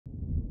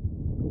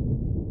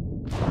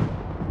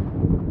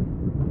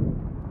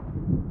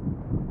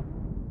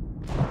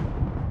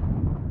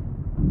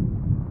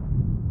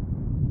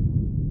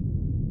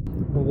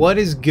What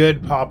is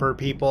good, Pauper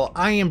people?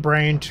 I am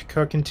Bryant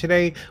Cook, and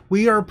today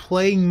we are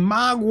playing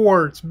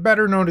Moggwarts,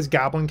 better known as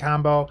Goblin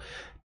Combo.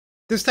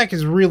 This deck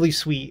is really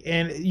sweet,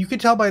 and you can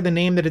tell by the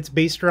name that it's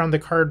based around the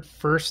card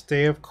First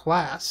Day of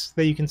Class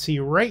that you can see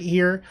right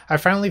here. I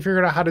finally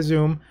figured out how to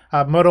zoom.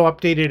 Moto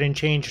updated and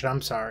changed,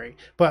 I'm sorry.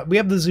 But we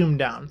have the zoom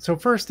down. So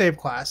First Day of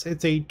Class,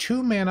 it's a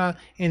 2-mana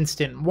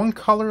instant, 1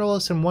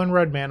 colorless and 1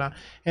 red mana,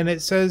 and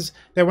it says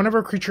that whenever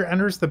a creature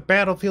enters the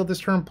battlefield this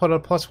turn, put a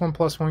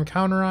 +1/+1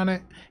 counter on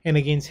it, and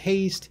it gains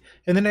haste,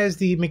 and then it has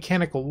the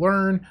mechanical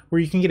learn, where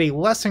you can get a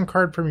lesson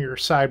card from your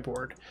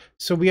sideboard.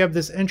 So we have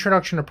this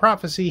Introduction to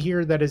Prophecy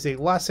here that is a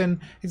lesson.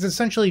 It's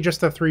essentially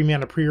just a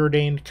 3-mana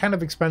preordained, kind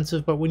of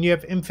expensive, but when you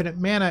have infinite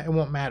mana, it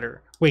won't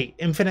matter. Wait,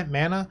 infinite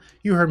mana?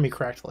 You heard me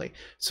correctly.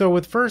 So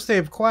with First Day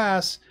of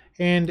Class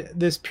and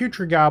this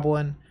Putrid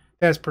Goblin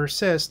that has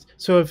Persist,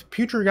 so if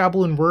Putrid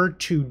Goblin were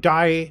to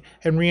die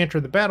and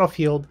re-enter the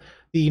battlefield,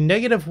 the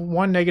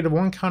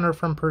 -1/-1 counter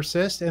from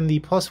Persist and the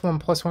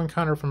 +1/+1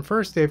 counter from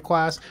First Day of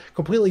Class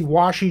completely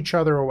wash each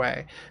other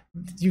away.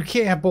 You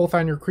can't have both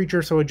on your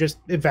creature, so it just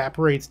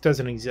evaporates,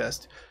 doesn't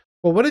exist.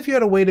 Well, what if you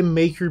had a way to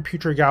make your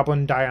Putrid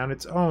Goblin die on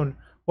its own?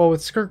 Well,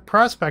 with Skirk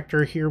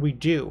Prospector here we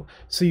do.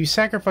 So you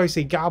sacrifice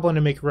a Goblin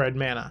to make red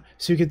mana.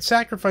 So you could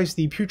sacrifice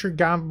the Putrid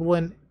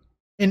Goblin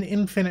an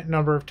infinite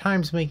number of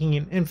times, making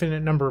an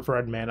infinite number of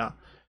red mana.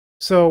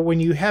 So when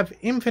you have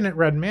infinite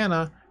red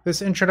mana,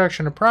 this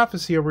Introduction to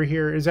Prophecy over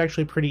here is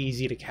actually pretty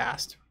easy to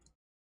cast.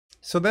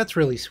 So that's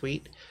really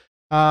sweet.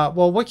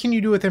 Well, what can you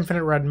do with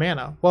infinite red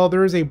mana? Well,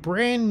 there is a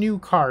brand new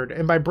card,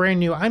 and by brand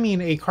new, I mean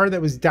a card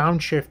that was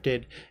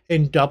downshifted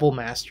in Double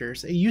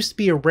Masters. It used to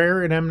be a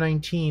rare in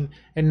M19,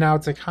 and now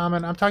it's a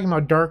common. I'm talking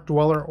about Dark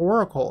Dweller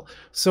Oracle.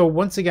 So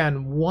once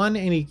again, 1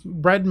 in a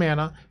red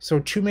mana, so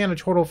 2 mana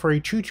total for a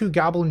 2/2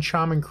 Goblin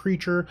Shaman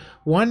creature.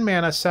 1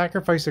 mana,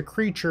 sacrifice a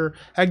creature,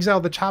 exile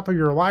the top of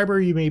your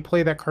library, you may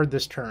play that card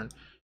this turn.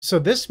 So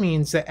this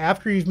means that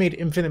after you've made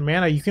infinite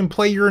mana, you can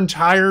play your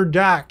entire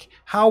deck.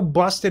 How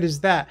busted is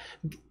that?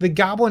 The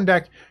Goblin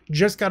deck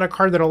just got a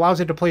card that allows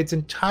it to play its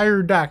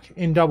entire deck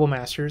in Double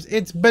Masters.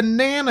 It's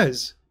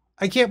bananas.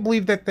 I can't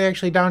believe that they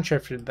actually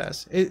downshifted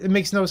this. It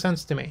makes no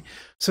sense to me.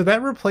 So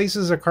that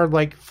replaces a card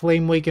like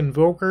Flamewake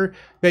Invoker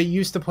that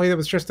used to play that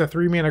was just a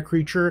 3-mana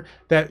creature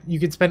that you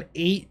could spend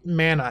 8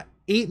 mana.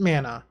 8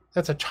 mana,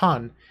 that's a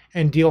ton,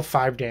 and deal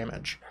 5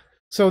 damage.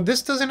 So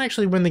this doesn't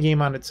actually win the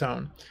game on its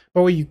own.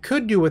 But what you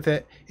could do with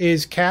it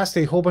is cast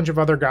a whole bunch of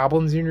other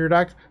goblins in your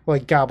deck,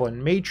 like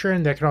Goblin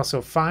Matron, that can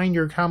also find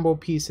your combo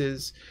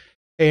pieces,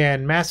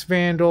 and Mass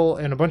Vandal,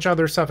 and a bunch of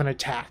other stuff and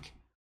attack.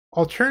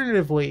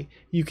 Alternatively,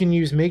 you can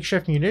use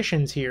Makeshift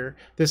Munitions here,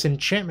 this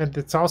enchantment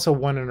that's also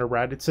 1 in a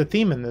red. It's a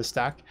theme in this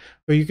deck,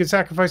 but you can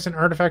sacrifice an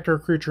artifact or a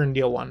creature and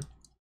deal 1.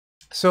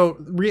 So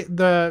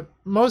the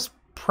most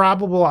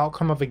probable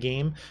outcome of a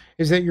game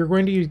is that you're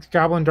going to use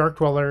Goblin Dark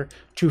Dweller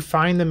to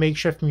find the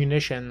Makeshift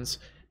Munitions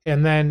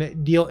and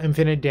then deal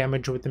infinite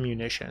damage with the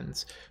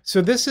munitions.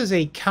 So this is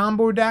a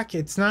combo deck.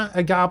 It's not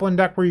a Goblin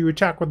deck where you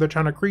attack with a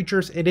ton of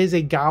creatures. It is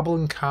a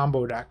Goblin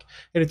combo deck,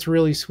 and it's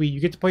really sweet. You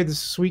get to play this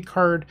sweet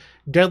card,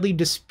 Deadly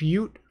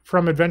Dispute,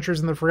 from Adventures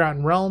in the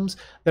Forgotten Realms,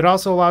 that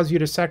also allows you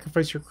to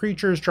sacrifice your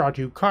creatures, draw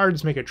 2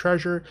 cards, make a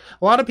treasure.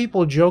 A lot of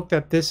people joke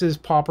that this is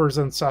Pauper's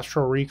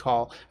Ancestral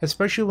Recall,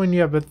 especially when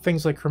you have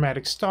things like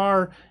Chromatic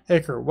Star,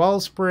 Ichor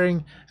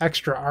Wellspring,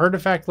 extra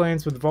artifact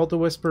lands with Volta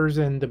Whispers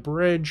and the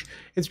Bridge.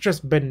 It's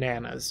just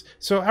bananas.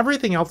 So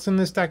everything else in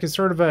this deck is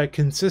sort of a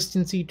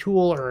consistency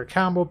tool or a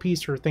combo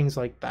piece or things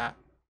like that.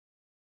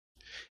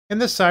 In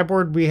this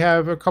sideboard, we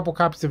have a couple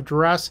copies of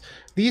Duress.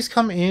 These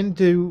come in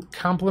to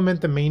complement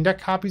the main deck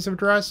copies of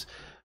Duress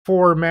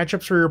for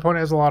matchups where your opponent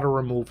has a lot of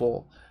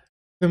removal.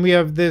 Then we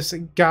have this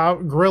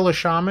Gorilla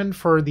Shaman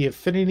for the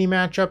Affinity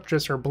matchup,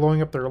 just for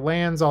blowing up their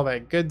lands, all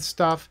that good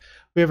stuff.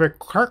 We have a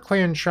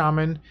Clan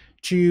Shaman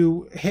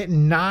to hit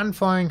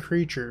non-flying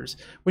creatures.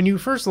 When you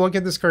first look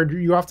at this card,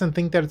 you often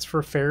think that it's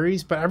for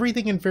Faeries, but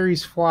everything in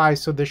Faeries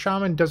flies, so the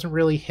Shaman doesn't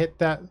really hit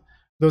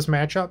those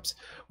matchups.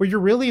 What you're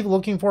really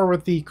looking for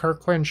with the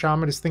Clan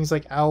Shaman is things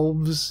like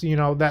elves, you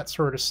know, that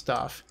sort of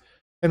stuff.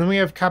 And then we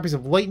have copies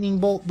of Lightning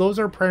Bolt. Those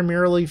are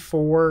primarily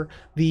for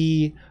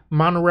the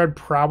mono red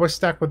prowess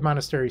deck with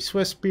Monastery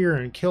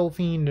Swiftspear and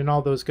Killfiend and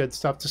all those good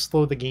stuff to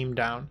slow the game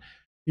down.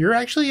 You're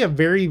actually a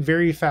very,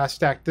 very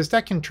fast deck. This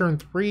deck can turn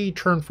 3,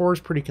 turn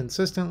 4s pretty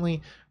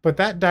consistently, but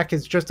that deck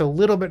is just a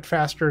little bit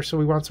faster, so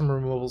we want some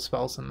removal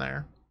spells in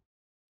there.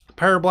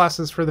 Pyroblast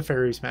is for the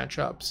Faeries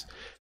matchups.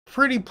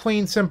 Pretty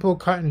plain, simple,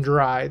 cut and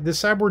dry. This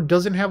sideboard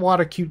doesn't have a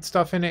lot of cute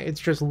stuff in it. It's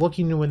just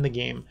looking to win the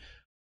game.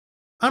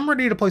 I'm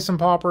ready to play some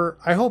Pauper.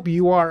 I hope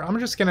you are. I'm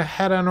just going to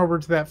head on over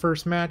to that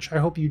first match. I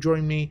hope you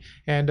join me,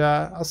 and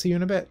I'll see you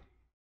in a bit.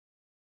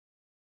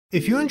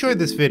 If you enjoyed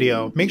this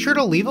video, make sure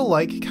to leave a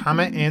like,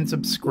 comment, and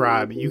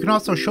subscribe. You can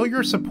also show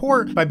your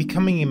support by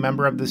becoming a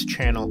member of this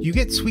channel. You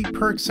get sweet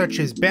perks such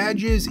as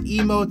badges,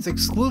 emotes,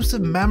 exclusive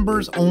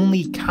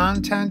members-only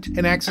content,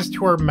 and access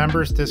to our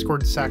members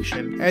Discord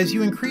section. As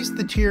you increase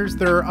the tiers,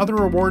 there are other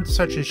rewards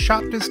such as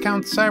shop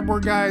discounts,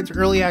 sideboard guides,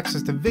 early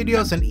access to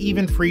videos, and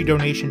even free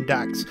donation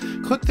decks.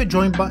 Click the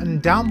join button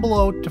down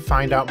below to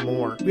find out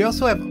more. We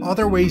also have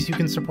other ways you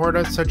can support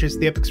us, such as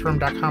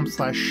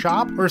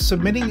theepicstorm.com/shop or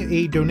submitting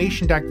a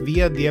donation deck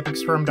via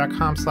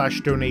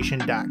theepicstorm.com/donation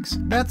decks.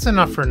 That's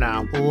enough for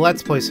now.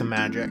 Let's play some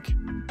Magic.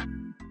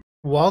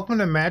 Welcome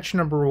to match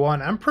number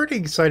 1. I'm pretty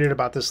excited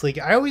about this league.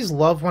 I always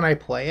love when I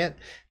play it,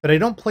 but I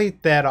don't play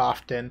it that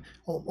often.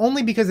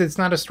 Only because it's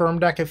not a Storm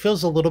deck. It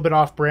feels a little bit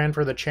off-brand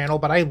for the channel,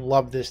 but I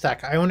love this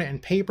deck. I own it in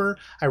paper.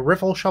 I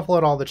riffle shuffle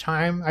it all the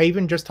time. I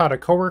even just taught a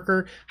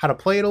coworker how to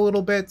play it a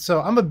little bit,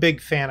 so I'm a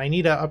big fan. I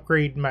need to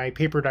upgrade my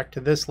paper deck to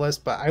this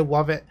list, but I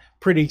love it.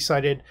 Pretty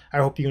excited. I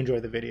hope you enjoy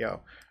the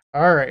video.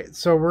 Alright,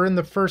 so we're in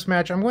the first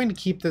match. I'm going to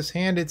keep this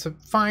hand. It's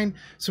fine.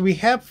 So we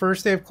have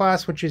first day of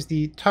class, which is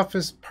the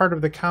toughest part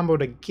of the combo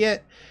to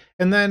get.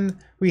 And then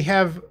we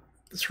have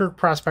Skirk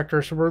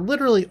Prospector, so we're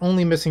literally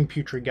only missing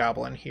Putrid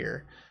Goblin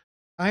here.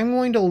 I'm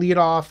going to lead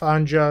off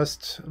on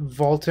just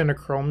Vault in a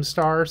Chrome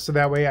Star, so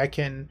that way I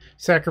can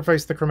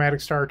sacrifice the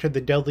Chromatic Star to the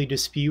Deadly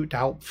Dispute to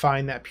help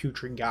find that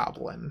Putrid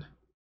Goblin.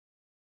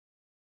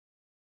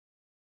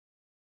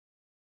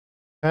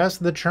 Pass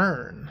the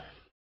turn.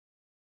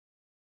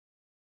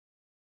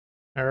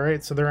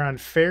 Alright, so they're on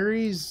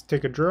Faeries,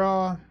 take a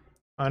draw,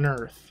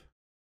 unearth.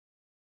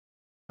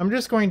 I'm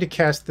just going to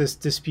cast this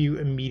Dispute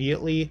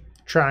immediately,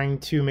 trying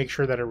to make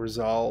sure that it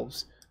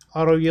resolves.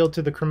 Auto yield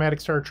to the Chromatic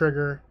Star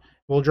trigger.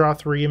 We'll draw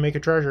 3 and make a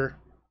treasure.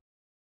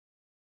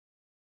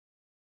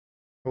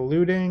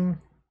 Looting.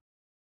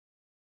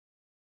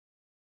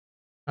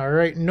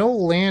 Alright, no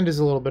land is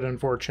a little bit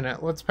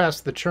unfortunate. Let's pass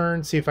the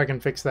turn, see if I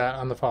can fix that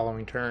on the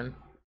following turn.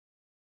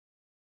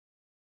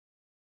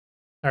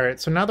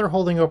 Alright, so now they're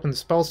holding open the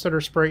Spellstutter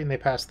Sprite and they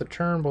pass the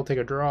turn. We'll take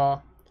a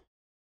draw.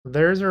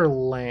 There's our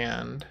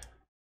land.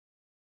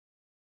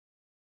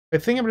 I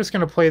think I'm just going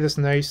to play this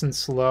nice and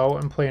slow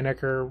and play an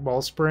Izzet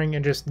Wellspring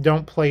and just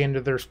don't play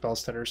into their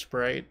Spellstutter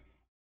Sprite.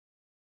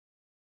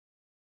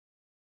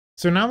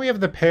 So now we have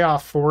the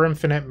payoff for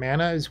infinite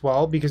mana as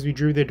well because we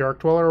drew the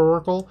Dark Dweller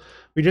Oracle.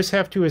 We just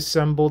have to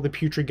assemble the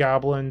Putrid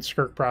Goblin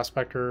Skirk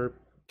Prospector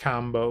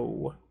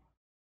combo.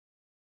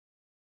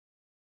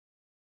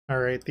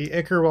 Alright, the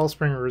Izzet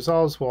Wellspring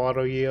resolves, will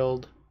auto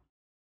yield.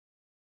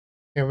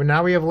 And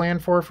now we have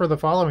land 4 for the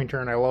following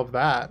turn. I love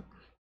that.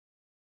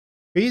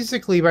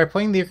 Basically, by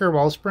playing the Izzet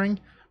Wellspring,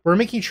 we're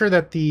making sure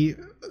that the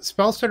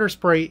Spellstutter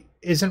Sprite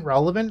isn't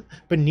relevant,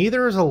 but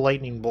neither is a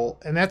Lightning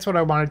Bolt. And that's what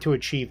I wanted to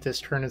achieve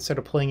this turn instead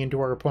of playing into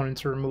our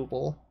opponent's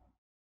removal.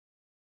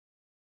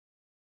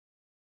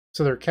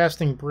 So they're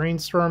casting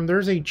Brainstorm.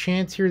 There's a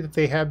chance here that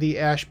they have the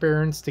Ash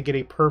Barrens to get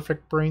a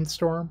perfect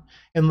Brainstorm.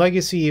 In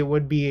Legacy, it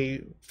would be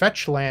a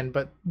fetch land,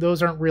 but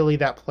those aren't really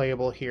that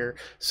playable here.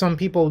 Some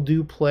people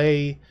do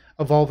play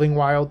Evolving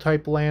Wild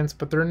type lands,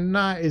 but they're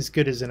not as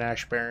good as an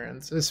Ash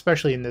Barrens,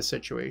 especially in this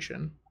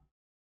situation.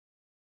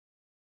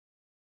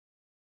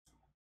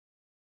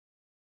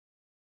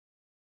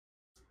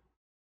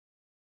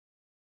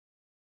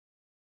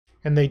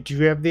 And they do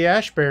have the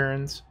Ash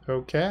Barrens.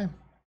 Okay.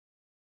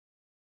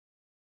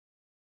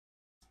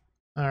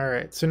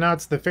 Alright, so now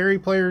it's the Fairy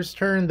player's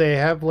turn. They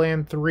have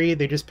land 3.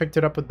 They just picked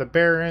it up with the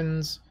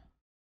Barrens.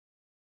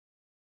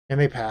 And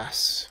they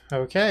pass.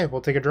 Okay,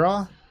 we'll take a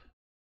draw.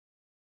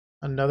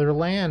 Another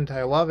land.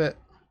 I love it.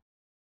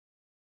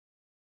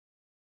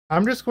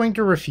 I'm just going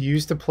to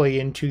refuse to play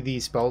into the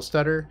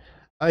Spellstutter.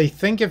 I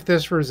think if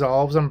this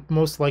resolves, I'm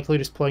most likely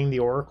just playing the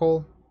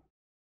Oracle.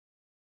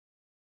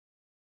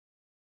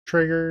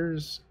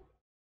 Triggers.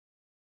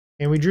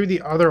 And we drew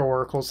the other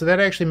Oracle, so that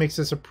actually makes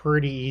this a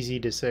pretty easy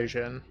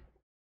decision.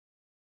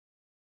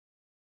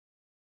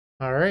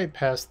 Alright,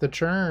 pass the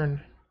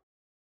turn.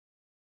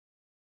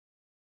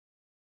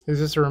 Is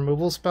this a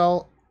removal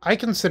spell? I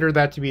consider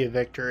that to be a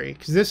victory,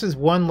 because this is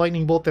one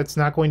Lightning Bolt that's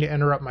not going to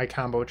interrupt my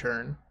combo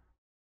turn.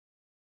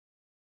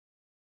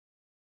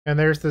 And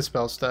there's the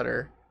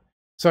Spellstutter.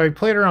 So I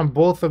played around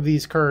both of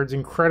these cards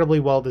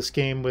incredibly well this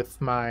game with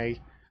my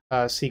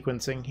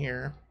sequencing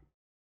here.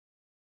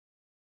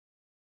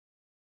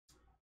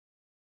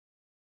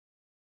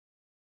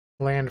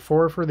 Land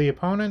 4 for the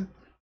opponent.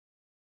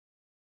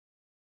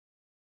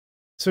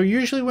 So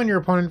usually when your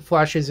opponent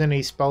flashes in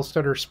a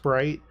Spellstutter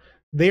Sprite,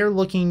 they are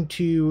looking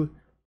to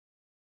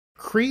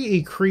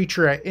create a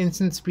creature at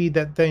instant speed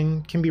that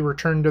then can be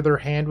returned to their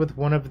hand with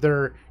one of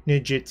their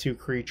ninjutsu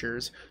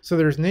creatures. So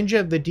there's Ninja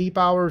of the Deep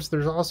Hours.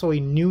 There's also a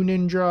new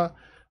ninja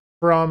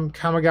from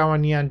Kamigawa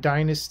Neon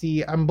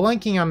Dynasty. I'm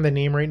blanking on the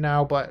name right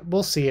now, but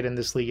we'll see it in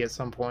this league at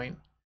some point.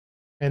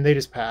 And they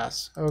just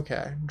pass.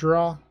 Okay,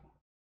 draw.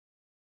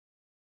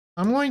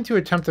 I'm going to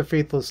attempt a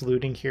Faithless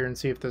Looting here and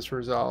see if this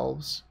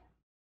resolves.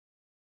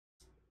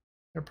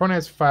 Their opponent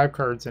has 5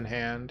 cards in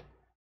hand.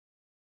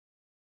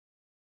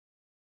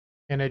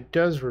 And it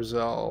does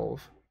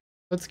resolve.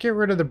 Let's get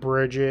rid of the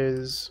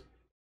bridges.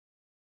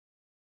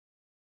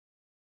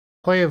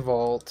 Play a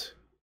vault.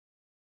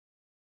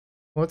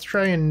 Let's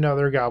try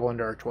another Goblin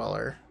Dark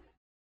Dweller.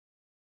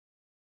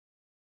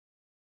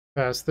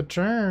 Pass the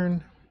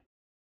turn.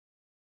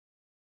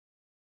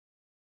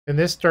 And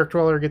this Dark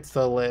Dweller gets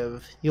to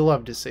live. You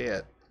love to see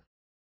it.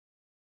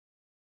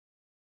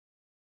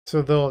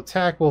 So they'll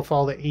attack will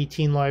fall to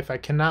 18 life. I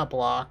cannot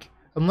block.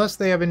 Unless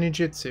they have a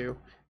ninjutsu.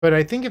 But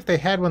I think if they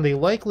had one, they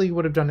likely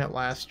would have done it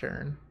last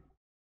turn.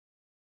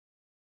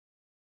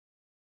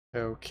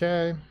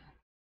 Okay.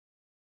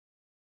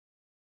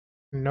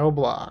 No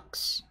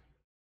blocks.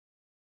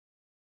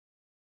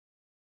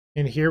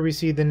 And here we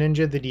see the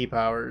ninja, the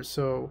D-powers.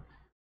 So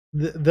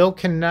they'll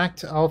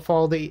connect. I'll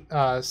fall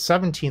to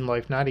 17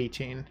 life, not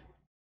 18.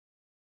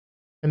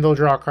 And they'll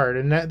draw a card.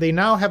 And they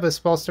now have a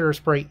Spell Stutter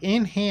Sprite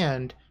in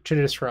hand to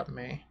disrupt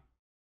me.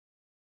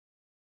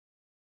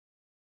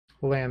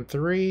 Land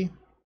 3.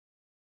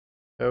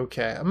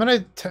 Okay, I'm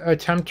going to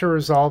attempt to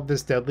resolve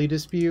this Deadly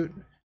Dispute,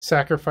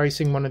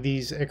 sacrificing one of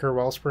these Ichor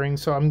Wellspring.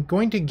 So I'm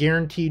going to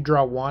guarantee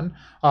draw 1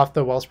 off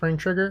the Wellspring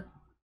trigger.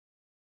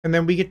 And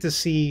then we get to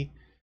see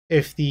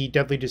if the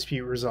Deadly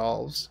Dispute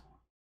resolves.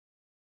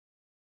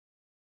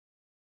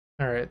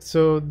 Alright,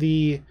 so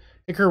the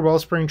Ichor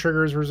Wellspring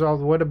trigger is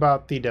resolved. What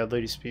about the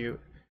Deadly Dispute?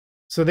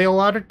 So they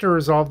allowed it to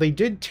resolve. They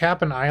did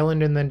tap an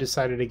island and then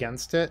decided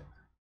against it.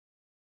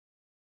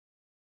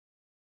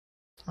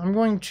 I'm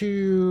going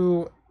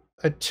to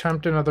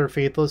attempt another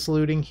Faithless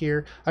Looting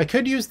here. I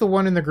could use the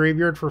one in the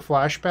graveyard for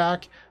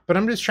flashback, but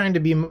I'm just trying to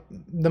be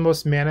the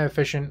most mana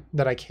efficient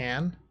that I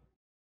can.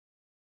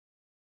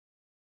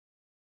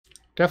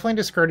 Definitely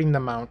discarding the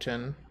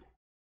mountain.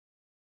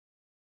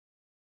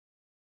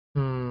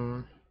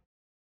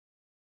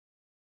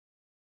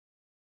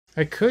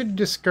 I could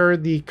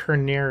discard the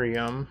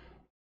Carnarium,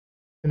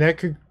 and that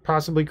could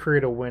possibly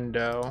create a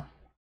window.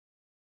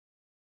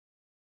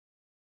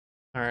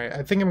 Alright,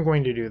 I think I'm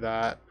going to do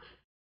that.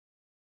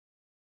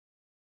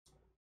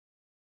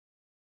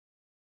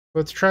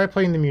 Let's try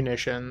playing the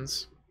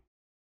munitions.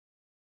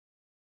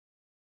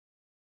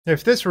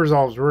 If this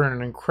resolves, we're in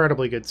an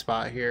incredibly good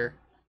spot here.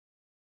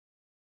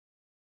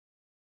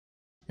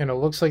 And it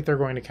looks like they're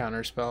going to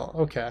counterspell.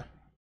 Okay.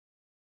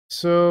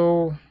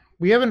 So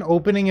we have an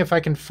opening if I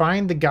can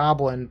find the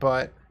goblin,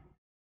 but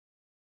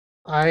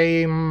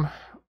I'm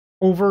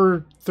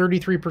over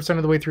 33%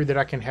 of the way through the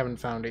deck and haven't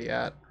found it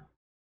yet.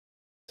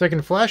 So I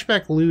can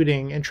flashback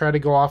looting and try to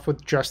go off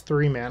with just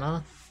 3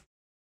 mana.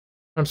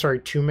 I'm sorry,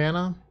 2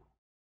 mana.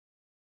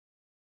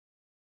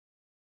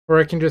 Or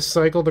I can just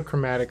cycle the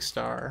Chromatic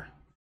Star.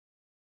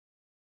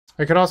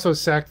 I could also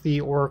sack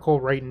the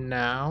Oracle right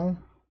now.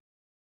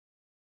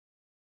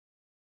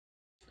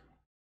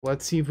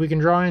 Let's see if we can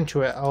draw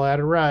into it. I'll add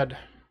a red.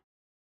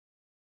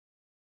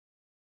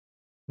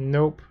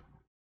 Nope.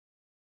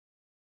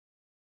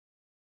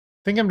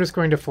 I think I'm just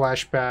going to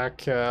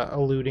flashback a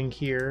looting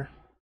here.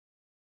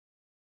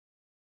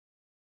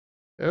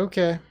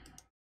 Okay.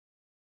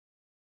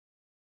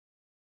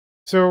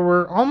 So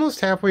we're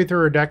almost halfway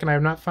through our deck, and I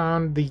have not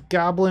found the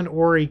Goblin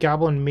or a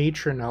Goblin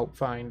Matron to help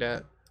find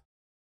it.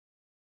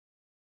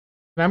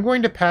 And I'm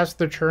going to pass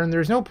the turn.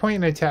 There's no point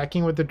in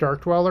attacking with the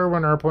Dark Dweller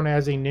when our opponent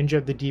has a Ninja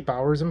of the Deep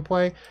Hours in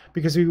play,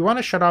 because we want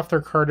to shut off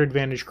their card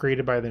advantage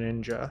created by the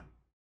Ninja.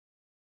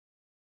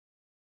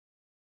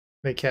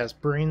 They cast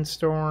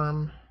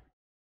Brainstorm.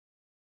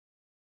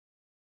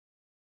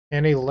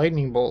 And a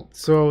Lightning Bolt.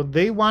 So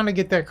they want to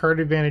get that card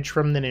advantage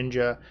from the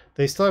Ninja.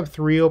 They still have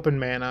 3 open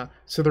mana,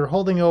 so they're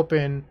holding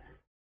open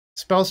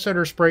Spell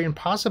Stutter Sprite and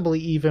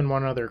possibly even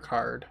one other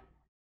card.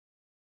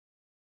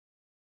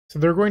 So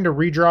they're going to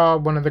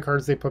redraw one of the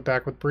cards they put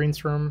back with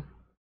Brainstorm.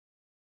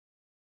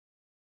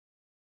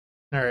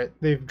 Alright,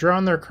 they've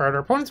drawn their card.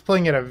 Our opponent's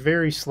playing at a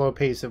very slow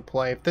pace of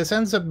play. If this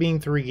ends up being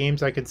 3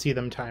 games, I could see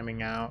them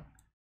timing out.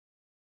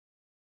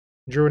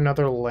 Drew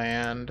another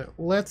land.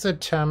 Let's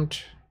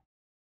attempt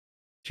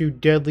to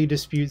Deadly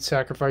Dispute,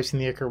 sacrificing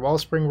the Ichor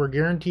Wellspring. We're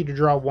guaranteed to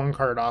draw 1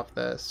 card off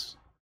this.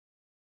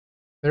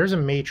 There's a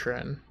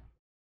Matron.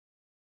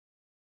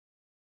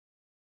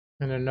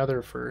 And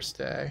another First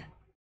Day.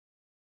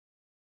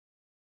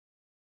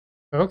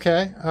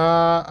 Okay,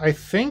 I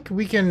think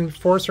we can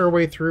force our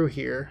way through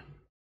here.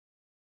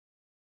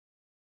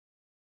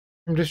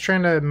 I'm just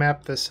trying to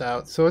map this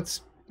out. So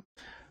it's...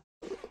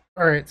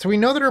 Alright, so we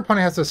know that our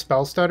opponent has a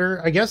Spell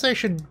Stutter. I guess I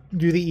should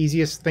do the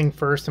easiest thing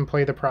first and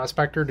play the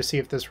Prospector to see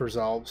if this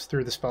resolves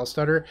through the Spell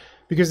Stutter.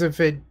 Because if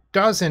it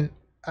doesn't,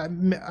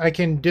 I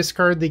can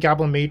discard the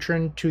Goblin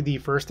Matron to the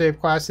First Day of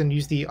class and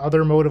use the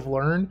other mode of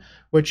Learn,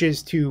 which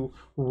is to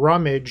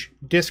rummage,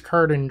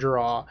 discard, and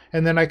draw.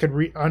 And then I could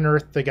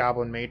unearth the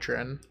Goblin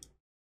Matron.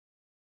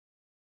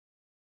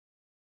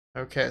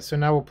 Okay, so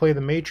now we'll play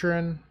the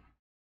Matron.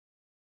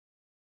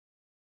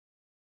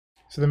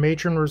 So the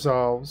Matron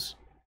resolves.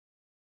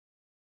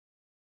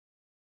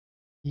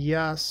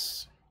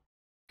 Yes.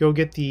 Go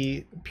get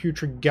the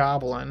Putrid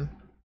Goblin.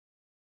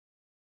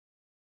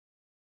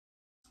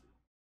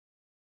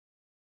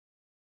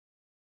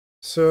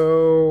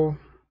 So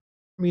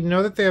we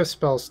know that they have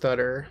Spell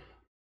Stutter.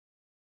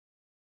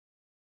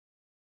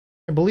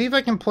 I believe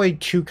I can play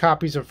 2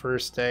 copies of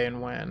First Day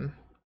and win.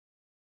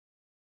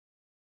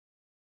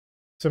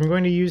 So I'm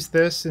going to use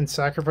this and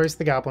sacrifice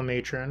the Goblin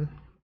Matron.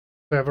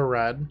 So I have a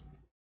red.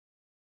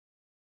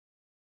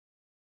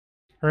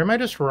 Or am I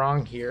just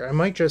wrong here? I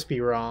might just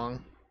be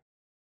wrong.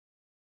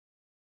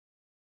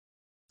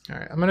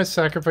 Alright, I'm going to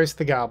sacrifice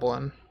the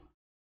Goblin.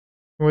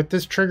 With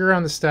this trigger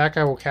on the stack,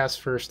 I will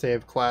cast First Day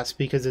of Class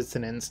because it's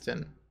an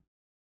instant.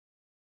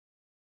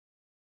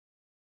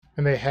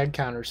 And they had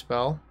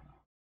Counterspell.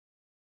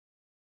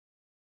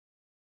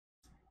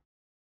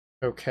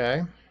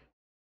 Okay.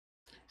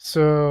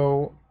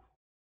 So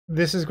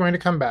this is going to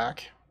come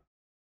back.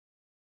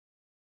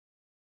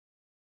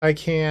 I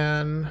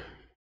can...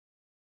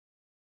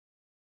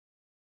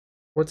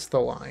 What's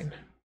the line?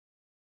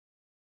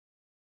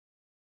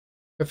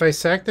 If I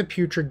sack the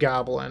Putrid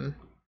Goblin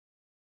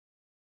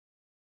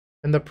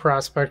and the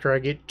Prospector, I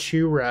get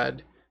 2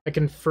 red. I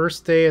can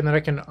First Day and then I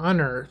can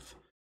Unearth,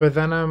 but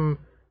then I'm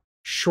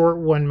short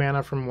 1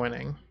 mana from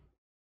winning.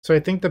 So I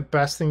think the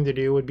best thing to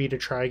do would be to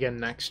try again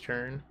next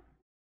turn.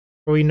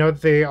 But we know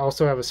that they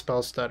also have a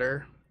Spell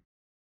Stutter.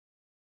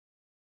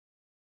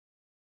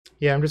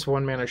 Yeah, I'm just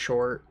 1 mana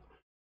short.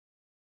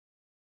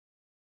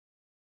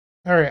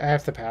 Alright, I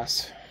have to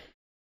pass.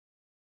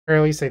 Or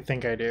at least I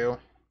think I do.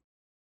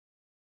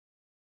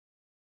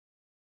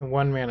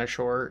 1 mana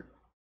short.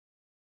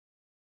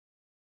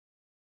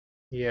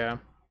 Yeah.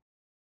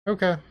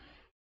 Okay.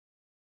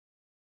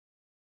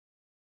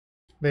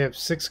 They have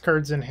 6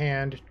 cards in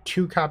hand.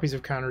 2 copies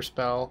of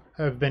Counterspell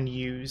have been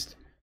used.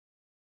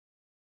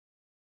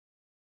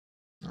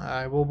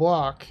 I will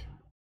block.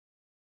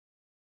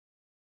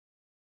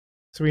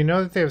 So we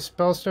know that they have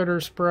Spell Stutter,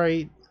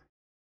 Sprite,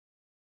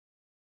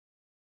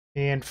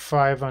 and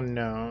 5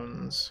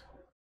 unknowns.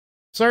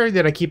 Sorry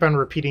that I keep on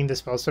repeating the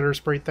Spell Stutter,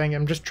 Sprite thing.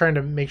 I'm just trying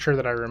to make sure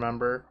that I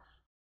remember.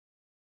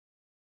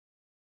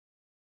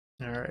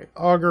 Alright,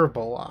 Augur of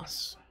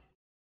Bolas.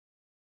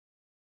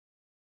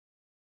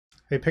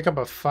 They pick up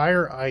a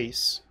Fire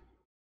Ice.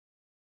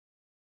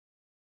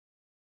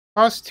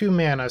 Costs 2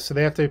 mana, so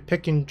they have to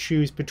pick and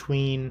choose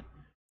between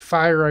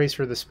Fire Ice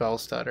or the Spell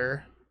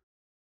Stutter.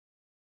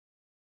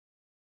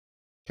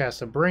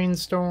 Cast a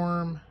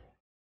Brainstorm.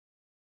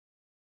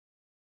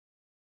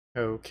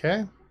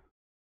 Okay.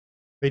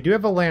 They do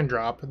have a land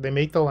drop. They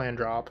make the land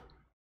drop.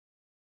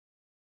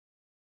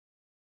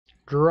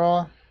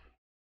 Draw.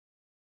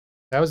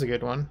 That was a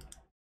good one.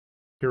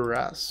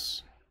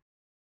 Duress.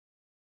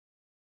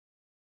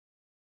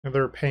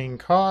 They're paying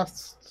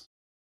costs.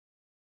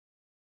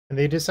 And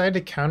they decide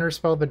to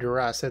counterspell the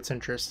Duress. That's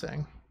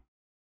interesting.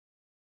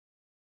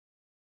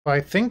 Well,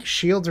 I think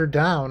shields are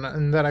down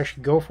and that I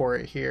should go for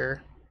it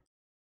here.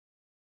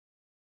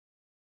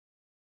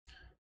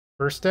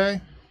 First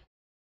Day.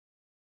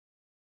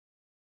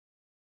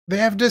 They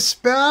have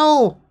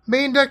Dispel!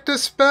 Main deck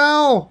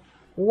Dispel!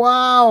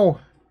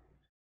 Wow!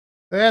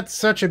 That's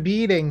such a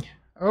beating.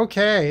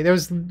 Okay, that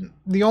was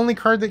the only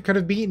card that could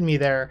have beaten me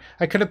there.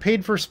 I could have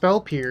paid for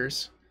Spell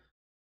Pierce.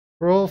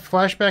 Roll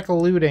Flashback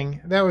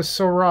Eluding. That was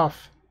so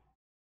rough.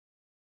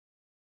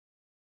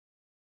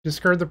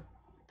 Discard the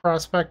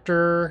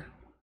Prospector.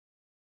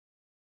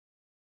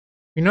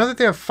 You know that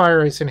they have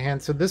Fire Ice in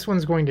hand, so this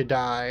one's going to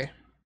die.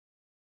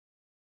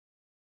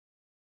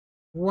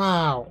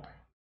 Wow.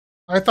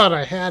 I thought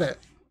I had it.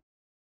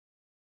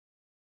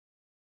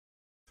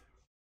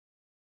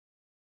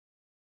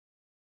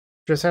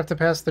 Just have to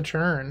pass the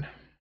turn.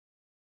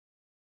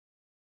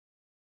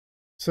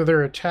 So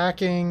they're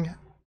attacking.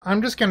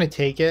 I'm just going to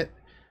take it.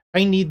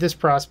 I need this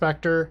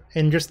Prospector,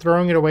 and just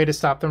throwing it away to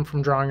stop them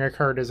from drawing a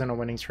card isn't a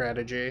winning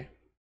strategy.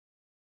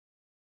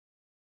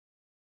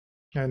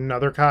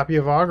 Another copy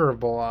of Augur of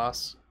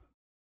Bolas.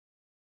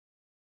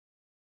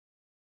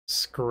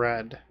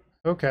 Skred.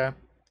 Okay.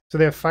 So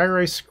they have Fire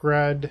Ice,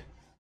 Skred,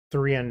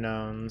 3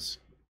 unknowns.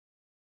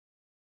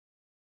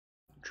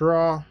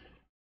 Draw.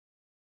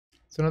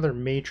 It's another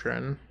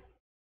Matron.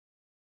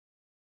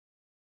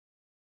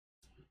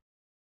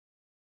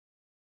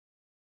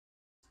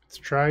 Let's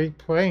try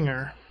playing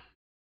her.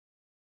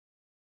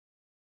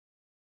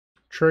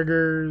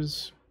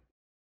 Triggers.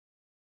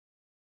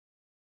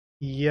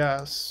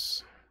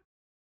 Yes.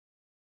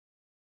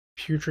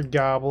 Putrid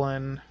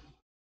Goblin.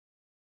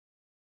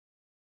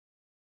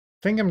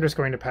 I think I'm just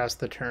going to pass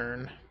the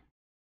turn.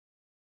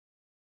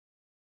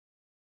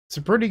 It's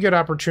a pretty good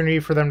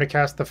opportunity for them to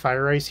cast the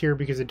Fire Ice here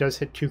because it does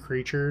hit 2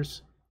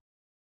 creatures.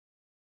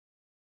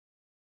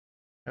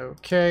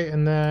 Okay,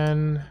 and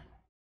then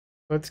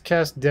let's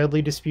cast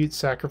Deadly Dispute,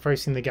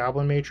 sacrificing the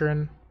Goblin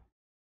Matron.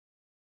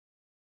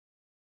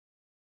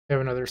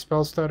 Have another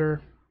Spell Stutter.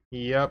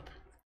 Yep.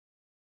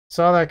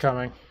 Saw that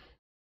coming.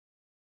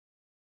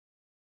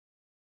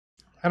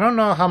 I don't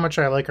know how much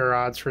I like our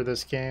odds for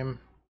this game.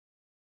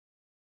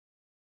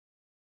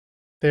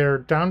 They're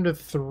down to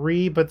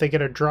 3, but they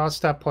get a draw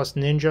step plus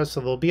ninja, so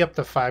they'll be up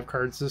to 5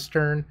 cards this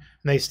turn, and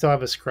they still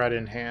have a Skred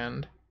in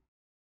hand.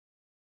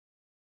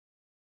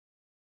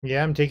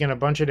 Yeah, I'm taking a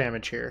bunch of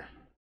damage here.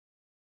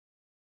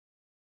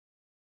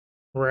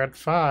 We're at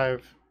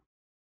 5.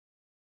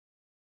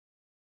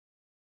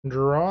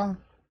 Draw.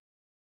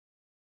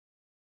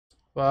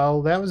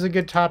 Well, that was a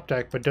good top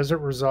deck, but does it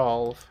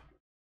resolve?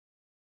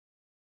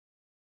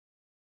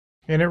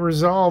 And it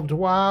resolved.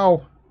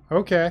 Wow.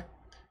 Okay.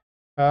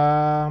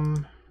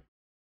 Let's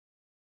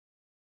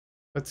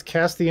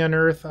cast the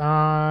Unearth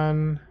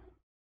on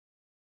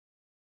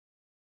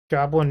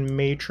Goblin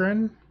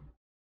Matron.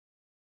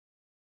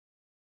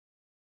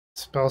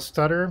 Spell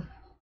Stutter.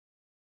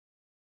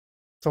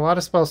 It's a lot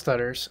of spell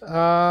stutters.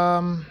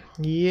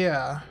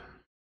 Yeah.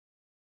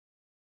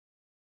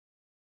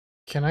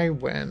 Can I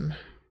win?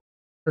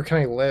 Or can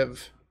I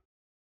live?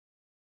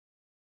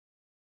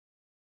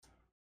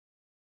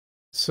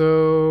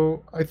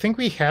 So, I think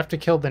we have to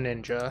kill the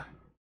ninja.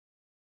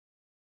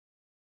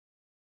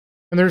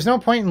 And there's no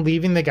point in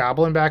leaving the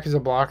goblin back as a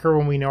blocker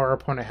when we know our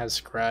opponent has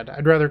Scred.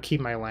 I'd rather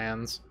keep my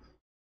lands.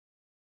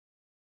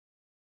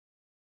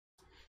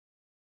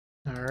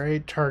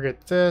 Alright,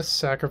 target this,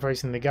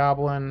 sacrificing the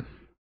goblin.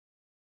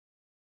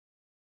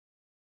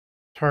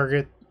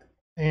 Target,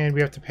 and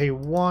we have to pay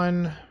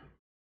 1,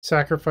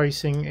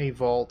 sacrificing a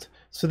vault.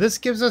 So this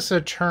gives us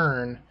a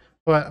turn,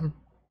 but I'm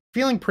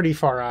feeling pretty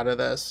far out of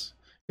this,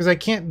 because I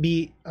can't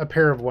beat a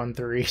pair of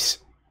 1/3s.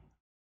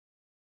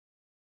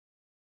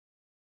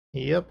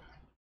 Yep.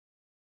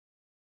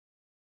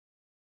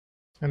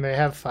 And they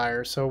have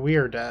fire, so we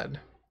are dead.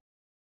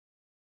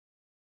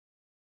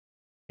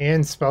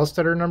 And spell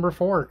stutter number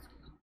 4.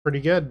 Pretty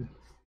good.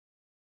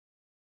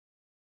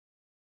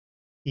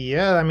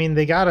 Yeah, I mean,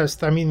 they got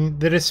us. I mean,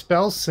 the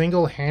Dispel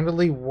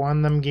single-handedly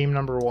won them game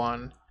number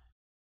 1.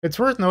 It's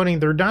worth noting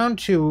they're down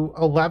to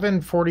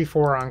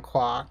 11:44 on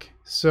clock,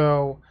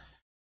 so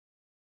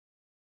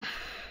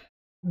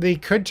they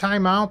could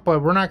time out,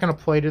 but we're not going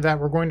to play to that.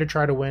 We're going to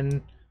try to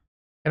win.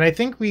 And I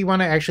think we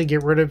want to actually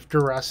get rid of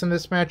Duress in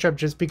this matchup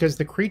just because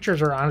the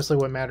creatures are honestly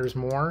what matters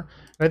more.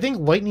 And I think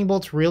Lightning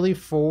Bolt's really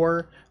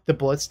for the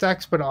Blitz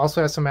decks, but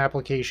also has some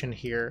application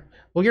here.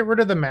 We'll get rid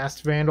of the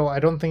Masked Vandal. I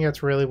don't think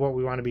that's really what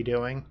we want to be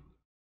doing.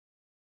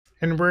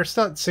 And we're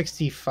still at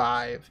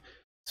 65.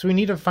 So we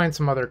need to find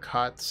some other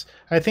cuts.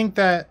 I think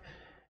that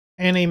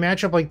in a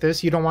matchup like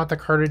this, you don't want the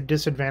carded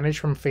disadvantage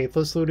from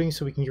Faithless Looting,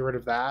 so we can get rid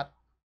of that.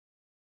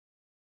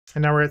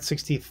 And now we're at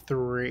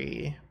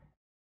 63.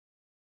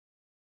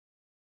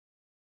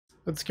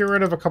 Let's get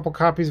rid of a couple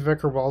copies of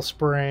Vicar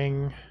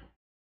Wellspring.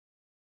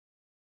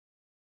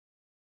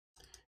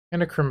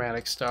 And a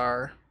Chromatic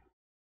Star.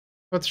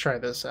 Let's try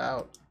this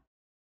out.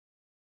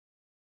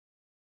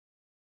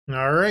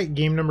 Alright,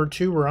 game number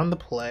 2, we're on the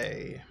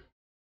play.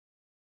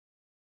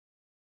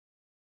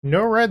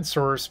 No red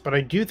source, but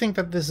I do think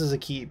that this is a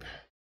keep.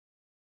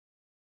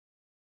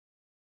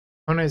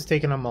 Opponent has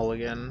taken a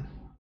mulligan.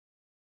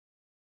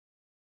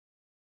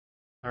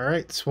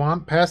 Alright,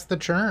 Swamp past the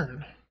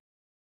churn.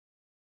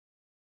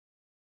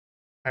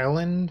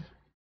 Island.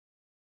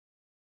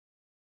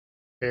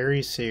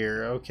 Fairy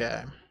Seer,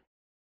 okay.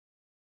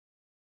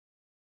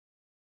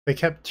 They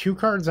kept 2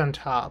 cards on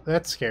top.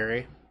 That's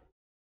scary.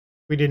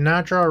 We did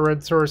not draw a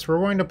red source. We're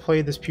going to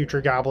play this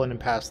Putrid Goblin and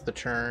pass the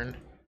turn.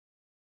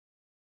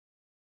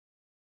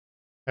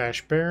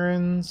 Ash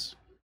Barrens.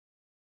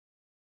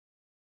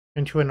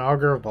 Into an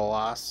Augur of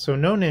Bolas. So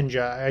no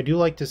ninja. I do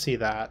like to see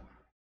that.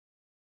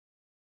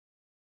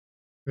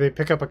 They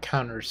pick up a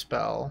counter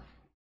spell.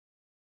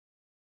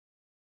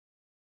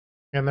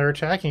 And they're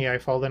attacking. I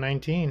fall to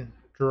 19.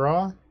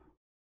 Draw.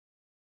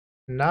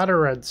 Not a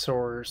red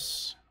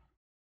source.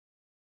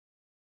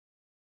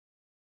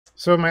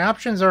 So my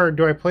options are,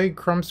 do I play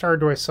Crumbstar or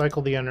do I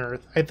cycle the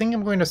Unearth? I think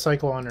I'm going to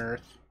cycle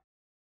Unearth.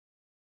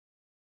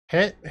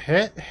 Hit,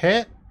 hit,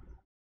 hit.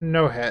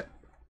 No hit.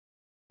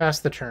 Pass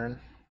the turn.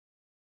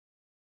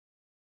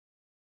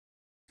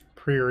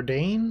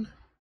 Preordain.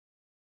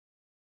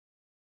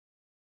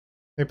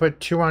 They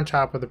put 2 on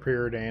top of the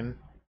Preordain.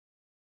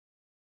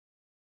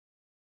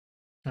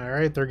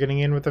 Alright, they're getting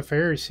in with the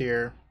Faeries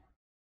here.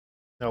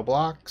 No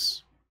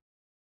blocks.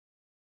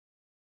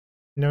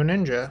 No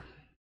ninja.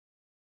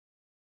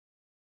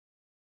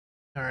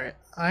 Alright,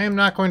 I am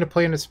not going to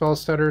play into Spell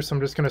Stutter, so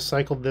I'm just going to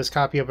cycle this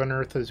copy of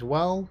Unearth as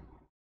well.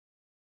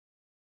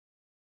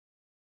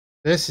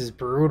 This is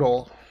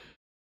brutal.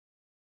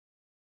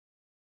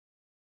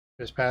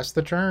 Just pass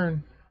the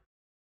turn.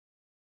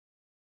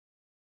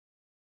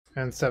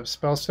 And step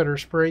Spell Stutter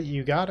Sprite,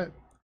 you got it.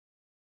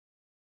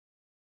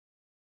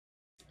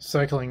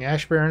 Cycling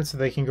Ash Baron so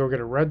they can go get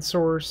a red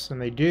source,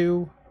 and they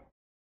do.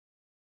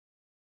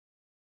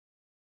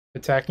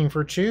 Attacking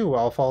for 2,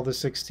 I'll fall to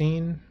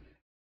 16.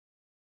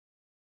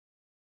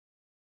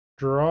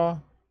 Draw.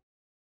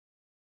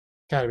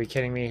 Gotta be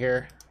kidding me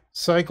here.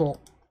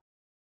 Cycle.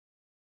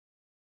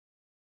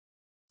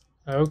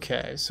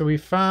 Okay, so we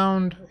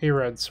found a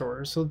red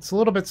source. So it's a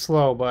little bit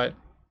slow, but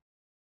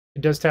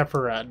it does tap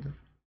for red.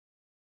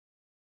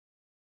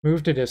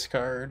 Move to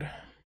discard.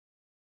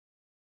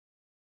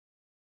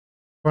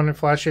 Opponent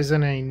flashes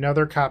in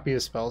another copy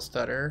of Spell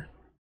Stutter.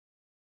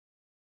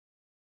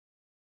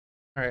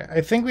 Alright,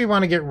 I think we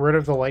want to get rid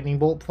of the Lightning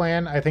Bolt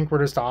plan. I think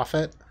we're just off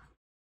it.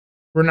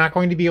 We're not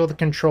going to be able to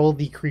control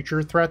the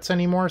creature threats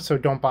anymore, so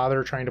don't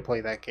bother trying to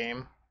play that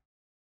game.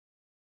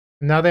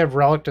 Now they have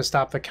Relic to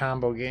stop the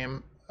combo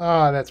game.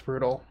 Oh, that's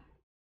brutal.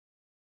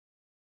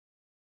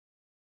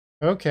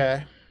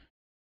 Okay.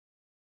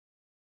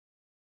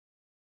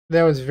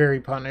 That was very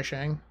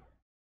punishing.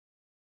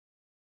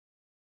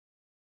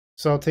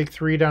 So I'll take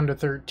 3 down to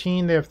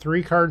 13. They have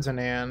 3 cards in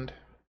hand.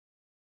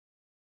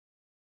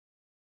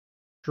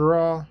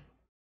 Draw.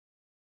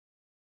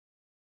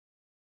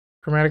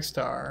 Chromatic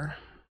Star.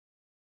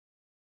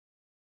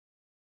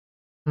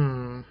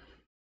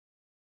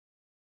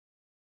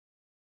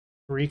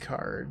 3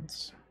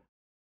 cards.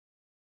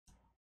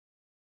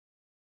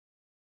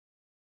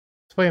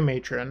 Let's play a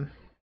Matron.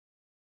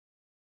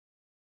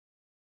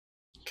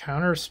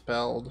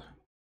 Counterspelled.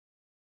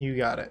 You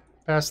got it.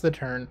 Pass the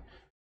turn.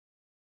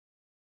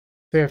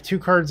 They have 2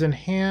 cards in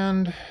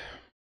hand.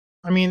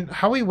 I mean,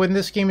 how we win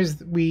this game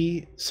is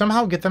we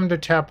somehow get them to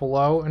tap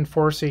low and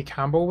force a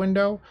combo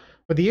window,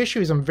 but the issue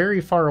is I'm very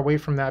far away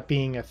from that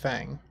being a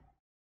thing.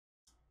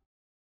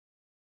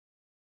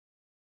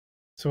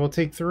 So we'll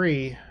take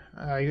 3.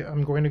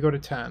 I'm going to go to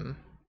 10.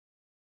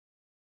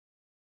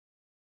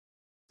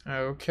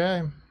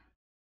 Okay.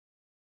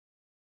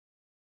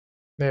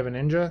 They have a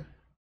ninja.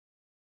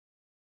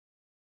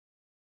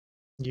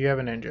 You have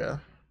a ninja.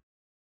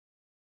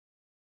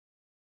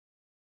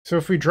 So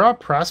if we draw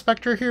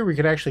Prospector here, we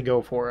could actually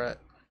go for it.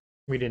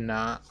 We did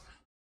not.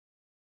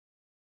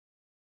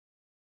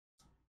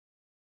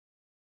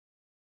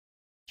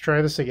 Let's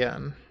try this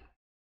again.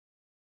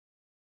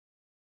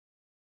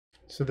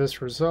 So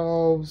this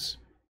resolves.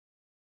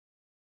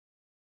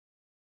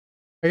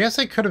 I guess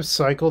I could have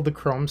cycled the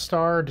Chrome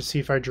Star to see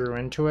if I drew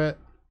into it.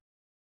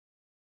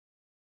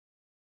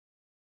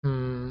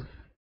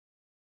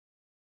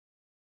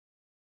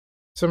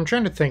 So I'm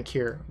trying to think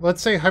here.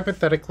 Let's say,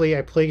 hypothetically,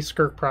 I play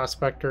Skirk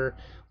Prospector.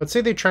 Let's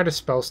say they try to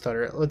Spell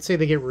Stutter it. Let's say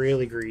they get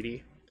really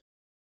greedy.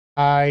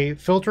 I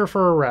filter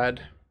for a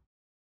red.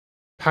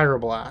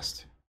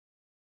 Pyroblast.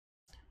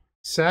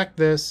 Sack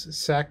this,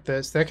 sack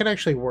this. That could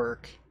actually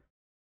work.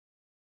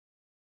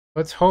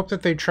 Let's hope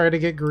that they try to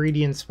get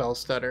greedy and Spell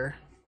Stutter.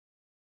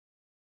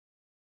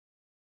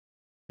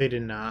 They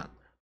did not.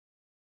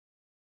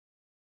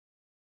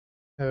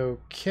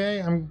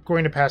 Okay, I'm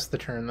going to pass the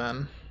turn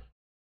then.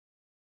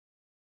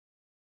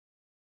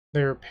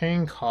 They're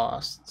paying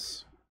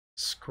costs.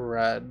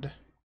 Scred.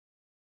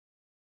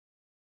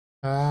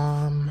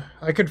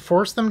 I could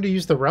force them to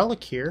use the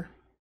relic here.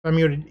 I mean,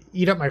 it would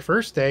eat up my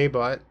first day,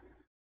 but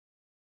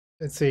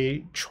it's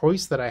a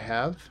choice that I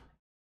have.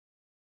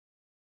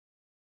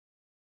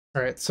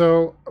 Alright,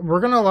 so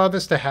we're going to allow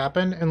this to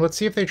happen, and let's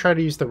see if they try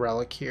to use the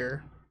relic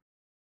here.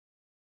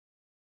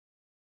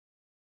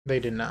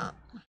 They did not.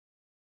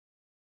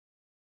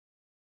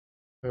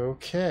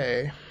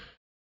 Okay.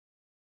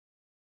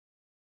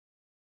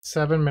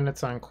 7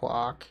 minutes on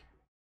clock.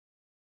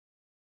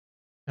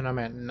 And I'm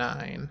at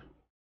 9.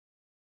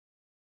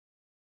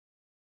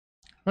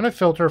 I'm going to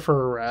filter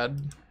for a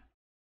red.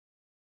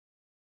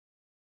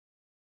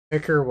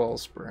 Izzet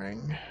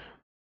Wellspring.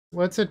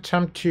 Let's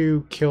attempt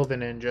to kill the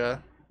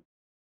ninja.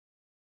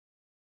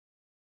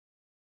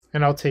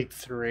 And I'll take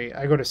 3.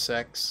 I go to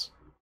 6.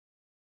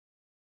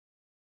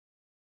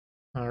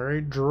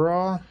 Alright,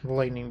 draw.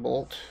 Lightning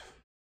Bolt.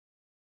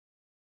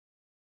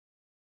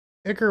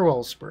 Izzet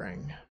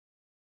Wellspring.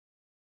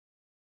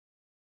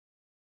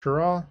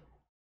 Draw.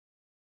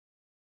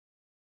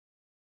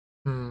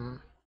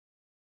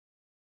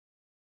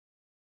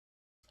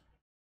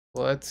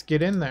 Let's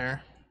get in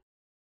there.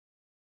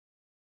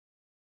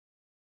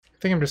 I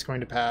think I'm just going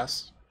to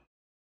pass.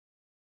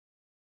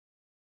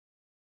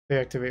 They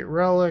activate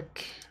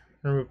Relic.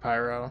 Remove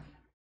Pyro.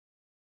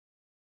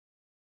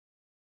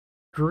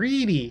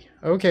 Greedy!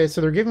 Okay, so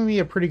they're giving me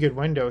a pretty good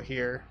window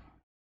here.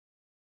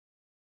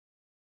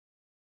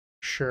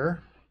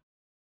 Sure.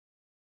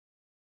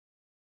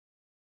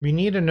 We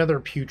need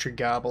another Putrid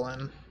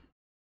Goblin.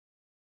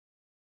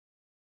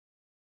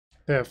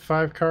 They have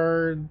 5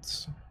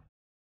 cards.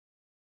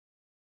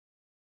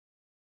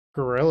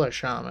 Gorilla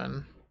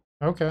Shaman.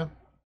 Okay.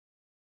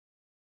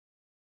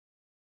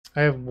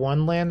 I have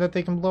 1 land that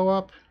they can blow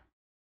up.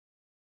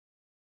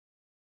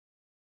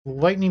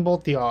 Lightning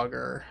Bolt the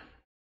Augur.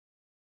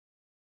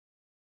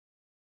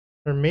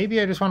 Or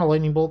maybe I just want to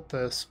Lightning Bolt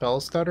the Spell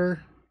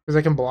Stutter, because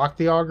I can block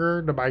the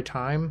Augur to buy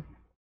time.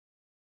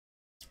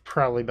 It's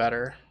probably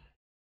better.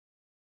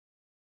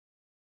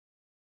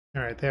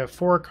 Alright, they have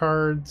 4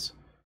 cards.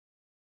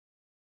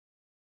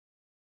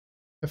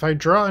 If I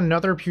draw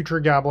another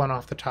Putrid Goblin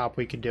off the top,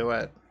 we could do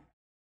it.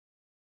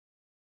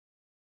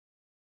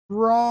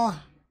 Draw.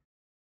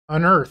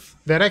 Unearth.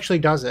 That actually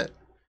does it.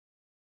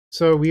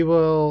 So we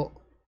will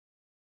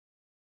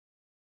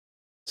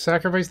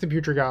sacrifice the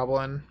Putrid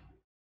Goblin.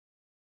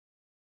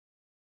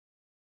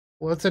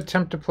 Let's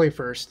attempt to play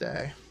first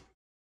day.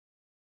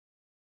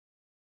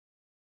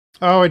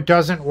 Oh, it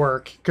doesn't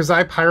work, because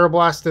I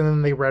Pyroblast and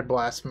then they Red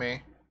Blast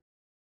me.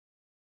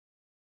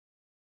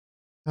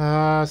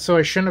 So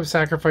I shouldn't have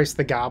sacrificed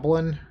the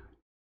Goblin.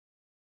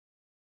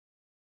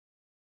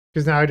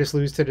 Because now I just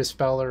lose to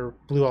Dispel or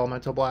Blue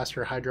Elemental Blast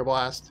or Hydro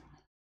Blast.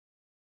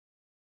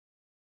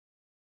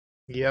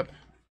 Yep.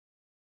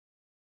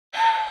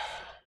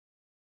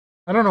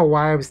 I don't know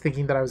why I was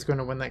thinking that I was going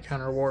to win that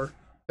counter war.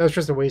 That was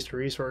just a waste of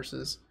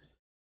resources.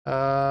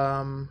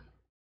 Even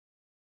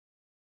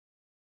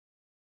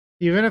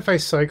if I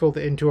cycled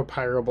into a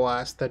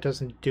Pyroblast, that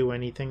doesn't do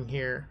anything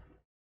here.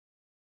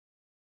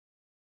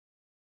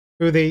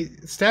 Ooh, they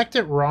stacked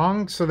it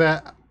wrong so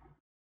that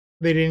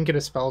they didn't get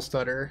a Spell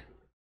Stutter.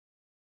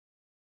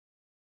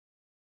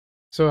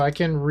 So I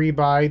can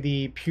rebuy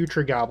the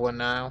Putrid Goblin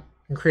now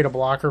and create a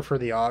blocker for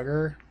the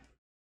Augur.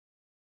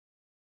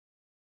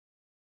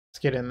 Let's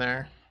get in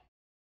there.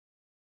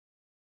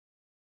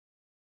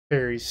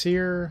 Faeries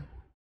Seer.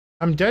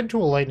 I'm dead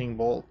to a Lightning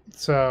Bolt,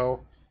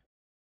 so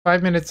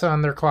 5 minutes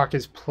on their clock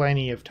is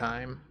plenty of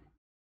time.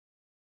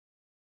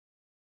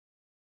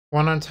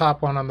 One on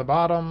top, one on the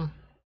bottom.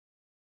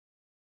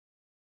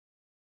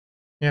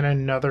 And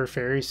another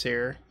Faeries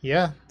Seer.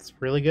 Yeah, it's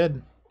really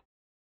good.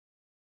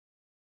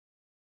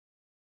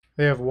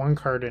 They have one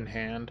card in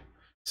hand.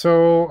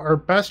 So our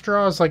best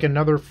draw is like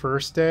another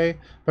first day,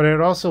 but I'd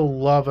also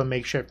love a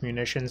makeshift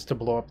munitions to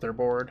blow up their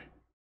board.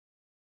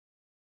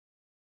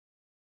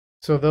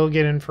 So they'll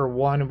get in for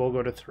 1 and we'll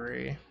go to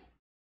 3.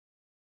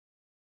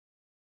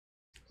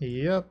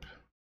 Yep.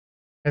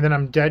 And then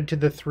I'm dead to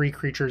the 3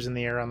 creatures in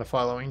the air on the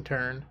following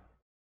turn.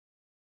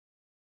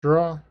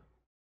 Draw.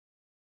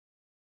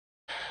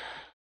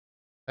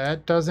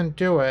 That doesn't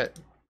do it.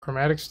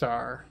 Chromatic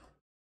Star.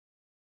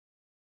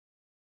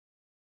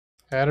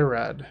 Add a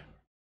red.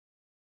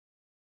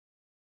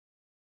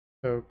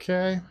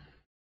 Okay.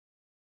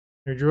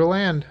 We drew a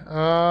land.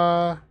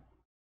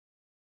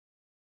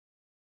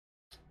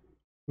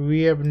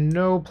 We have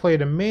no play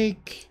to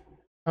make.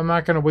 I'm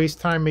not going to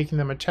waste time making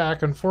them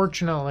attack.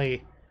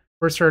 Unfortunately,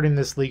 we're starting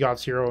this league off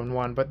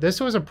 0-1, but this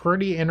was a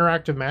pretty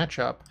interactive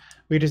matchup.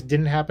 We just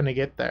didn't happen to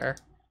get there.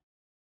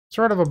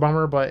 Sort of a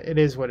bummer, but it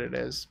is what it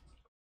is.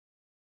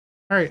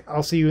 Alright,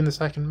 I'll see you in the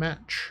second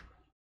match.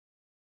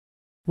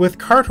 With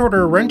Card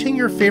Hoarder, renting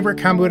your favorite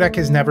combo deck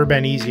has never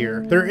been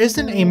easier. There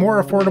isn't a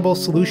more affordable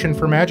solution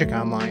for Magic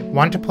Online.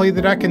 Want to play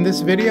the deck in this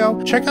video?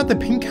 Check out the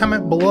pinned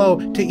comment below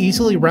to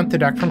easily rent the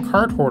deck from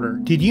Card Hoarder.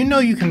 Did you know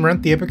you can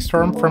rent the Epic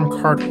Storm from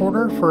Card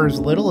Hoarder for as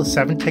little as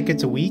 7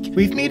 tickets a week?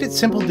 We've made it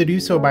simple to do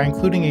so by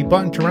including a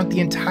button to rent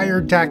the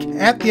entire deck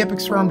at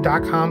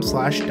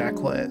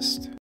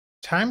theepicstorm.com/decklist.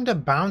 Time to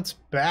bounce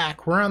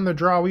back. We're on the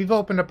draw. We've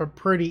opened up a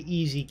pretty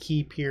easy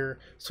keep here,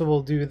 so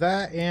we'll do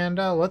that and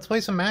let's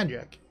play some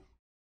Magic.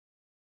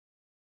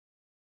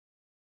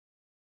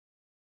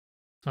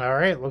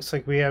 Alright, looks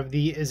like we have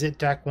the Izzet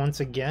deck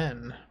once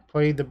again.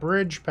 Play the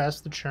bridge,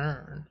 pass the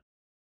churn.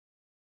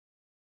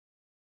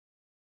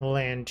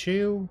 Land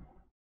 2.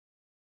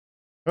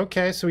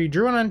 Okay, so we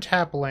drew an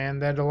untap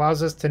land that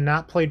allows us to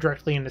not play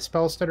directly into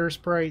Spell Stutter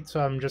Sprite,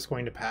 so I'm just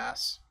going to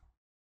pass.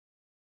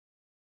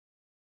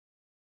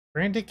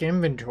 Frantic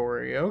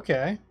Inventory,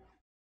 okay.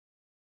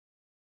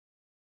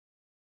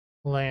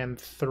 Land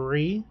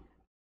 3.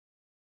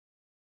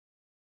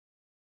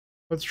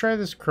 Let's try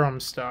this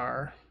Chrome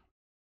Star.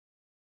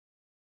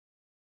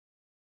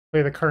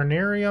 Play the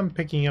Carnarium,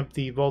 picking up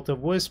the Vault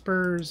of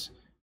Whispers.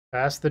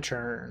 Pass the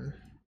turn.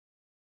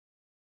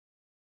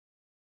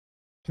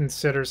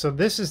 Consider. So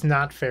this is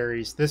not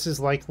Faeries. This is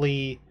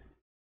likely...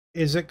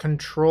 Is it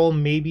Control?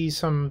 Maybe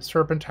some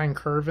Serpentine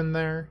Curve in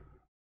there?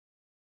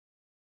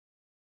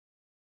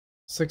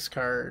 6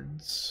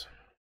 cards.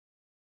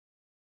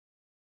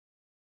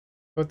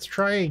 Let's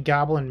try a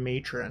Goblin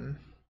Matron.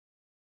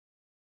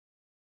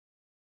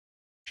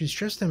 She's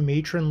just a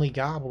matronly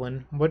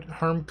goblin. What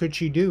harm could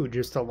she do?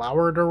 Just allow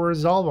her to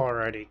resolve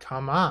already.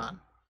 Come on.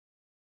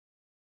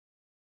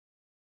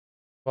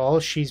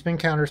 Well, she's been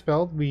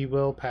counterspelled. We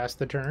will pass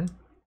the turn.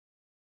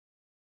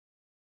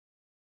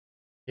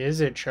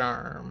 Izzet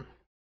Charm.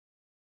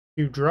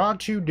 You draw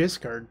 2,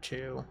 discard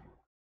 2.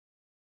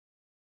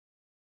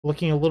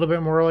 Looking a little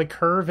bit more like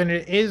Curve, and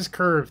it is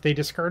Curve. They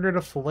discarded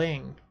a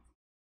Fling.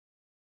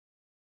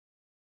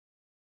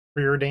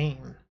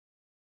 Preordain.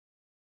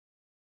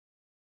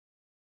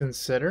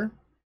 Consider.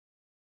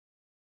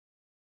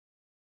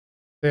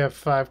 They have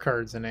 5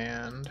 cards in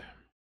hand.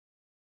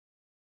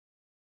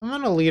 I'm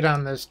going to lead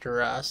on this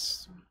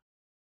Duress.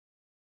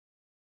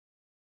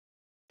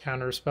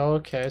 Counterspell,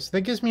 okay. So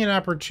that gives me an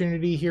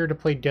opportunity here to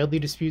play Deadly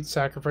Dispute,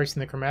 sacrificing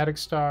the Chromatic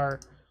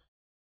Star.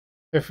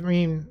 If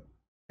we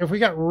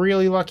got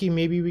really lucky,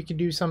 maybe we could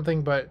do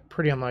something, but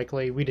pretty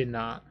unlikely. We did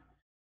not.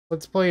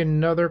 Let's play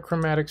another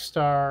Chromatic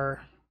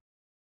Star.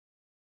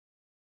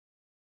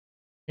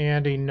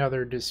 And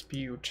another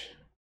Dispute.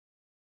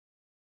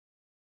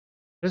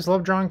 I just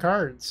love drawing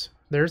cards.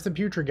 There's the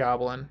Putrid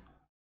Goblin.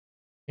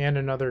 And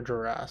another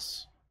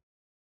Duress.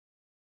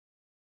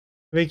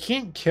 They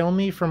can't kill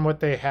me from what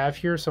they have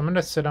here, so I'm going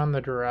to sit on the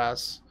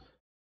Duress.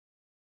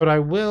 But I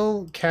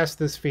will cast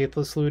this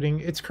Faithless Looting.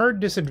 It's card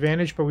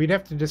disadvantage, but we'd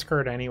have to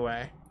discard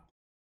anyway.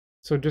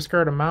 So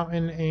discard a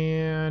Mountain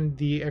and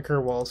the Ichor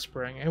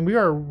Wellspring. And we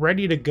are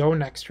ready to go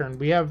next turn.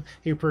 We have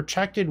a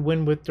protected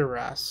win with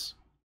Duress.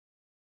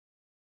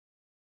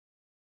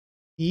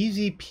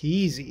 Easy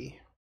peasy.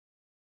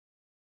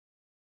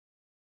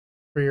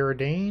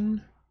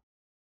 Preordain.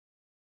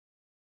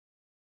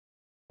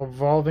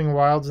 Evolving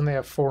Wilds, and they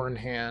have 4 in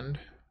hand.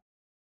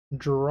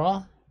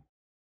 Draw.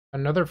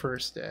 Another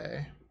first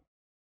day.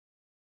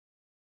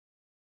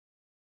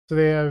 So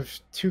they have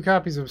 2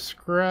 copies of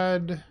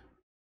Scred.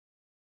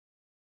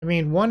 I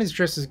mean, 1 is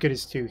just as good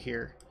as 2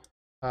 here.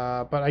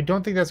 But I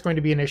don't think that's going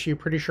to be an issue.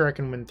 Pretty sure I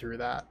can win through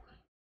that.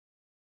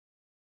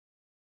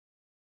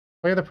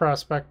 Play the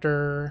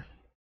Prospector.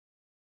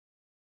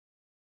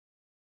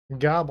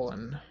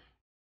 Goblin.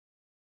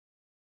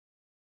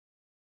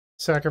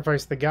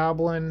 Sacrifice the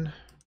Goblin.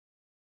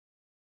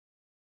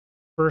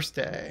 First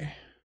day.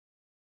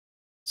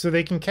 So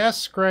they can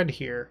cast Scred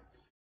here,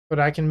 but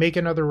I can make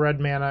another red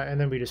mana and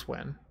then we just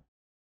win.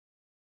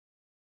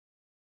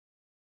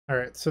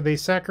 Alright, so they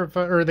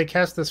sacrifice, or they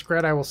cast the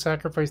Scred. I will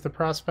sacrifice the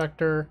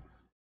Prospector,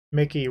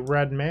 make a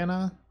red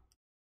mana.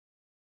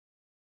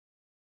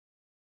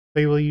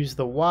 They will use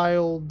the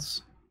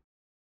Wilds,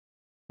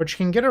 which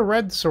can get a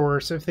red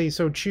source if they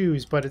so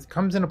choose, but it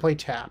comes into play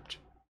tapped.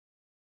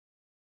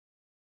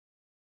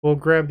 We'll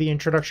grab the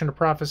Introduction to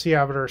Prophecy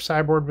out of our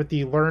sideboard with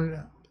the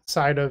Learn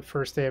side of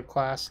First Day of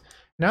Class.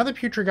 Now the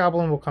Putrid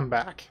Goblin will come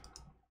back.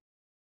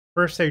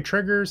 First Day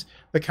triggers,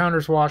 the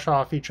counters wash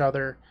off each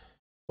other.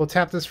 We'll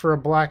tap this for a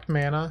black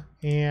mana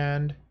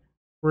and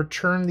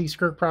return the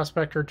Skirk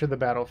Prospector to the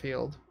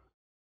battlefield.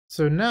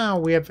 So now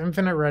we have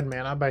infinite red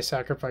mana by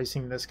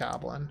sacrificing this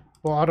Goblin.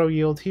 We'll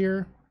auto-yield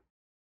here.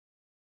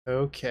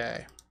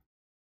 Okay.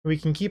 We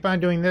can keep on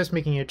doing this,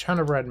 making a ton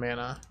of red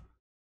mana.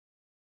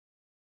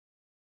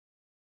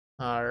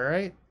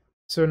 Alright.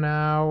 So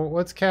now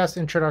let's cast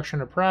Introduction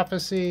to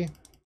Prophecy.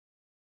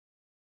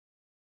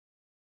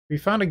 We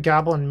found a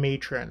Goblin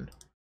Matron.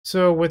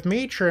 So with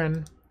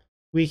Matron,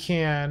 we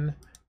can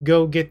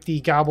go get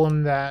the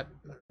Goblin that,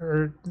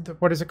 or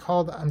what is it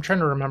called? I'm trying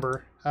to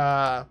remember.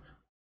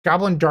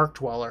 Goblin Dark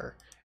Dweller.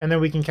 And then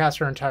we can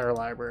cast our entire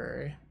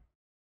library.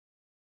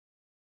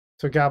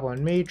 So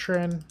Goblin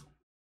Matron.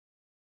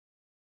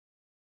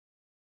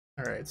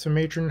 Alright, so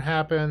Matron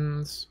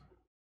happens.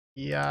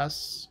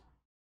 Yes.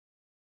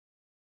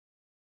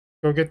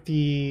 Go get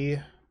the...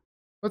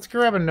 Let's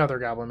grab another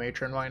Goblin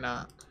Matron, why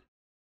not?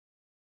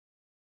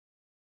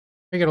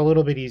 Make it a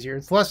little bit easier.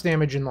 It's less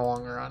damage in the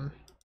long run.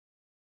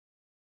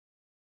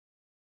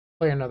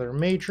 Play another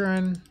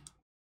Matron.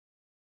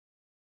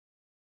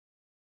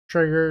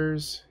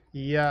 Triggers,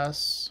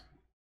 yes.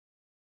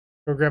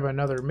 Go grab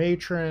another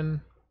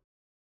Matron.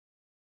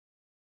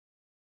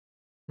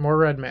 More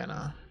red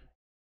mana.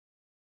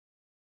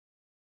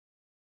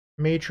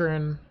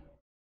 Matron.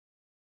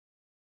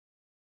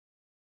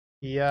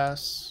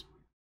 Yes.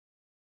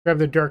 Grab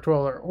the Dark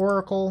Dweller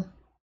Oracle.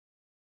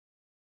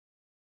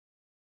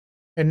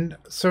 And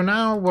so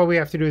now what we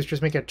have to do is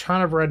just make a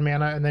ton of red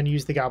mana and then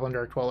use the Goblin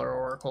Dark Dweller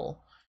Oracle.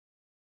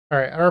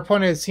 Alright, our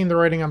opponent has seen the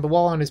writing on the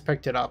wall and has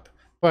picked it up.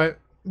 But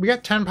we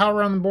got 10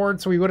 power on the board,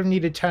 so we would have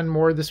needed 10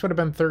 more. This would have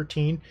been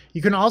 13.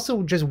 You can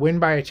also just win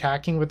by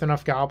attacking with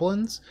enough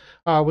goblins,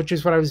 which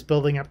is what I was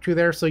building up to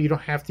there, so you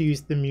don't have to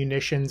use the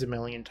munitions a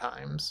million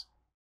times.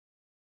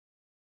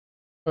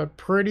 But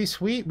pretty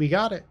sweet, we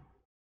got it.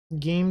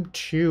 Game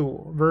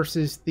 2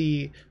 versus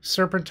the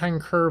Serpentine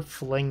Curve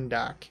Fling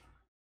deck.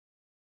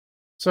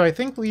 So I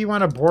think we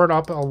want to board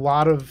up a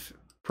lot of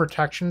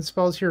protection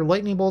spells here.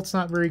 Lightning Bolt's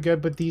not very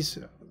good, but these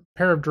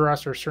pair of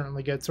Duress are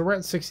certainly good. So we're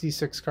at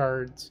 66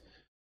 cards.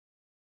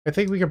 I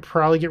think we could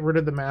probably get rid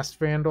of the Masked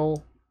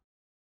Vandal.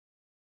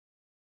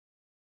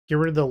 Get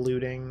rid of the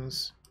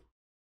Lootings.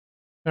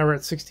 Now we're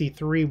at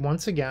 63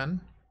 once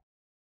again.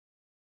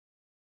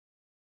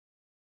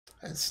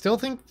 I still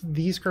think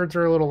these cards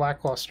are a little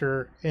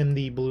lackluster in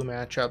the blue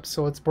matchup,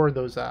 so let's board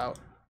those out.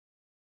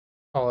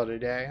 Call it a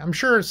day. I'm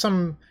sure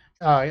some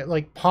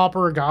like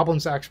Pauper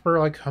Goblins expert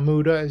like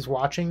Hamuda is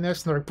watching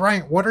this and they're like,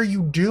 Bryant, what are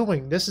you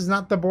doing? This is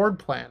not the board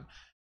plan.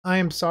 I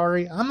am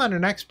sorry, I'm not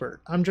an expert.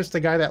 I'm just a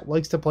guy that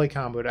likes to play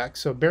combo decks,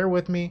 so bear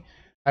with me.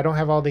 I don't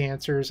have all the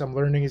answers. I'm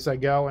learning as I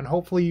go, and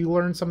hopefully you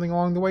learn something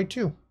along the way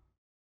too.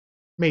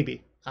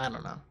 Maybe. I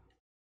don't know.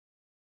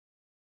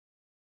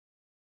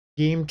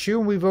 Game 2,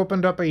 we've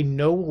opened up a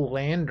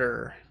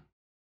no-lander.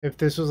 If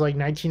this was like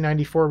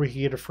 1994, we could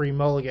get a free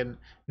mulligan.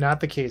 Not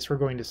the case. We're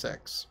going to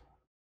 6.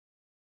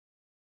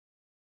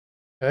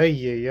 Ay,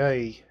 ay,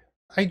 ay.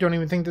 I don't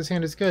even think this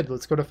hand is good.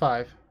 Let's go to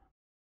 5.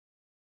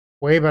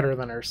 Way better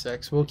than our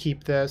 6. We'll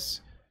keep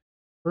this.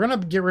 We're going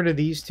to get rid of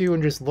these two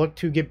and just look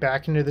to get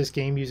back into this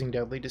game using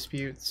Deadly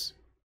Disputes.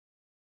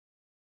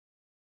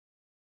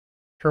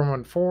 Turn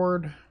 1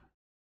 forward.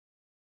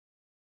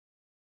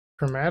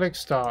 Chromatic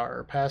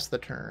Star. Pass the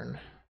turn.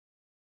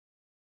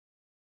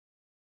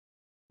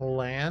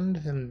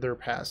 Land, and they're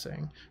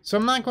passing. So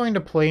I'm not going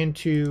to play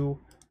into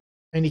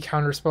any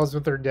counter spells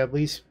with their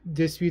Deadly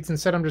Disputes.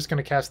 Instead, I'm just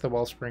going to cast the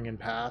Wellspring and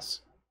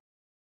pass.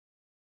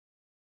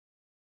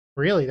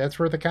 Really? That's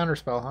worth a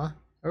counterspell, huh?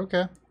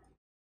 Okay.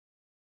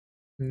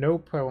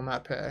 Nope, I will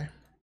not pay.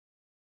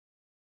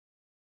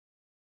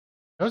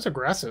 That was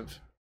aggressive.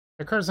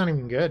 That card's not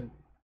even good.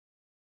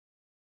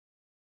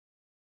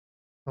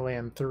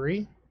 Land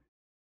 3.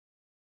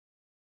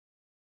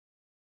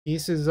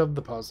 Pieces of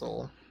the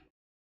puzzle.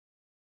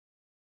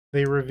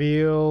 They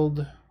revealed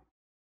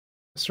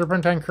a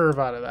Serpentine Curve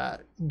out of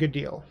that. Good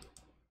deal.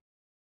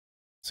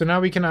 So now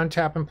we can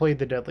untap and play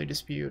the Deadly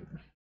Dispute.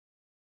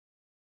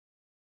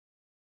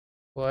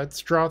 Let's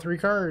draw 3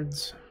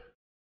 cards.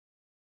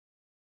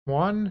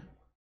 1,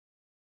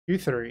 2,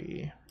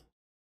 3.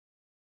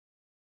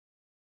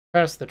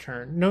 Pass the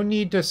turn. No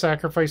need to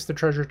sacrifice the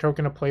treasure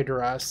token to play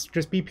duress.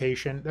 Just be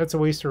patient. That's a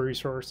waste of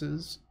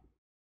resources.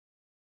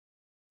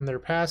 And they're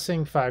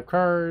passing 5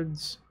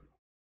 cards.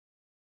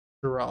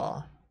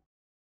 Draw.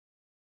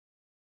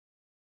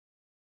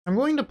 I'm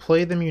going to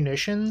play the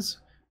munitions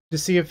to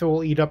see if it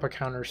will eat up a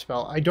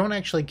counterspell. I don't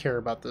actually care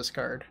about this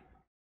card.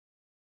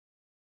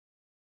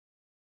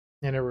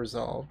 And it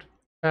resolved.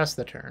 Pass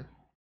the turn.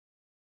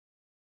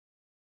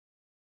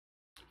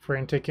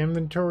 Frantic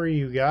Inventory,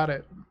 you got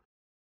it.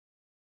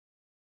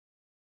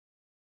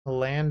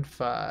 Land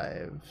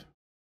 5.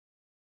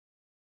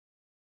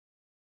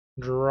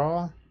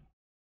 Draw.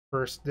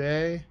 First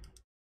day.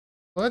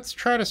 Let's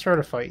try to start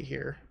a fight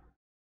here.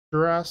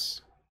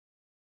 Duress.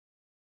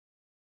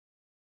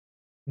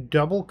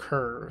 Double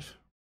Curve.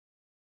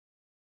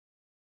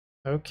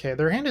 Okay,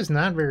 their hand is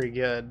not very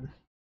good.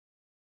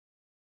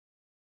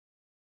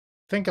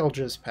 I think I'll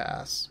just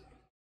pass.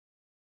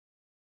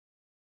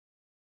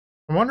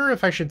 I wonder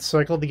if I should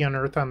cycle the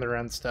Unearth on their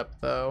end step,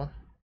 though.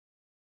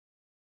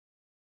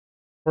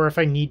 Or if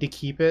I need to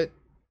keep it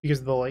because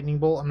of the Lightning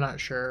Bolt, I'm not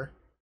sure.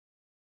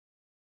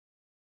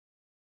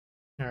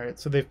 Alright,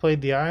 so they've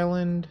played the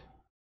island.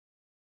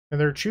 And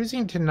they're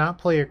choosing to not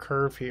play a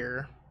curve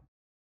here.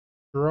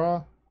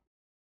 Draw.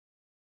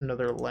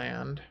 Another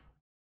land.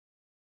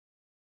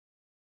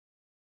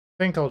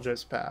 I think I'll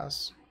just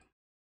pass.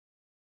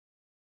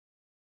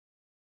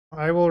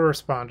 I will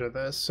respond to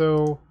this.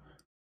 So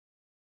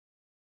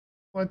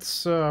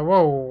let's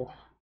whoa.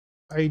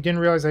 I didn't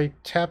realize I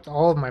tapped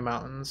all of my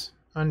mountains.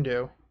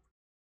 Undo.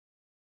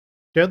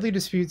 Deadly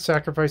Dispute,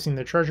 sacrificing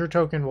the treasure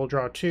token, will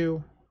draw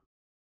 2.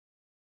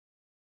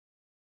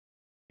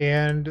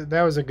 And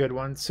that was a good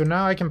one. So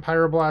now I can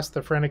Pyroblast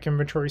the Frantic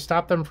Inventory,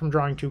 stop them from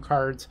drawing 2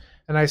 cards,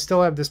 and I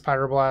still have this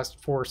Pyroblast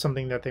for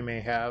something that they may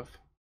have.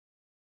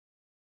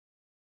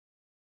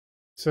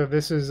 So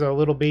this is a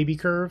little baby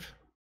curve.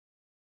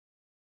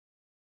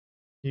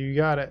 You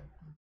got it.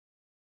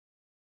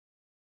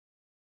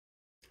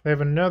 They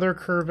have another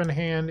curve in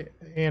hand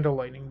and a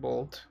lightning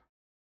bolt.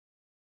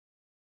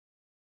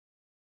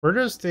 We're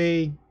just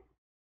a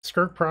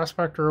Skirk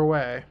Prospector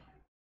away.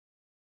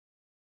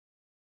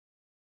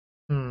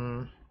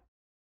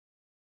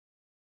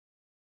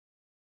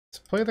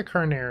 Let's play the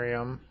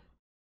Carnarium.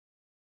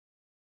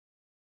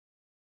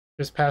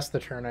 Just pass the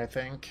turn, I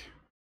think.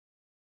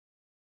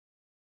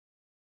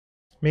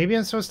 Maybe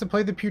I'm supposed to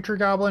play the Putrid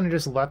Goblin and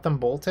just let them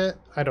bolt it?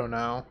 I don't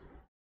know.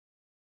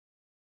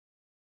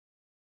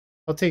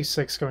 I'll take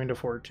 6 going to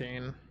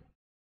 14.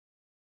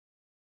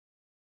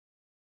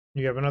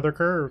 You have another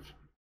curve.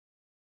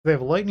 They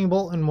have Lightning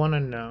Bolt and 1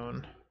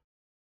 unknown.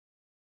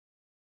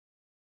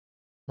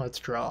 Let's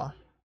draw.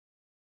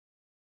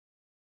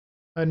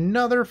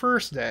 Another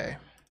first day.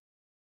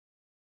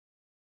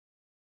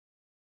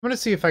 I'm going to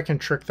see if I can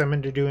trick them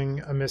into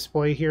doing a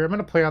misplay here. I'm going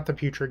to play out the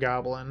Putrid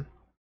Goblin.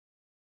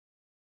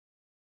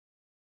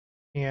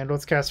 And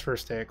let's cast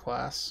First Day of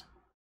Class.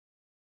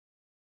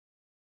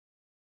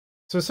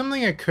 So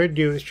something I could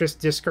do is just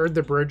discard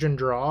the bridge and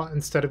draw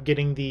instead of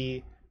getting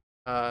the,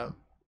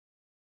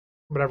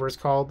 whatever it's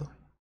called,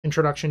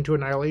 Introduction to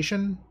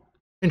Annihilation?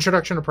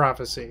 Introduction to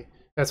Prophecy.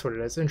 That's what it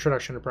is,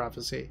 Introduction to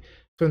Prophecy.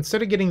 So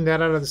instead of getting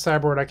that out of the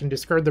sideboard, I can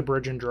discard the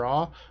bridge and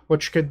draw,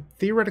 which could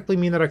theoretically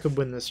mean that I could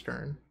win this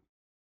turn,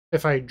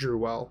 if I drew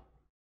well.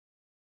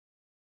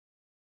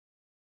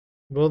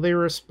 Will they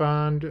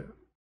respond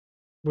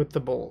with the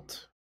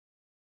bolt?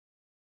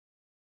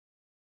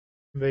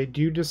 They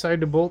do decide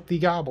to bolt the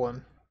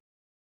Goblin.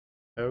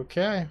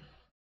 Okay.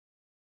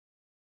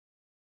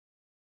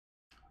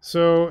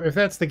 So if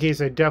that's the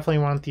case, I definitely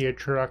want the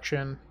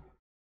introduction.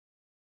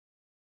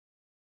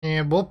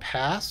 And we'll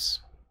pass.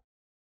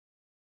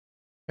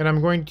 And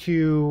I'm going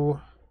to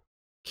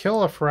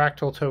kill a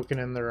fractal token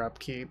in their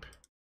upkeep.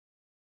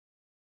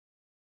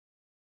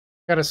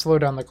 Gotta slow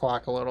down the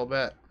clock a little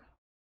bit.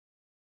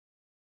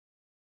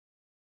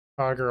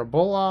 Augur a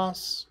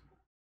Bolas.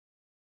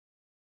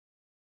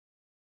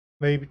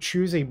 They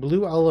choose a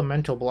blue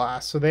elemental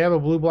blast, so they have a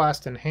blue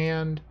blast in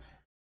hand.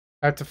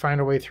 I have to find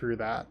a way through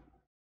that.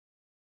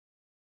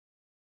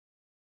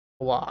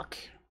 Block.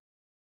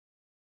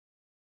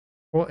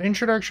 Well,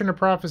 Introduction to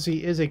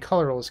Prophecy is a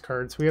colorless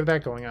card, so we have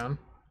that going on.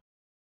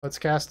 Let's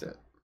cast it.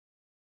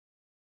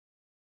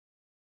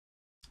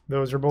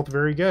 Those are both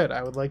very good.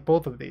 I would like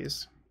both of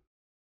these.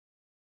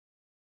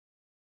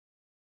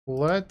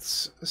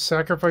 Let's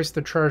sacrifice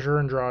the treasure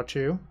and draw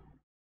 2.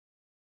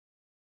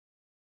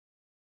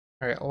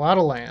 Alright, a lot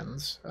of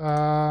lands.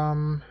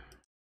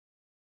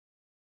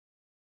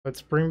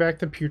 Let's bring back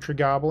the Putrid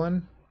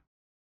Goblin.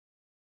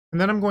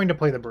 And then I'm going to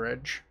play the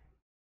bridge.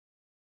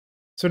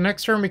 So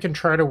next turn we can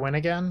try to win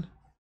again.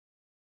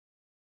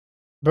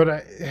 But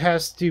it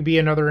has to be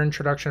another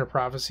Introduction to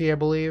Prophecy, I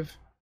believe,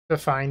 to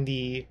find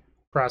the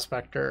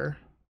Prospector.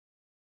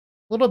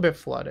 A little bit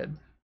flooded.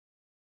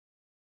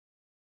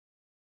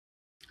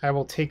 I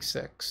will take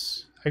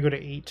 6. I go to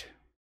 8.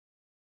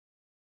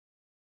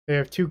 They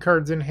have 2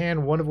 cards in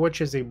hand, one of which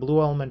is a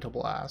blue elemental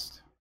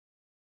blast.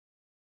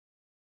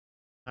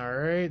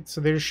 Alright,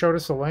 so they just showed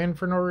us a land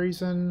for no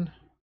reason.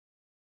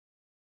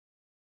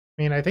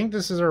 I mean, I think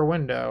this is our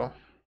window.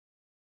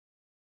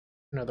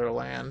 Another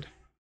land.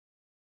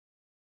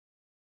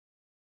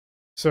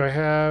 So I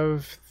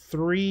have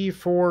 3,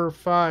 4,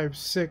 5,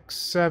 6,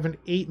 7,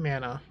 8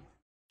 mana.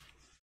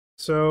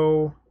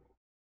 So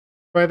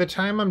by the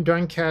time I'm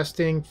done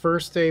casting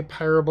First Day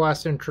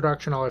Pyroblast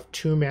Introduction, I'll have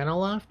 2 mana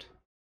left.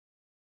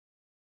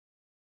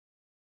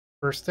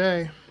 First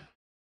day.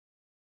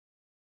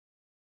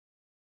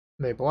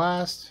 They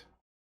blast.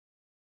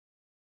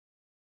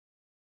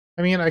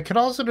 I mean, I could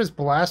also just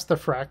blast the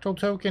Fractal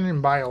token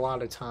and buy a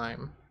lot of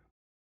time.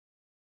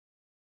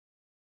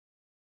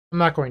 I'm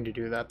not going to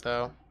do that,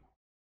 though.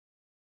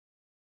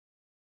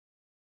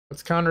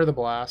 Let's counter the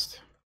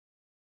blast.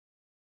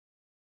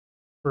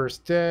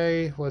 First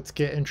day, let's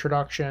get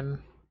introduction.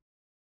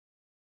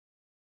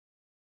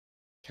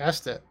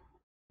 Cast it.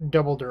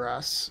 Double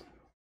duress.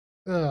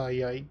 Ugh,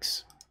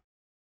 yikes.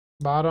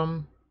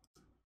 Bottom.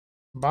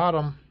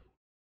 Bottom.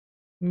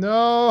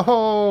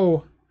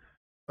 No!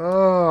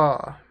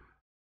 Ugh.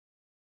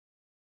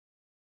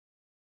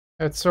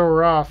 That's so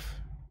rough.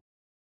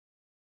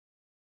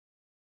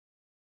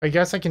 I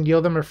guess I can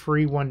deal them a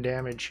free 1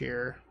 damage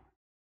here.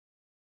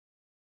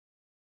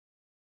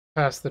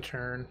 Pass the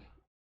turn.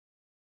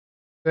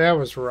 That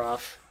was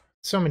rough.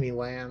 So many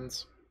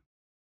lands.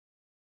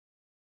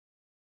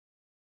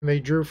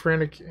 They drew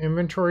Frantic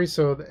Inventory,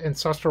 so the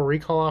Ancestral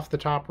Recall off the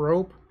top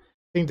rope.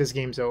 I think this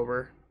game's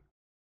over.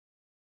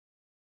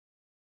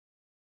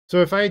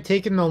 So if I had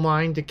taken the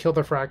line to kill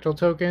the Fractal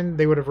token,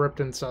 they would have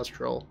ripped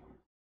Ancestral.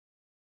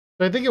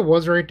 So I think it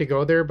was right to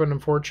go there, but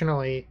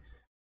unfortunately,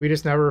 we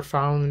just never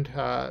found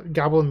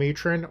Goblin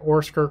Matron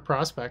or Skirk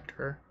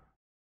Prospector.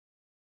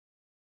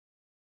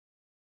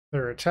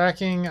 They're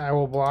attacking. I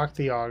will block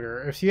the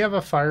Augur. If you have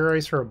a Fire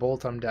Ice or a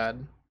Bolt, I'm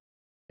dead.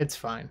 It's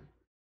fine.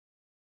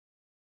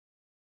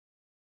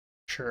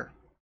 Sure.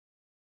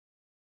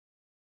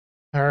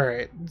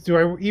 Alright. Do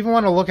I even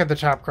want to look at the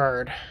top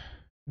card?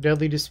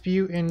 Deadly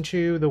Dispute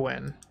into the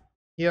win.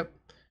 Yep.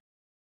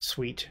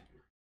 Sweet.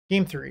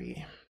 Game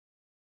 3.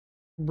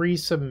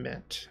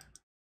 Resubmit.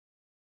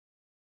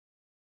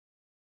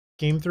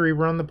 Game 3,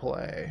 run the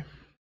play.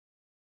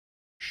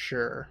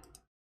 Sure.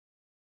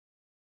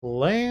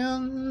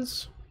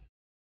 Lands.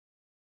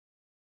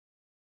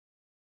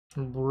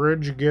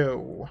 Bridge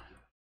go.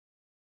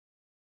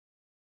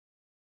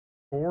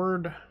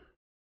 Board.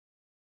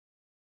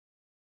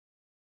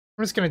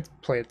 I'm just going to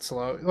play it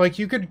slow. Like,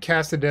 you could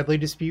cast a Deadly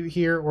Dispute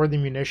here or the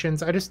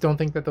Munitions. I just don't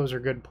think that those are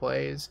good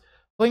plays.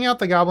 Playing out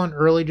the Goblin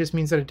early just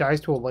means that it dies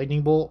to a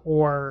Lightning Bolt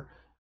or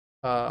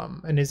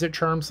an Izzet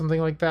Charm,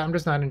 something like that. I'm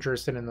just not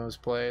interested in those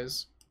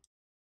plays.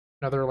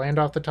 Another land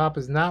off the top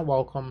is not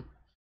welcome.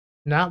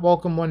 Not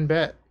welcome one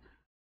bit.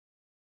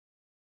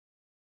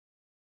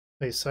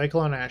 They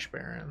cycle on Ash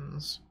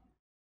Barrens.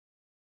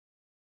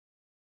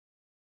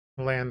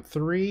 Land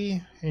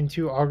 3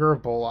 into Augur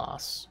of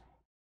Bolas.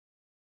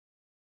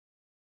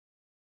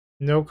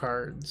 No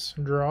cards.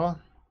 Draw.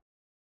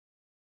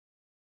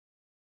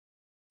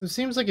 This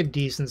seems like a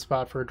decent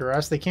spot for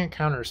duress. They can't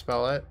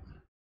counterspell it.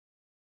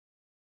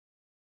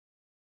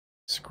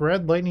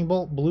 Scred, Lightning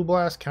Bolt, Blue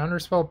Blast,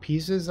 counterspell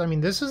pieces. I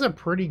mean, this is a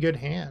pretty good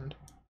hand.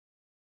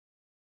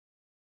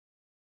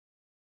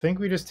 I think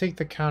we just take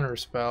the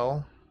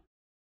counterspell.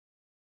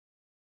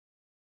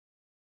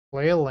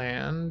 Play a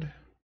land.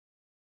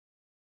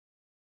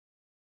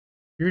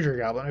 Future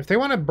Goblin. If they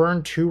want to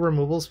burn 2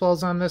 removal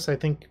spells on this, I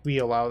think we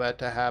allow that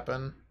to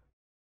happen.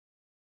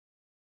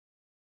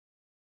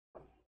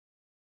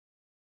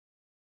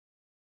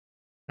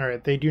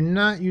 Alright, they do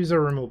not use a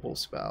removal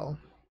spell.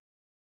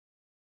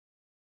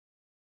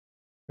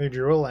 They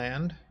drew a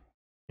land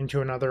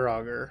into another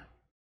Augur.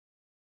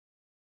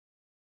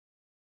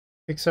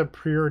 Picks up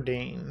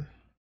Preordain.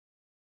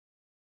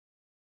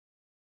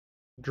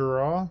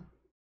 Draw.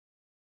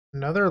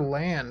 Another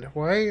land.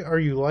 Why are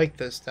you like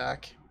this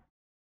deck?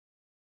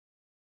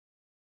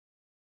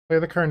 Play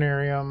the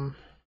Carnarium.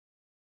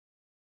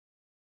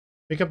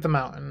 Pick up the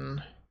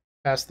mountain.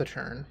 Pass the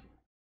turn.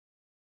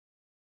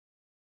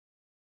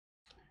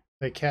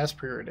 They cast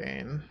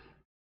Preordain.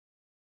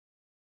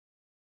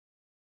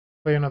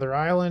 Play another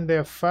island. They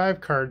have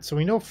 5 cards, so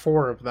we know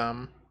 4 of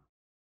them.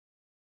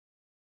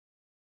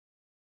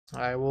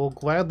 I will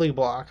gladly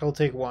block. I'll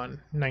take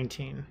 1.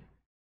 19.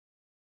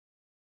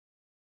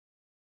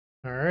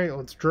 Alright,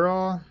 let's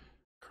draw.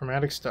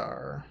 Chromatic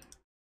Star.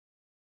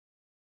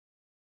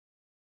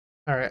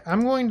 Alright,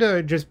 I'm going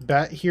to just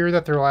bet here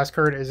that their last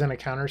card isn't a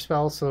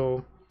counterspell,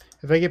 so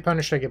if I get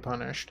punished, I get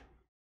punished.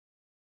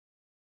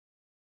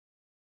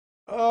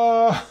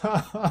 Oh,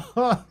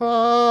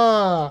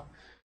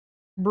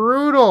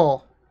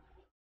 brutal.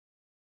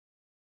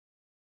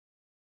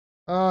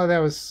 Oh, that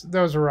was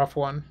a rough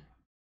one.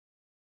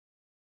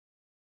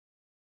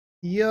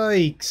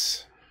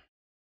 Yikes.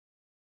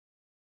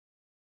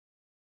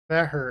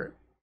 That hurt.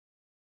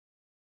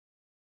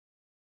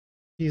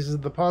 Pieces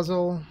of the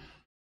puzzle.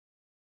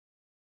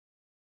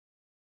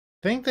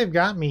 I think they've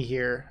got me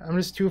here. I'm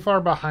just too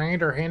far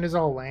behind. Our hand is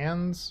all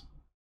lands.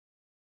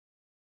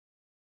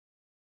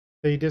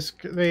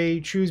 They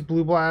choose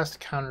Blue Blast,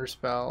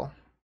 Counterspell.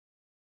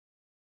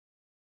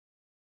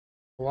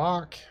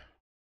 Block.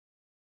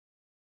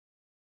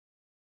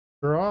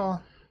 Draw.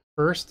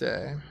 First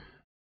day.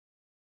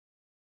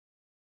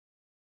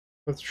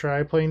 Let's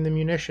try playing the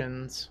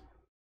munitions.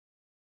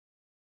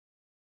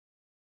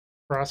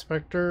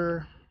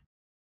 Prospector.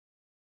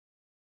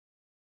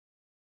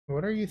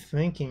 What are you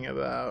thinking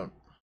about?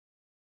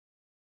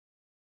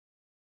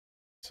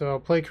 So I'll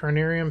play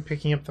Carnarium,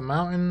 picking up the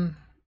mountain.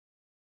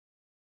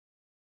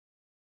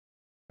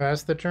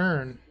 Pass the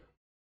turn.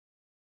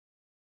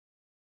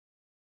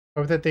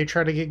 Hope that they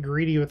try to get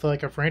greedy with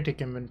like a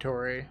frantic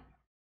inventory.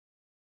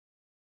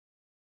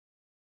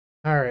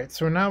 Alright,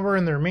 so now we're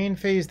in their main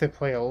phase. They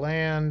play a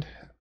land.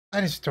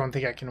 I just don't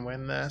think I can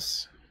win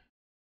this.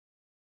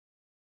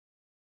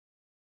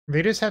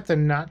 They just have to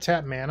not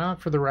tap mana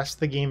for the rest of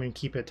the game and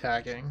keep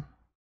attacking.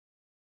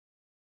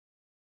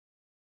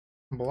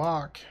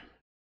 Block.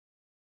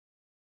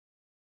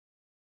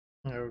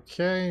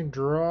 Okay,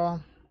 draw.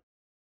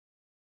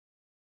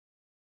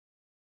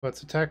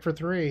 Let's attack for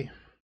 3.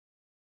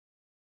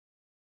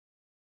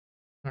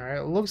 Alright,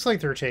 it looks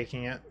like they're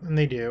taking it, and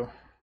they do.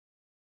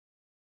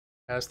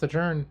 Pass the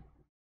turn.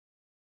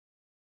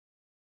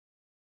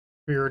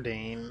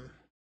 Preordain.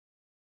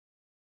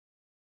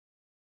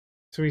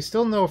 So we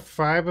still know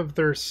 5 of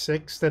their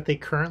 6 that they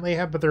currently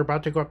have, but they're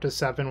about to go up to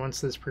 7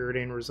 once this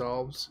Preordain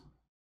resolves.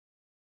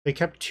 They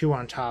kept 2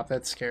 on top,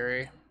 that's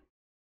scary.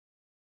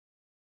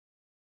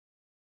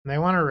 And they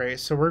want to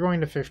race, so we're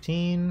going to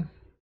 15.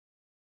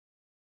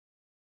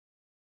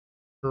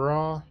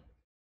 Draw.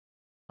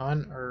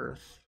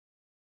 Unearth.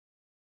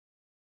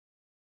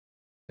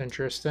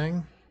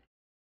 Interesting.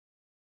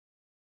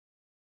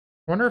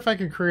 I wonder if I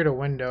could create a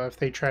window if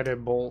they try to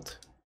bolt.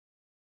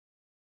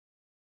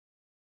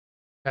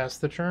 Pass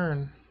the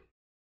turn.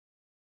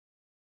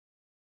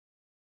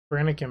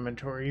 Frantic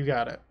inventory, you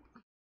got it.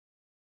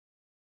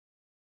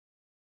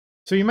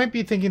 So you might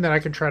be thinking that I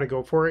could try to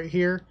go for it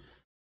here.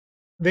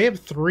 They have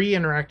 3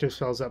 interactive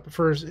spells up.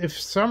 If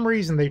some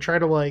reason they try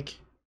to like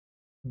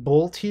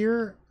bolt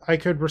here, I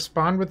could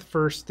respond with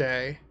first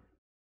day.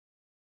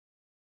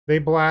 They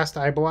blast,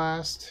 I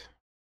blast.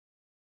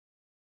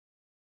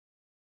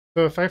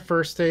 So if I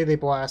first day, they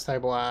blast, I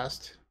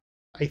blast.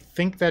 I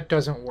think that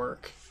doesn't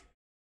work.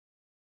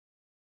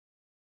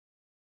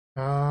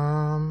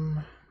 I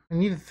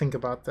need to think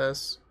about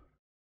this.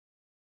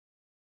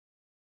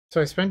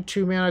 So I spent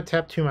 2 mana,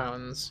 tap 2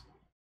 mountains.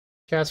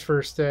 Cast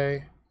first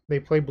day. They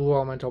play blue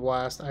elemental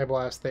blast. I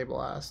blast, they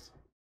blast.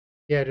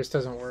 Yeah, it just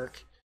doesn't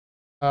work.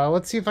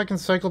 Let's see if I can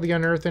cycle the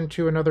Unearth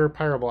into another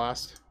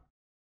Pyroblast.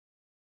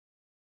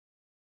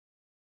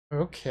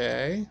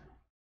 Okay.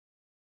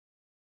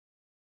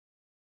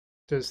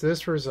 Does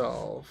this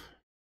resolve?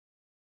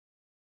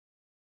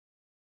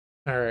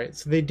 Alright,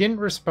 so they didn't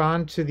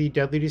respond to the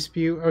Deadly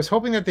Dispute. I was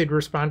hoping that they'd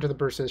respond to the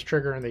Burst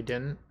trigger, and they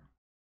didn't.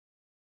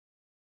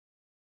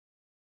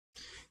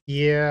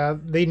 Yeah,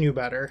 they knew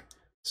better.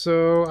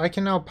 So I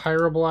can now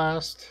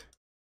Pyroblast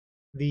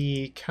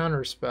the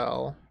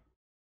Counterspell.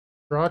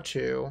 Draw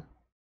 2.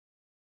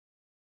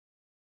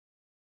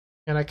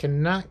 And I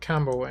cannot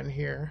combo in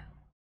here.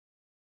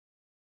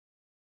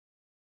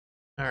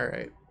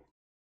 Alright.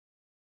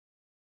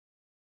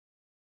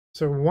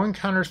 So 1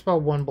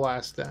 Counterspell, 1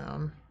 Blast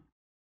down.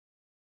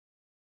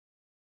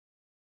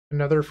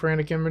 Another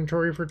Frantic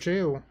Inventory for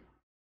 2.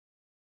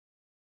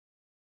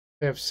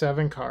 They have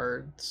 7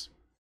 cards.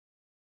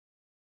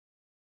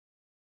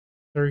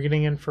 They're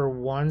getting in for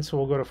 1, so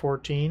we'll go to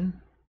 14. I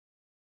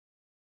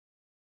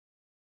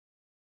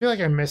feel like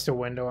I missed a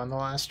window on the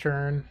last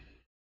turn.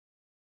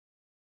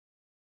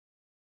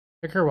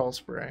 Picker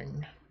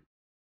Wellspring.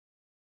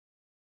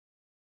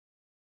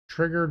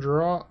 Trigger,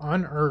 draw,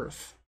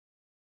 unearth.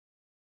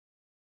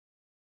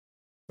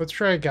 Let's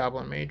try a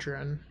Goblin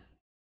Matron.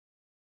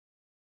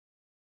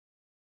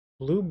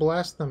 Blue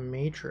Blast the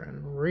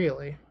Matron,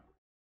 really?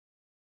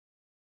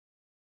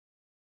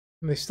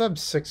 And they still have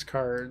 6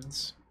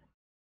 cards.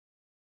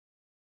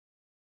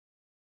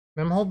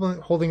 Them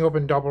holding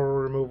open double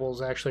removal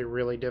is actually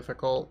really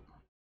difficult.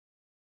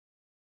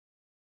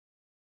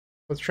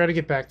 Let's try to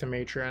get back to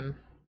Matron.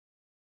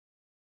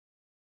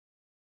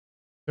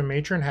 The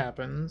Matron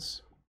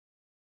happens.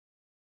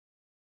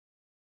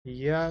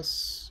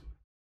 Yes.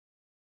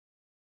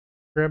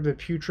 Grab the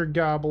Putrid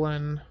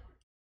Goblin.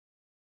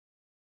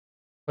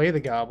 Play the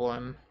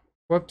Goblin.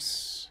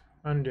 Whoops.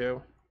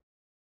 Undo.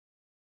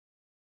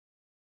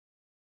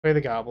 Play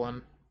the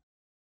Goblin.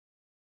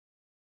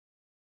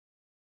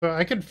 So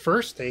I could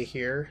first stay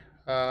here,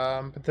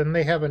 but then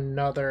they have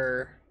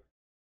another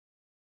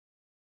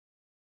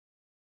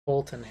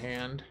bolt in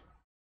hand.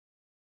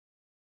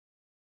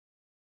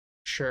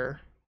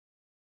 Sure.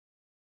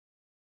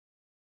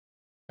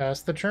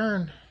 Pass the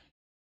turn.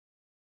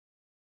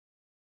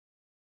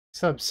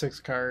 Sub 6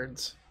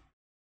 cards.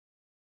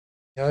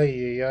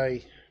 Yay,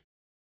 yay.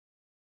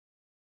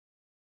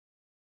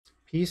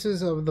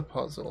 Pieces of the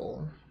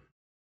puzzle.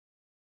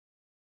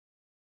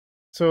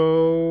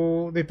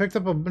 So they picked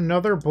up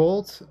another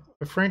bolt,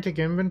 a frantic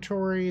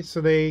inventory.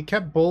 So they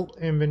kept bolt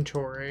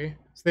inventory.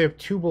 So they have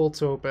 2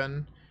 bolts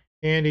open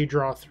and a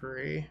draw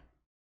 3.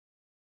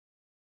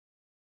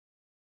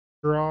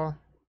 Draw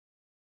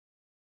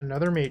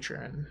another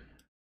matron.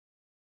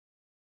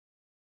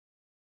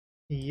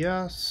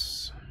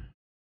 Yes.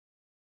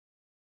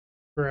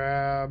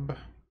 Grab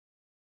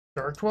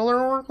Dark Dweller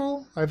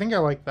Oracle? I think I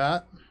like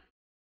that.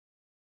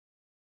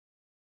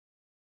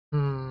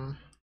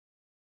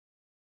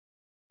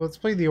 Let's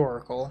play the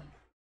Oracle.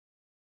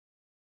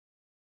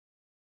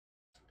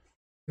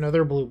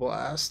 Another Blue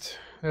Blast.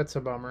 That's a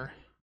bummer.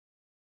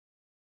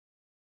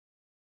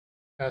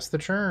 Pass the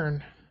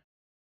turn.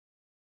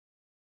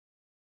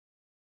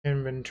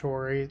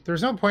 Inventory.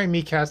 There's no point in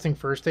me casting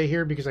First Day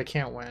here because I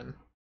can't win.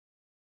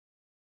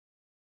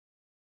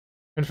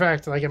 In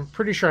fact, like, I'm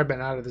pretty sure I've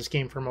been out of this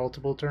game for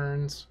multiple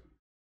turns.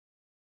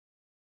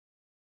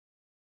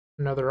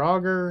 Another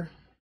Augur.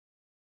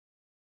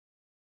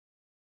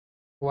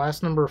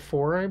 Last number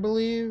 4, I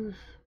believe.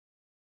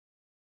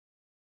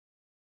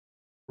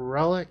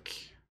 Relic.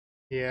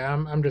 Yeah,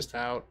 I'm just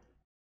out.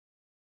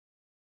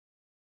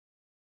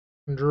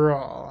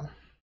 Draw.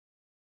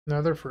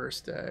 Another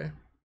First Day.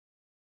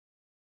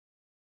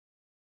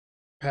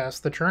 Pass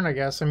the turn, I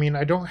guess. I mean,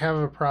 I don't have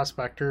a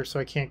Prospector, so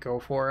I can't go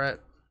for it.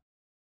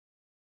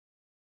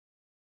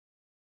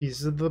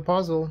 Pieces of the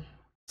puzzle.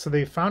 So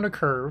they found a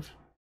curve.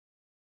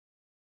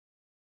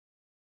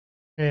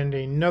 And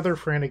another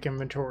frantic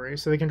inventory.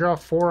 So they can draw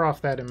 4 off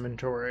that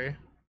inventory.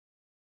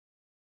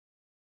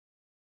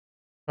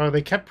 Oh,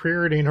 they kept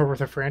preordain over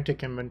the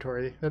frantic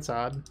inventory. That's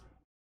odd.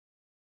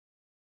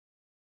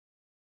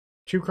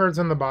 2 cards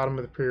on the bottom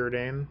of the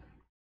preordain.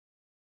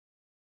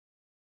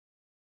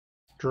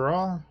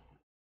 Draw.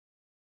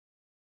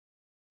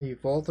 The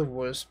Vault of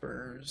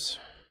Whispers.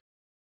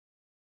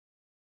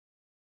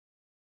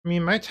 I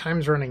mean, my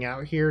time's running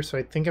out here, so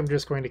I think I'm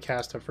just going to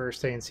cast a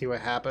First Day and see what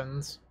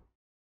happens.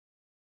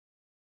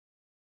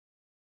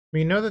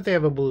 We know that they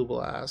have a Blue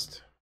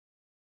Blast.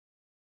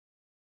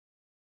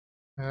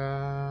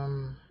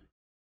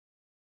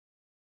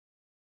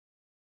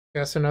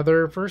 Guess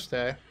another First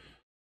Day.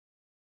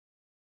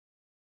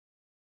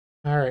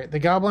 Alright, the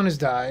Goblin has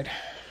died.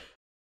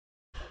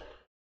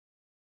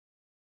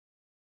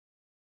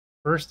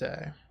 First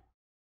Day.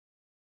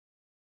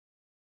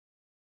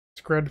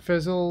 Scred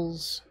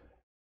fizzles.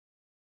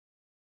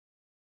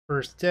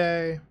 First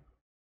Day.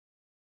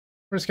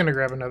 We're just going to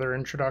grab another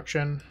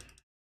introduction.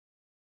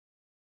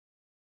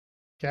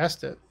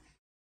 Cast it.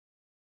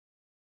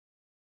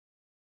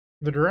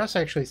 The duress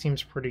actually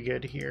seems pretty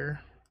good here.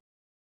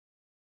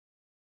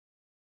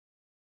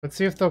 Let's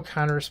see if they'll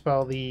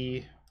counterspell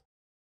the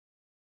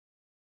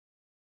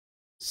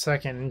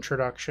second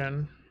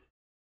introduction.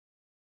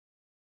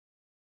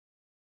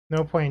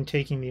 No point in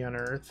taking the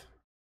Unearth.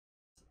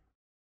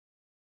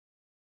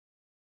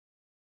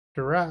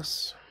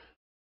 Duress.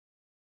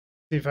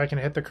 See if I can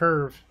hit the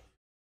curve.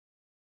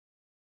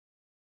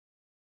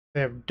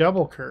 They have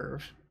double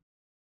curve.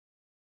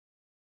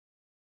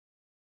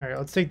 Alright,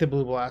 let's take the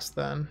Blue Blast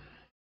then.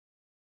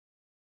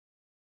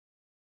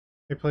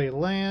 They play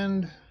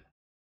land.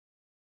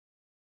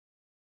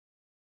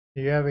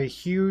 You have a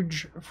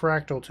huge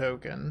fractal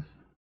token.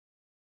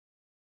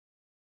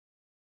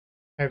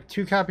 I have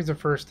 2 copies of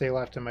First Day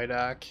left in my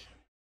deck.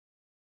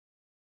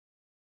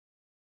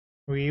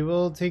 We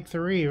will take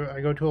 3. I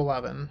go to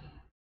 11.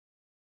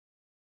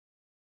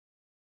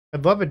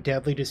 I'd love a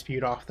Deadly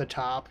Dispute off the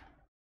top.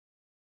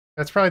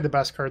 That's probably the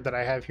best card that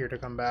I have here to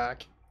come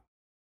back.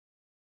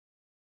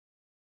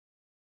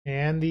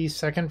 And the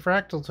second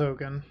fractal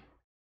token.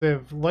 They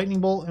have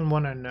Lightning Bolt and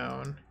 1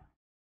 unknown.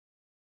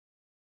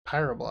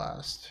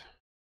 Pyroblast.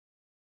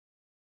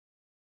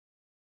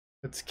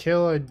 Let's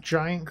kill a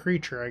giant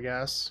creature, I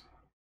guess.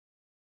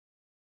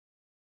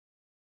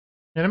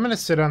 And I'm going to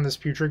sit on this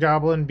Putrid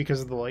Goblin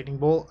because of the Lightning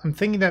Bolt. I'm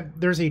thinking that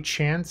there's a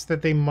chance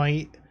that they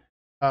might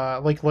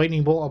like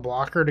Lightning Bolt a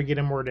blocker to get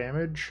him more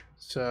damage.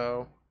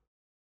 So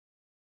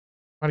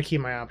I'm going to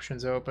keep my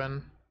options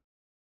open.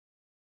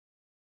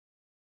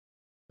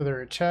 So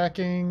they're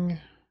attacking.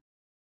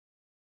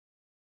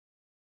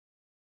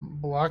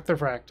 Block the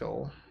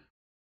Fractal.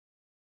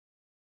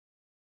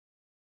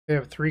 They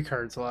have 3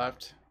 cards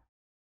left.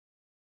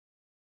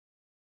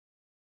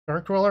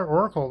 Dark Dweller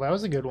Oracle, that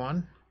was a good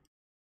one.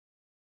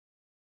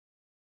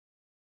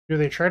 Do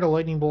they try to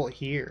Lightning Bolt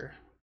here?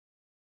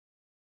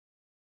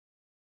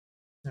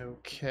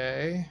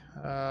 Okay.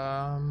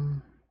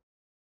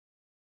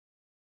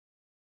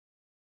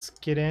 Let's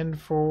get in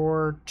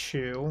for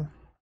 2.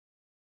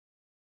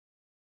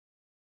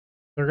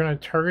 They're going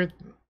to target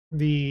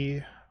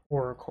the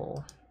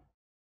Oracle.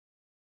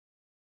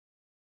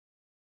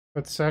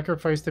 But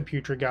sacrifice the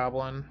Putrid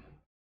Goblin.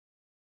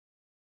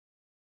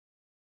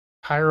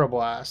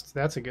 Pyroblast,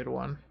 that's a good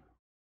one.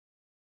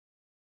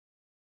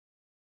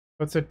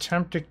 Let's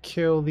attempt to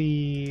kill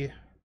the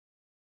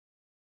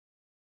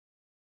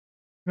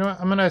You know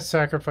what? I'm gonna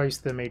sacrifice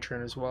the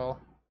matron as well.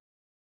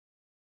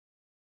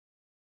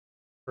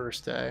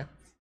 First day.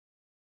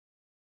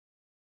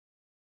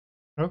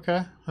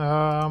 Okay.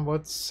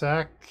 Let's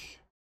sack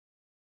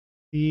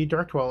the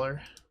Dark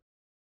Dweller.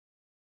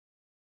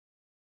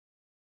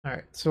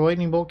 Alright, so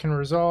Lightning Bolt can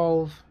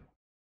resolve.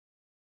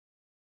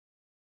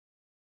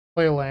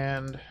 Play a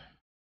land.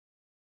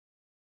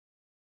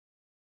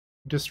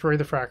 Destroy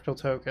the Fractal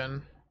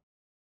token.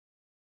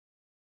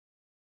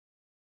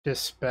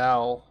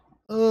 Dispel.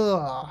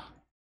 Ugh.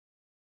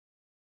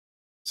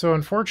 So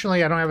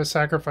unfortunately I don't have a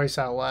sacrifice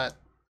outlet,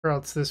 or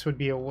else this would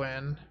be a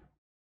win.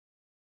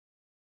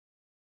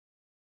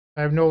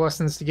 I have no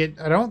lessons to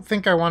get. I don't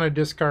think I want to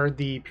discard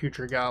the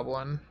Putrid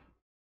Goblin.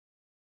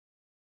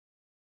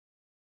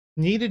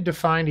 Needed to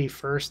find a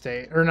first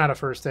day, or not a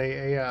first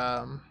day,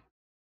 a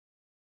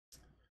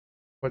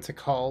what's it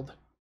called?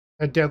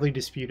 A Deadly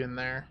Dispute in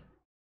there.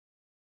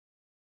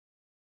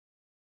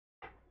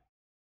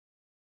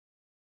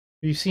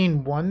 Have you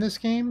seen one this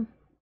game?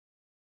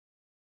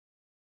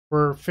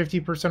 We're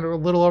 50%, a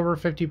little over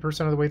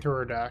 50% of the way through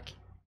our deck.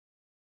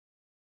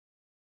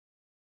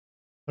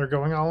 They're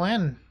going all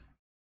in.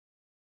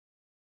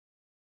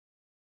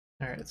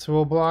 Alright, so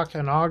we'll block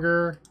an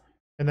Augur,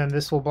 and then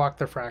this will block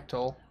the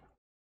Fractal.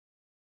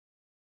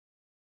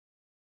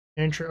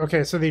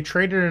 Okay, so they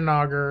traded an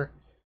Augur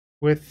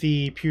with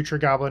the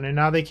Putrid Goblin, and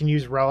now they can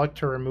use Relic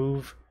to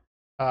remove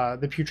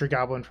the Putrid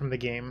Goblin from the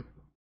game.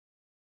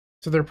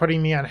 So they're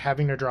putting me on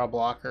having to draw a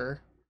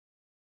blocker.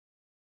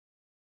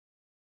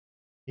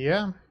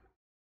 Yeah.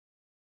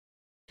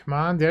 Come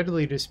on,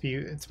 Deadly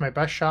Dispute. It's my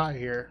best shot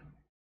here.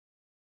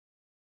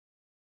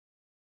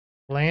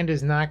 Land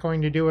is not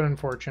going to do it,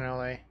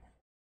 unfortunately.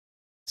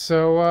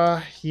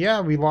 So, yeah,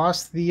 we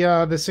lost the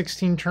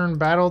 16-turn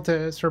battle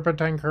to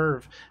Serpentine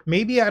Curve.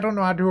 Maybe I don't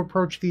know how to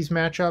approach these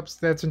matchups.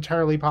 That's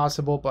entirely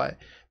possible, but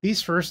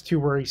these first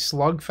two were a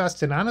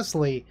slugfest, and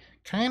honestly,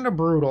 kind of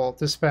brutal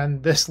to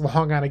spend this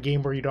long on a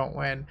game where you don't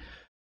win.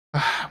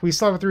 We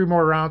still have 3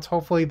 more rounds.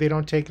 Hopefully they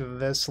don't take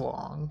this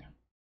long.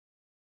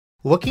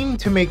 Looking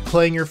to make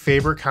playing your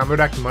favorite combo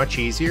deck much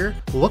easier?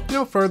 Look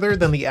no further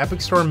than the Epic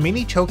Storm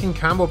Mini Token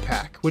Combo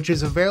Pack, which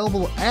is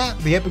available at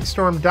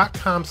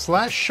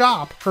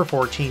theepicstorm.com/shop for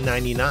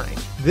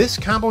 $14.99. This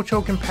combo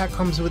token pack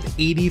comes with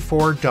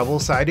 84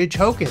 double-sided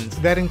tokens.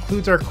 That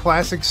includes our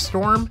classic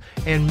Storm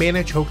and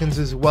mana tokens,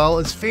 as well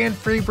as fan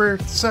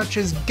favorites such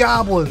as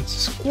Goblins,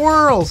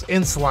 Squirrels,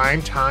 and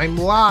Slime Time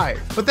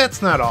Live. But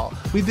that's not all.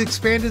 We've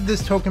expanded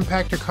this token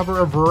pack to cover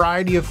a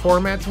variety of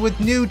formats with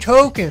new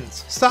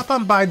tokens. Stop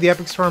on by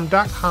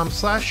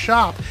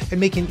theepicstorm.com/shop and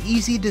make an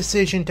easy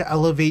decision to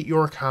elevate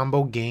your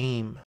combo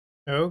game.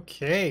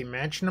 Okay,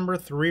 match number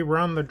 3, we're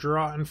on the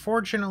draw.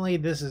 Unfortunately,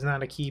 this is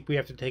not a keep. We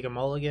have to take a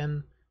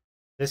mulligan.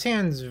 This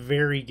hand's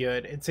very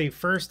good. It's a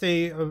first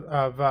day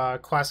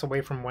of class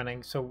away from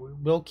winning, so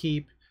we'll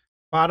keep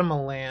bottom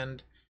a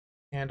land.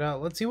 And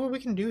let's see what we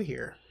can do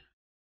here.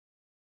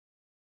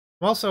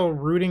 I'm also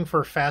rooting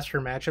for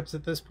faster matchups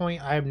at this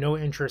point. I have no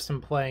interest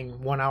in playing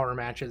 1-hour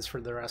matches for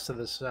the rest of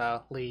this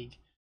league.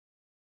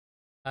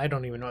 I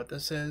don't even know what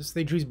this is.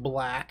 They choose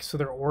black, so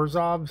they're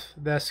Orzhov.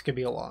 This could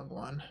be a long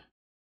one.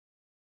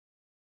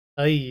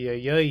 Ay,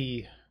 ay,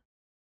 ay.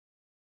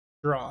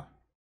 Draw.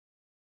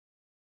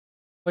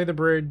 Play the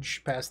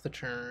bridge, pass the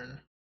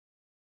turn.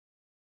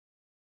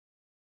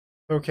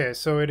 Okay,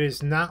 so it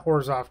is not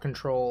Orzhov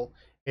control.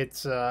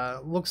 It's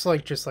looks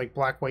like just like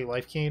black-white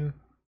life gain.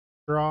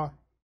 Draw.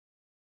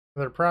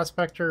 Another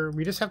Prospector.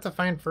 We just have to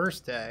find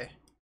first day.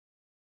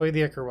 Play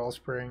the Ichor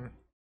Wellspring.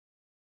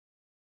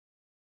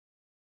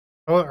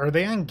 Oh, are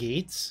they on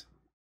gates?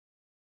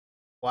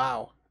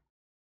 Wow.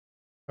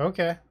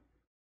 Okay.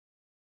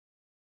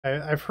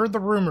 I've heard the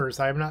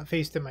rumors. I have not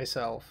faced it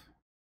myself.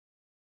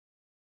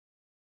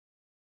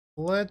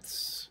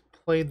 Let's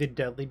play the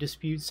Deadly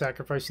Dispute,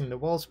 sacrificing the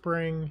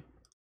Wellspring.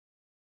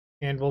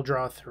 And we'll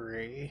draw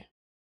 3.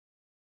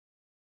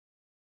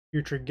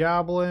 Putrid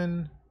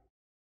Goblin.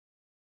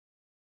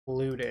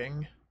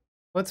 Looting.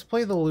 Let's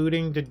play the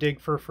Looting to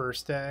dig for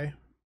first day.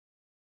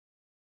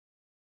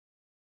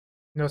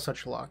 No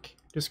such luck.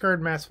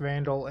 Discard Mass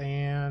Vandal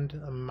and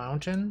a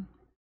Mountain.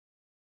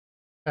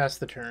 Pass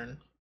the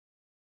turn.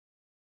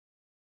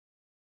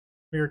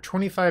 We are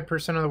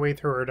 25% of the way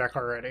through our deck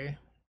already.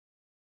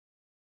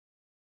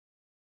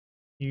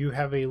 You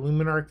have a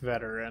Luminarch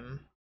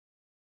Veteran.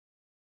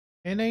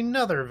 And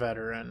another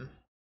Veteran.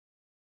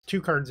 2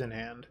 cards in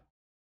hand.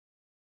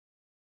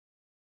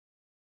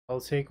 I'll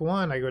take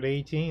 1. I go to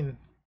 18.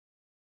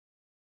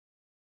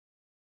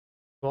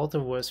 Vault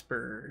of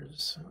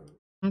Whispers.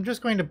 I'm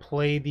just going to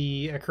play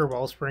the Ichor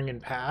Wellspring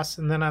and pass,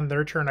 and then on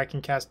their turn I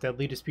can cast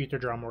Deadly Dispute to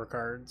draw more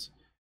cards.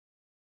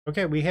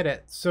 Okay, we hit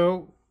it.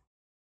 So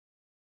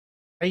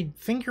I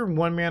think you're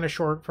 1 mana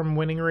short from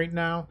winning right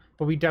now,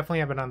 but we definitely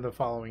have it on the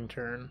following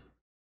turn.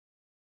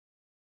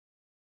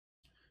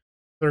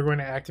 They're going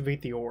to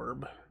activate the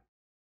Orb.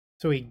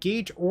 So a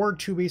gate or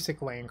 2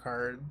 basic land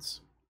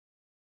cards.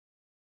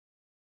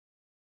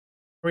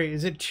 Wait,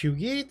 is it 2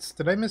 gates?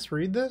 Did I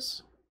misread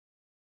this?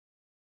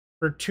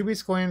 For 2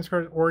 basic lands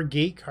cards or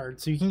gate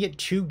cards, so you can get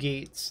 2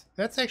 gates.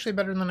 That's actually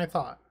better than I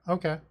thought.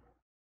 Okay.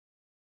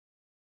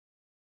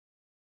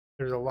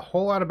 There's a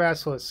whole lot of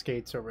Basilisk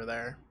gates over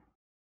there.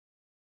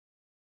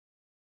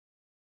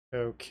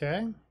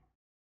 Okay.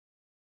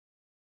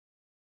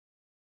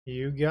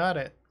 You got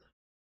it.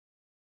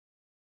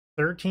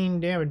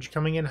 13 damage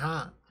coming in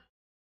hot.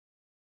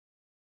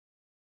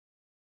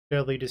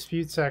 Deadly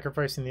Dispute,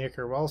 sacrificing the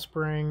Ichor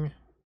Wellspring.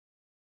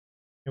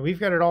 And we've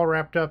got it all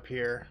wrapped up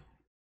here.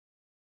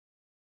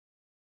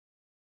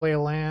 Play a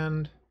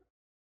land.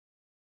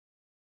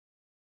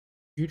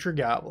 Future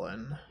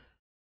Goblin.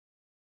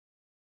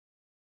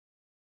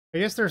 I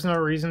guess there's no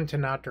reason to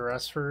not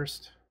duress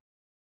first.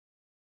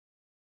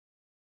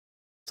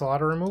 It's a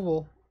lot of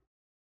removal.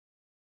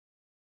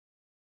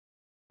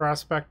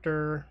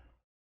 Prospector.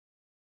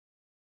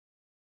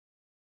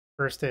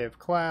 First day of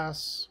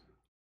class.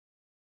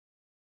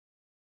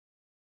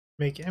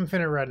 Make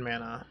infinite red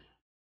mana.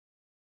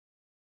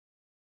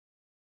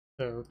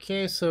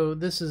 Okay, so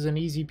this is an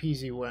easy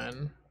peasy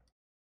win.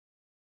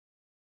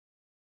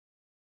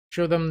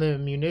 Show them the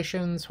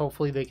munitions.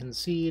 Hopefully they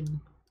concede.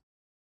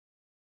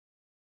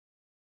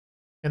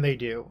 And they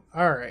do.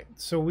 Alright,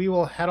 so we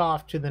will head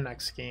off to the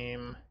next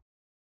game.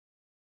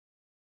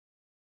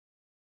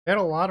 They had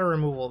a lot of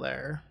removal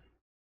there.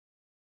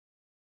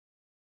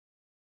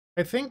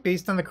 I think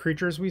based on the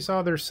creatures we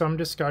saw, there's some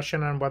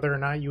discussion on whether or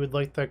not you would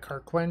like the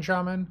Kirkland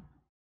Shaman.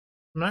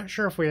 I'm not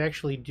sure if we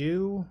actually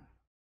do,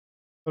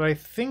 but I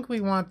think we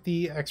want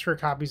the extra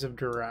copies of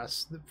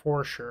Duress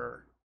for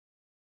sure.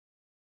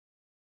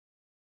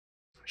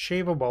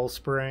 Shave a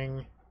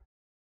Wellspring,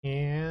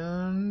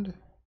 and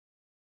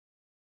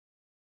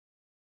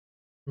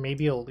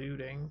maybe a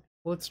Looting.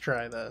 Let's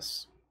try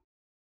this.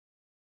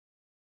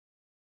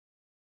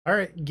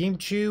 Alright, game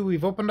 2.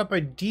 We've opened up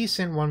a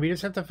decent one. We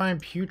just have to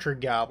find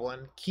Putrid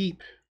Goblin.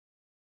 Keep.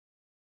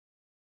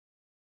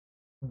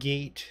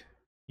 Gate.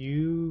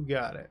 You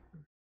got it.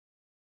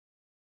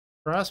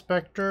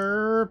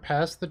 Prospector,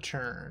 pass the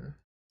turn.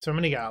 So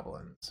many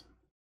goblins.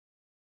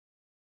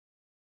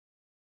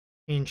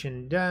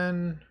 Ancient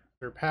Den,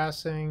 they're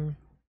passing.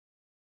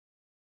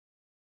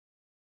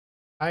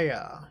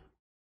 Aya.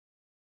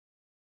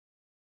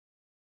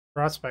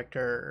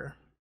 Prospector.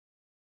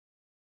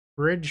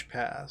 Bridge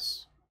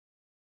pass.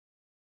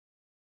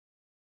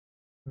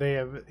 They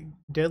have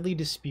Deadly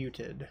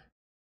Disputed.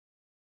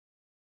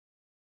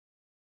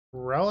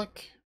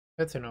 Relic?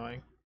 That's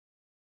annoying.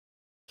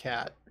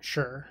 Cat,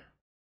 sure.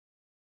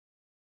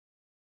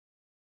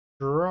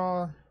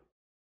 Draw.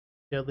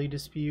 Deadly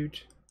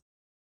Dispute.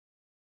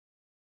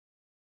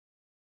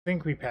 I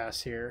think we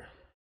pass here.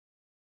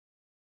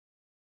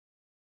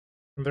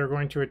 They're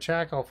going to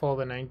attack. I'll follow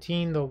the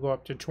 19. They'll go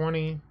up to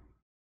 20.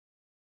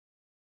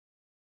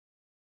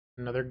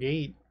 Another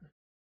gate.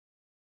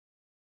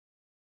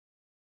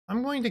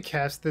 I'm going to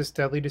cast this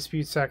Deadly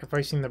Dispute,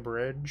 sacrificing the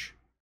bridge.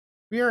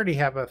 We already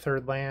have a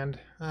third land.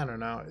 I don't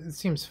know. It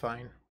seems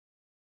fine.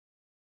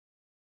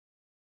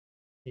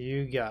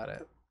 You got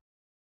it.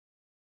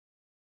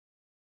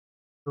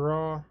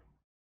 Draw.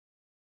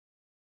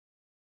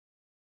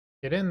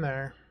 Get in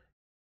there.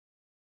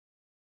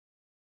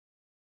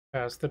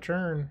 Pass the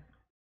turn.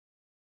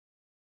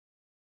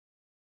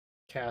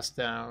 Cast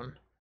down.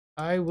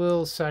 I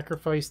will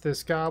sacrifice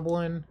this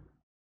goblin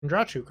and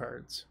draw 2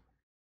 cards.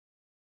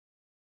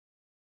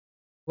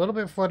 A little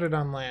bit flooded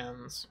on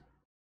lands.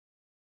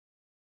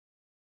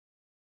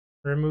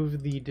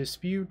 Remove the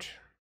dispute.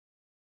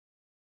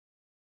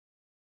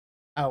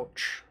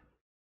 Ouch.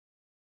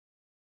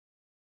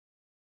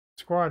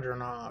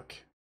 Squadron Hawk.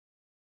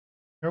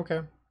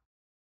 Okay.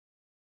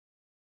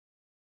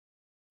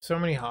 So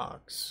many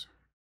hawks.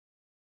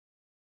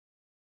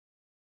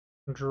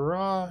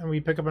 Draw, and we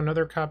pick up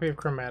another copy of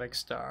Chromatic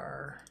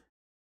Star.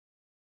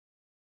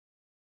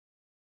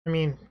 I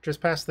mean,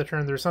 just past the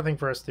turn, there's nothing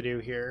for us to do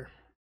here.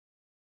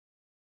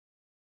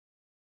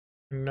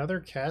 Another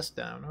cast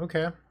down,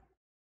 okay.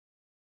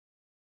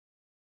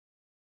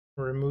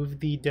 Remove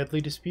the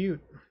Deadly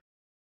Dispute.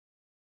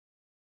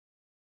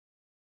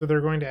 So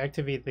they're going to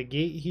activate the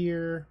gate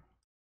here.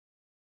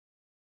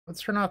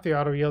 Let's turn off the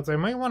auto yields. I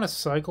might want to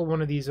cycle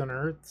one of these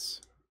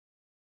unearths.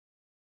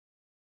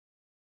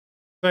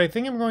 So I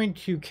think I'm going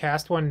to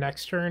cast one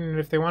next turn, and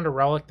if they want a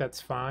relic, that's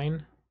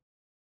fine.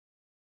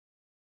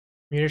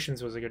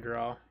 Munitions was a good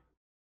draw.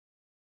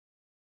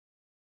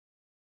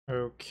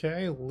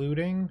 Okay,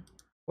 looting.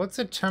 Let's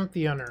attempt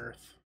the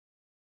unearth.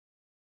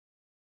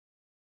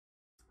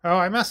 Oh,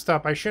 I messed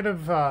up. I should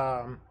have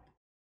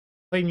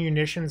played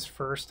munitions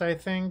first, I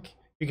think,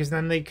 because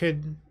then they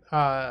could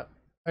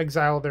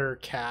exile their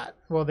cat.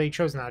 Well, they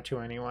chose not to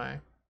anyway.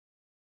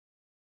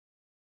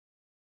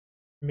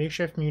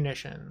 Makeshift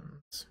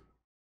munitions.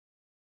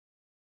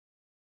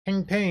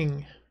 Ping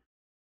ping.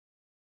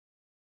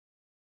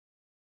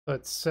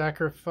 Let's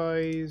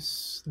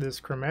sacrifice this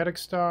Chromatic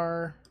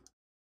Star.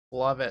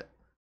 Love it.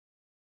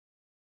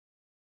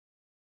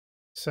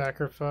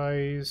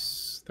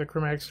 Sacrifice the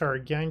Chromatic Star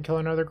again, kill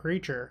another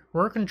creature.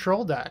 We're a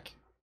control deck.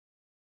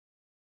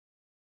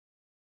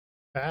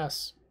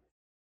 Pass.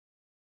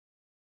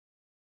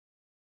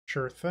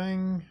 Sure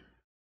thing.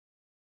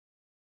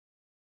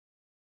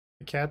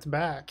 The cat's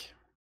back.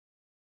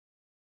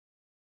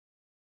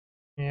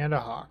 And a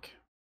hawk.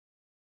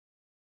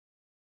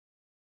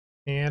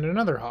 And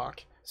another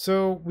hawk.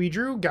 So we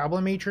drew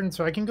Goblin Matron,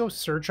 so I can go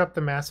search up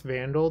the Mass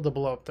Vandal to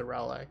blow up the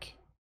relic.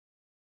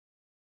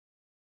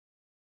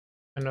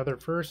 Another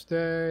first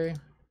day.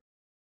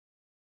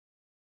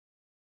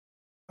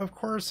 Of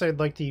course, I'd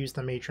like to use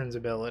the Matron's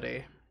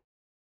ability.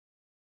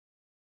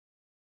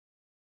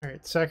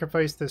 Alright,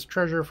 sacrifice this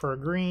treasure for a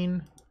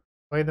green.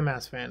 Play the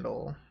Mass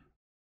Vandal.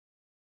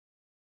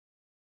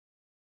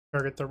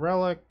 Target the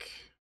relic.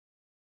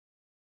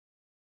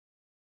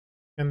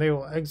 And they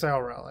will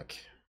exile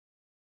relic.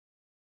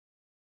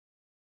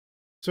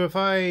 So if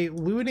I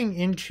looting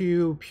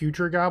into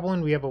Putrid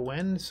Goblin, we have a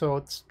win, so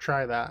let's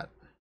try that.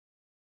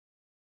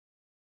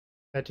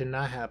 That did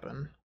not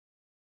happen.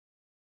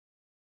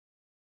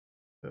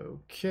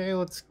 Okay,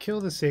 let's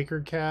kill the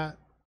Sacred Cat.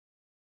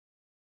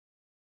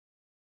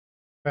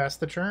 Pass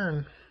the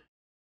turn.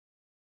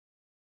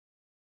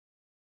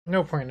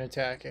 No point in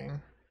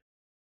attacking.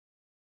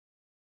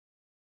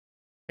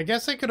 I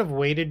guess I could have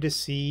waited to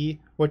see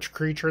which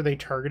creature they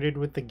targeted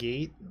with the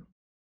gate.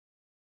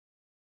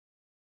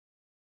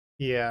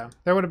 Yeah,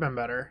 that would have been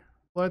better.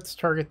 Let's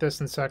target this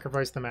and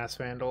sacrifice the Mass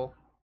Vandal.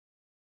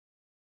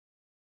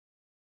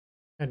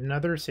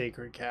 Another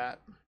Sacred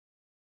Cat.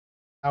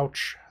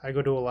 Ouch, I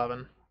go to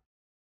 11.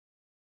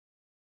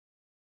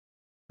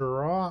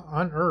 Draw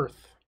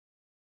Unearth.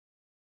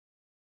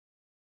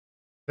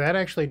 That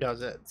actually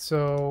does it.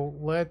 So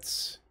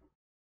let's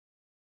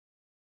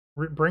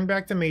bring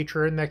back the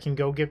Matron that can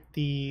go get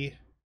the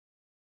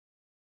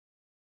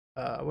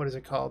what is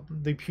it called?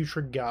 The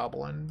Putrid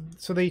Goblin.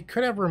 So they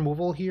could have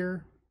removal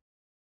here.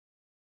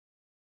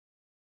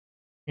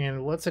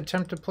 And let's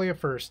attempt to play a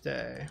first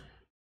day.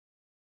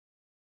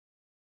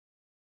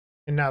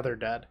 And now they're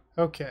dead.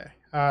 Okay.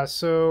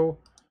 So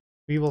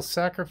we will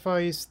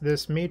sacrifice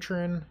this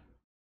Matron.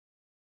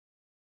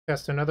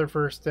 Cast another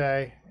first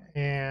day.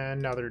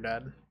 And now they're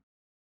dead.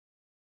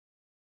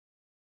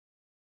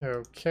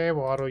 Okay,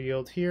 we'll auto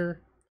yield here.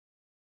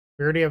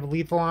 We already have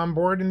lethal on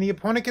board, and the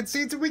opponent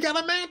concedes, and we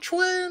got a match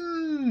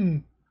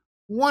win!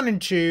 1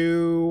 and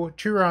 2.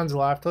 2 rounds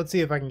left. Let's see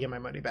if I can get my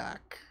money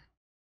back.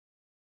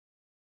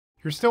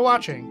 If you're still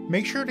watching,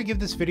 make sure to give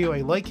this video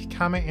a like,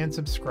 comment, and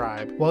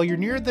subscribe. While you're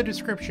near the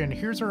description,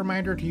 here's a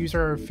reminder to use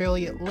our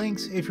affiliate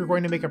links if you're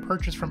going to make a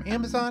purchase from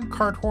Amazon,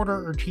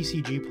 Cardholder, or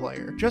TCG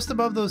Player. Just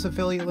above those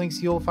affiliate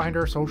links, you'll find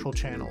our social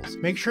channels.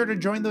 Make sure to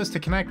join those to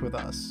connect with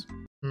us.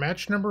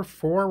 Match number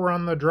 4, we're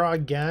on the draw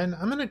again.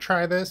 I'm going to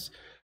try this.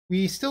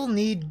 We still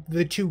need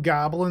the 2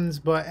 goblins,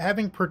 but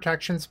having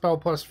protection spell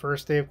plus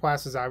first day of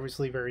class is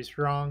obviously very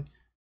strong.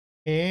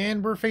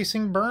 And we're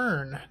facing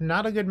Burn.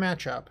 Not a good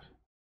matchup.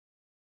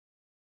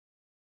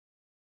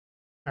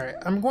 Alright,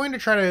 I'm going to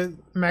try to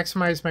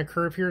maximize my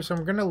curve here, so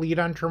I'm going to lead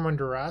on turn 1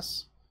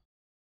 Duress.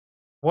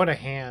 What a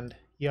hand.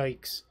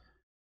 Yikes.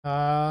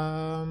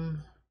 Jeez.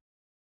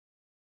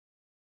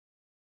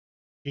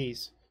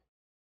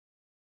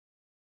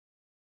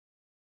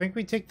 I think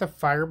we take the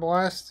Fire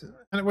Blast,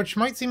 which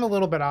might seem a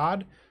little bit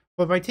odd,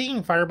 but by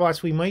taking Fire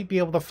Blast, we might be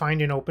able to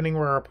find an opening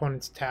where our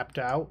opponent's tapped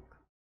out.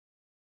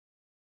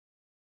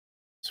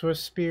 Swift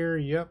Spear,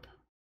 yep.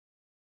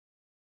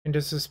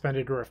 Into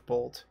Suspended Rift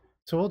Bolt.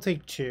 So we'll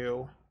take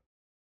 2.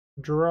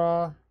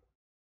 Draw.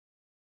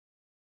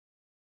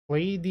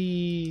 Play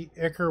the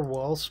Ichor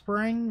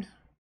Wellspring.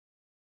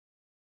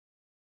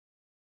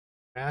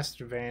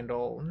 Master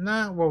Vandal.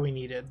 Not what we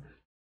needed.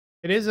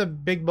 It is a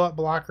big butt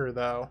blocker,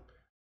 though.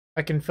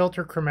 I can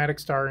filter Chromatic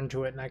Star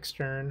into it next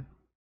turn.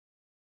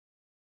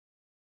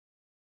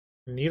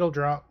 Needle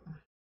Drop.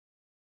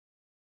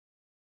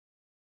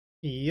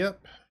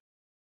 Yep.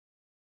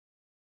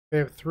 They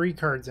have 3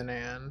 cards in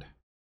hand.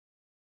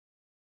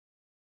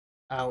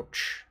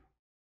 Ouch.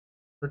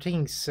 We're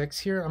taking 6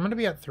 here. I'm going to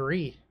be at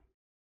 3.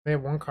 They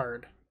have 1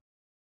 card.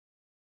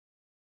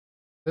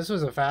 This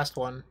was a fast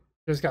one.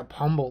 Just got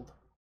pummeled.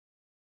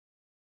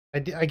 I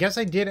guess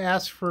I did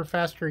ask for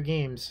faster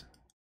games.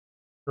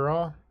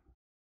 Draw.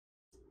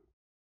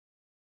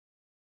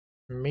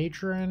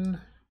 Matron.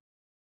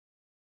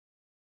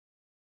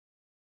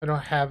 I don't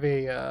have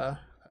a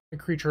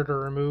creature to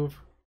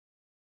remove.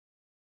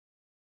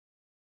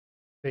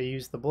 They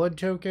use the blood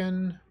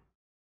token.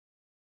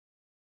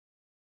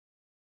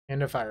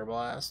 And a Fire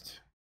Blast.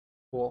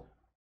 Cool.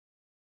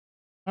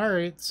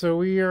 Alright, so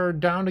we are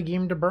down a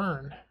game to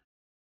burn.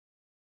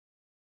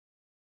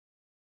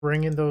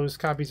 Bring in those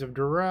copies of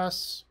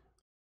Duress.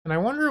 And I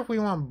wonder if we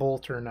want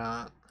Bolt or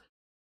not.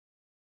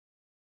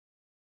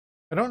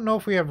 I don't know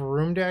if we have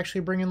room to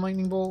actually bring in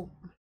Lightning Bolt.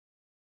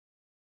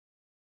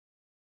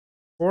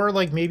 Or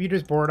like maybe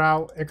just board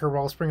out Ichor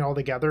Wellspring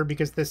altogether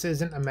because this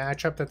isn't a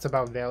matchup that's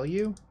about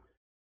value.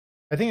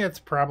 I think that's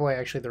probably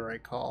actually the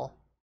right call.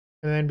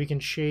 And then we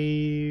can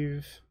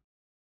shave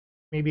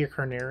maybe a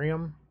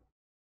Carnarium.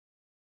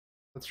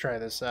 Let's try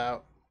this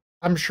out.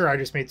 I'm sure I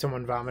just made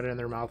someone vomit in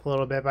their mouth a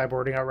little bit by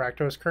boarding out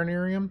Rakdos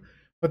Carnarium.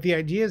 But the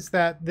idea is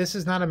that this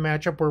is not a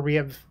matchup where we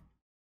have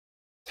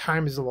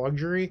time is a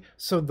luxury,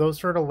 so those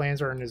sort of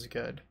lands aren't as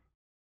good.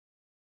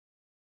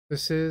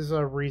 This is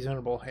a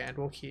reasonable hand.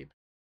 We'll keep.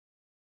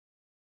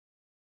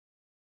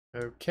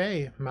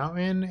 Okay,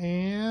 mountain,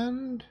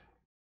 and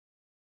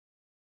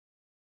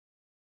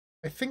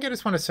I think I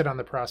just want to sit on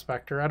the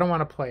Prospector. I don't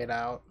want to play it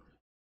out.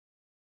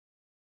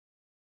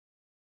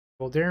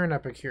 Voldaren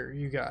Epicure,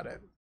 you got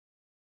it.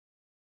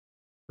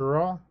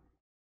 Draw.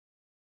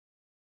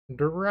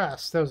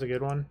 Duress, that was a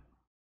good one.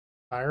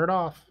 Fire it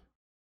off.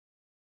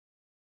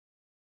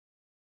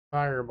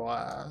 Fire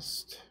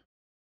Blast.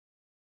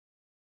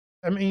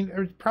 I mean,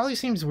 it probably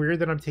seems weird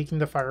that I'm taking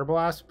the Fire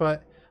Blast,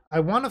 but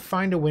I want to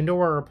find a window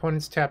where our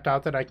opponent's tapped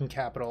out that I can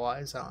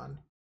capitalize on.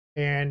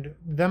 And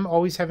them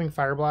always having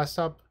Fire Blast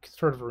up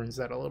sort of ruins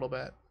that a little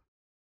bit.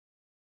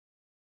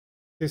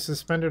 They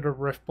suspended a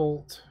Rift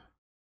Bolt.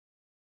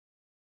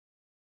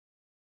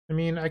 I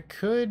mean, I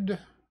could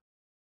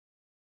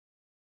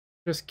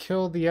just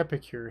kill the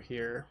Epicure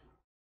here.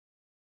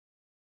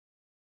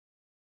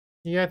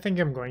 Yeah, I think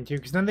I'm going to,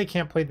 because then they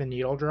can't play the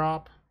Needle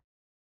Drop.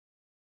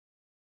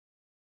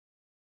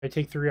 I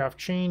take 3 off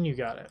chain, you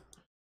got it.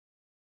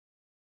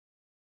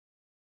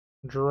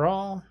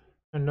 Draw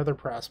another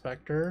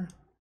Prospector.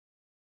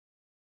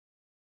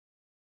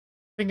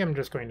 I think I'm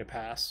just going to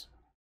pass.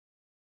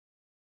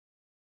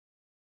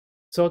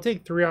 So I'll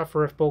take 3 off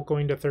Rift Bolt,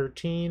 going to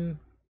 13.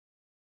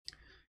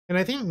 And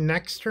I think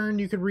next turn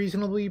you could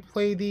reasonably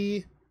play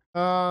the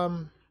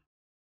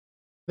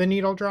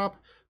Needle Drop.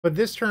 But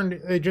this turn,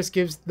 it just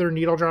gives their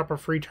Needle Drop a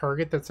free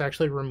target that's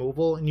actually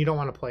removal, and you don't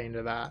want to play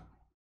into that.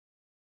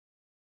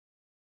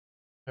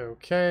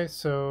 Okay,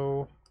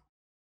 so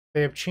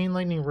they have Chain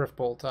Lightning Rift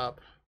Bolt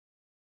up.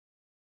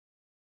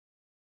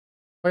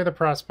 Play the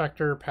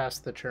Prospector, pass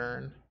the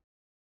turn.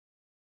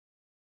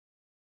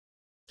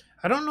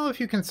 I don't know if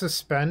you can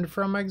suspend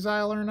from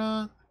exile or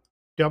not.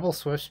 Double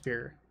Swift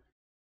Spear.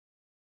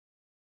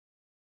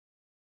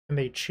 And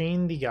they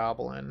chain the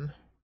Goblin.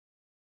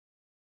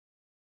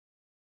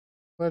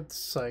 Let's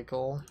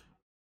cycle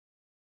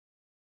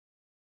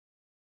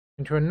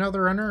into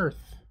another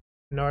Unearth.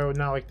 No, I would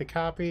not like the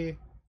copy.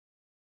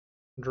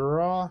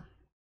 Draw.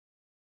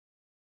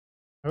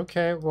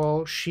 Okay,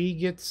 well, she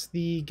gets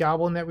the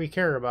Goblin that we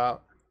care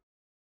about.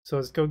 So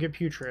let's go get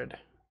Putrid.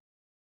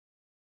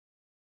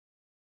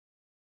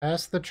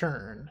 Pass the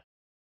turn.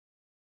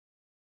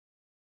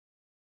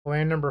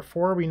 Land number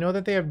 4, we know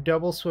that they have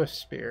double Swift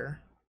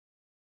Spear.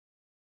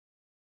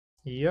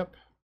 Yep.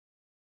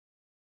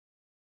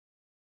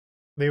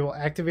 They will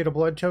activate a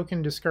blood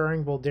token,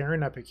 discarding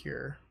Voldaren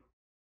Epicure.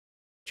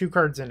 2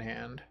 cards in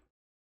hand.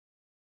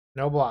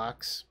 No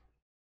blocks.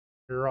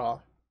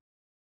 Draw.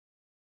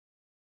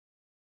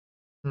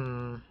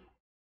 Alright,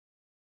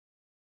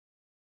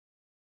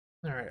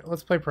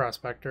 let's play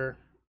Prospector.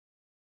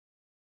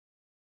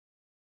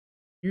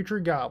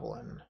 Putrid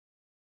Goblin.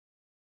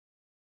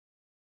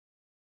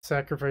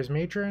 Sacrifice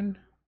Matron.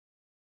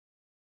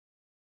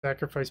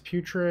 Sacrifice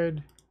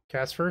Putrid.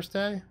 Cast first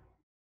day.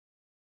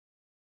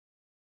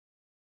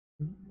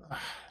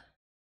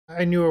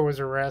 I knew it was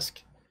a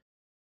risk.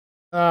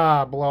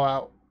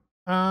 Blowout.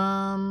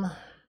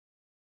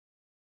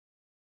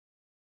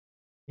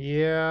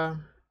 Yeah.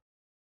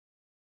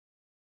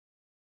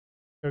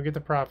 Go get the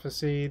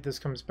Prophecy. This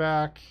comes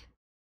back.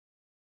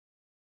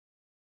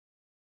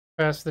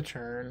 Pass the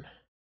turn.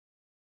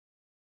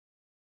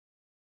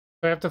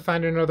 So I have to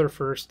find another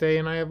first day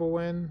and I have a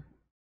win.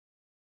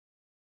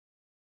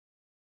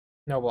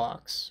 No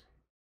blocks.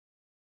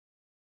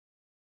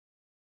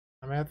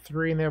 I'm at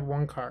 3 and they have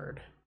 1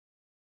 card.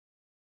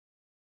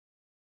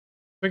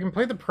 So I can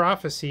play the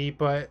Prophecy,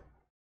 but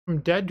I'm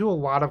dead to a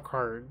lot of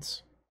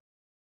cards.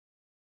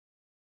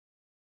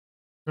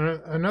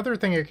 Another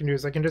thing I can do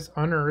is I can just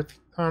unearth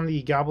on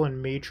the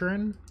Goblin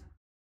Matron.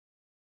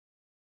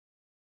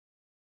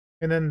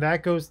 And then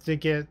that goes to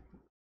get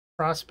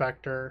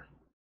Prospector.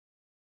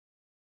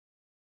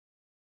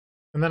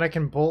 And then I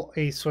can bolt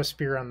a Swift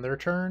Spear on their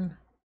turn.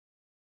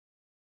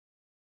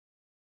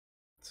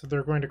 So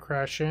they're going to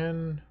crash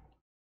in.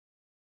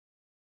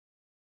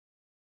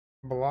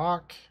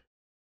 Block.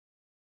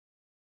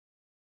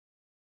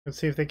 Let's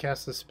see if they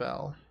cast the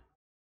spell.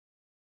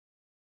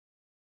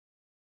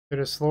 They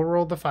just slow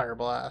rolled the Fire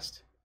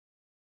Blast.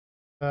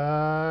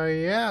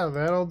 Yeah,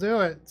 that'll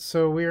do it.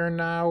 So we are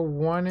now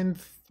 1 and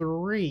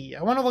 3.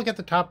 I want to look at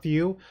the top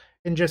view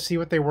and just see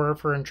what they were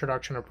for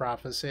Introduction of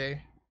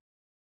Prophecy.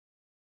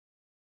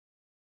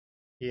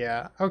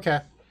 Yeah,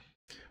 okay.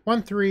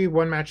 1-3,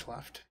 1 match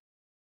left.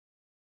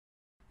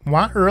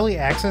 Want early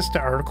access to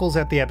articles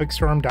at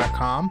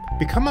theepicstorm.com?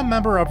 Become a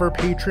member of our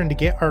Patreon to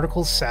get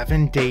articles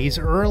 7 days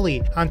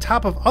early, on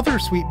top of other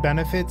sweet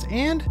benefits,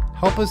 and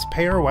help us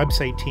pay our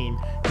website team.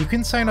 You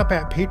can sign up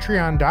at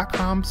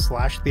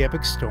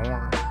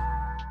patreon.com/theepicstorm.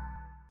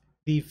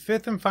 The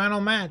 5th and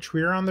final match.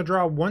 We are on the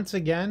draw once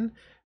again.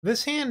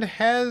 This hand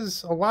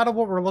has a lot of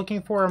what we're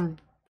looking for. I'm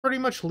pretty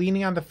much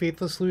leaning on the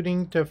Faithless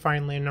Looting to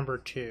find land number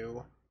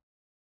 2.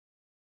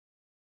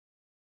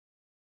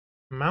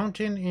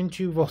 Mountain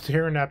into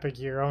Voldaren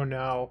Epicure. Oh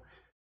no.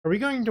 Are we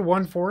going to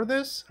 1-4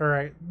 this?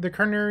 Alright, the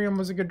Carnarium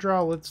was a good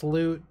draw. Let's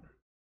loot.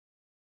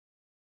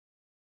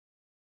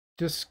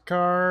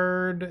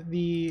 Discard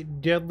the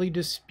Deadly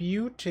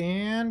Dispute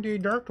and a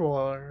Dark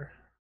Dweller.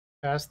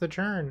 Pass the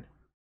turn.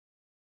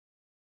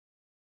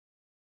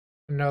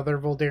 Another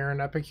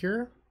Voldaren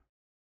Epicure.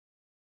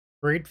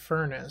 Great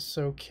Furnace.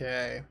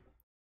 Okay.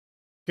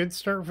 Good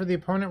start for the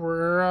opponent.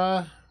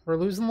 We're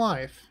losing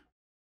life.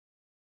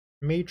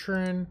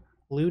 Matron,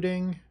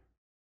 looting.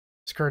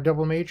 Discard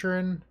double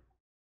Matron.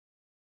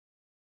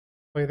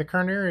 Play the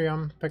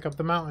Carnarium. Pick up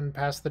the mountain.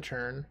 Pass the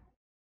turn.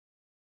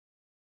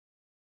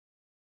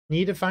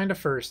 Need to find a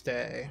first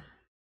day.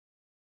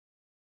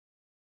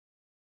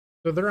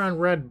 So they're on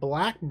red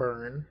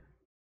Blackburn.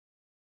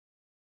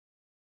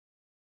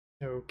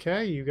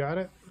 Okay, you got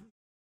it.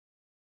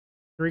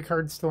 3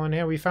 cards still in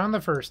hand. We found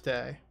the first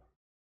day.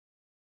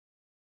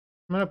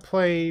 I'm going to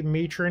play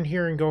Matron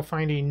here and go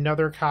find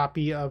another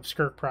copy of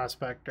Skirk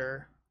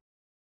Prospector.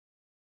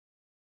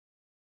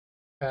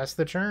 Pass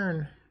the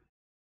turn.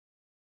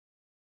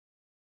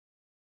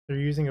 They're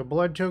using a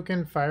blood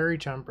token, Fiery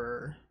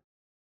Temper.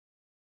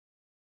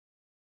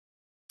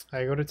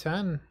 I go to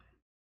 10.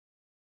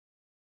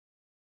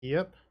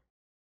 Yep.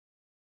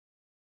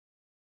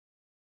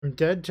 I'm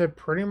dead to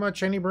pretty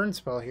much any burn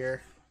spell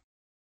here.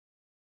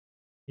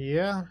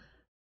 Yeah.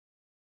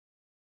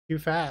 Too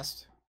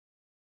fast.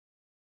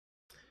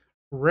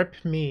 Rip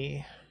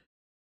me.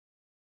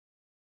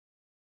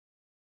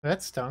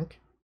 That stunk.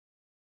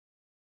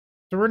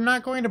 So we're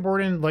not going to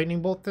board in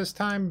Lightning Bolt this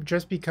time,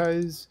 just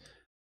because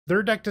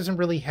their deck doesn't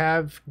really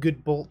have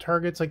good bolt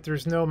targets. Like,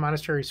 there's no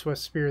Monastery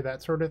Swift Spear,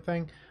 that sort of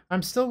thing.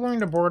 I'm still going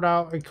to board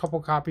out a couple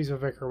copies of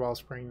Vicar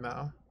Wellspring,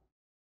 though.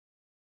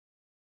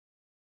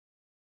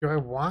 Do I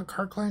want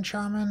Karkland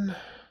Shaman?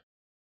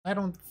 I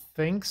don't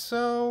think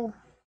so.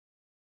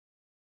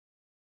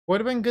 Would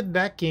have been good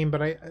that game,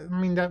 but I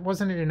mean, that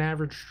wasn't an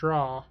average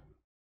draw.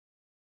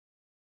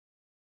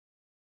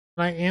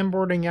 And I am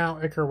boarding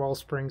out Icar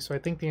Wellspring, so I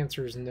think the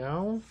answer is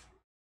no.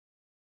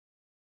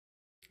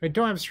 I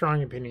don't have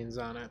strong opinions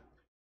on it.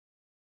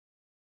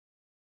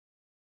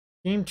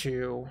 Game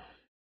 2.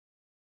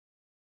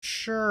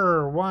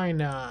 Sure, why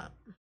not?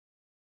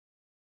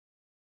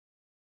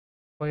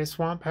 Play a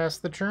swamp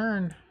past the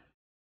turn.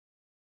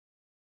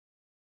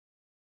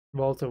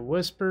 Vault of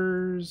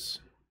Whispers.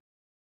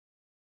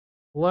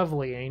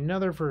 Lovely,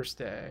 another first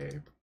day.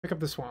 Pick up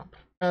the swamp.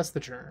 Pass the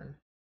turn.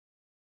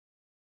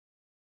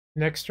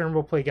 Next turn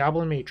we'll play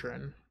Goblin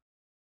Matron.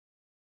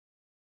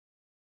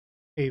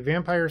 A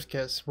Vampire's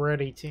Kiss. We're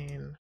at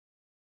 18.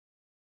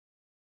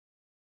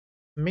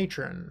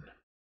 Matron.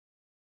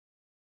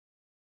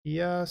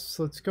 Yes,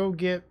 let's go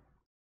get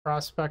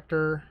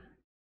Prospector.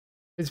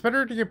 It's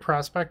better to get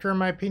Prospector in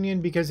my opinion,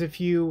 because if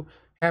you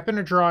happen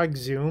to draw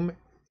Exhume,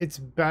 it's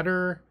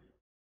better,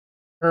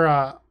 or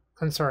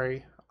I'm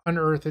sorry,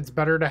 Unearth, it's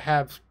better to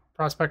have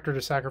Prospector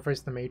to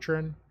sacrifice the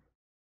Matron.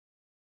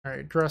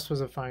 Alright, Dress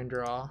was a fine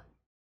draw.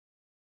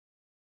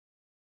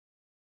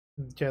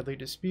 Deadly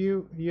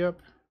Dispute,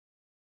 yep.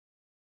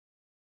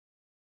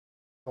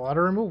 A lot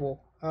of removal.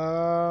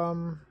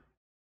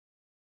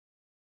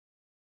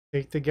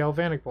 Take the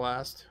Galvanic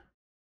Blast.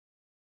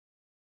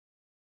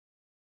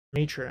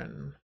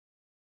 Matron.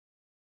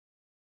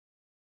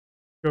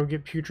 Go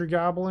get Putrid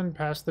Goblin,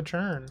 pass the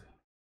turn.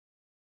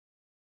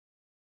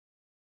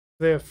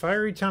 They have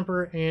Fiery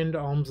Temper and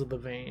Alms of the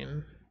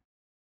Vein.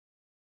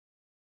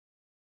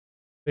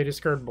 They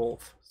discard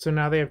both. So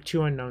now they have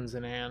 2 unknowns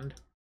in hand.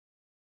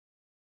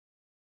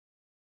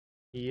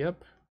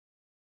 Yep.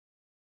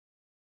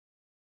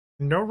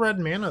 No red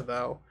mana,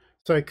 though.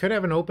 So I could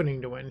have an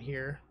opening to win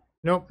here.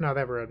 Nope, not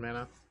that red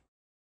mana.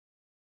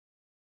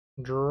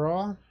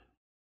 Draw.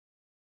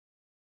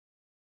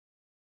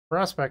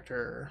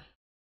 Prospector.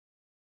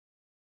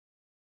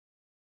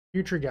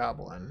 Putrid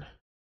Goblin.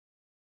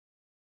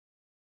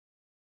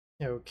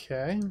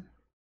 Okay.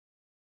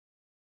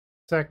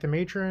 Sack the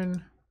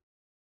Matron.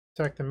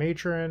 Sack the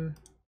Matron.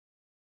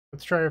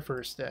 Let's try our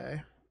first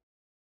day.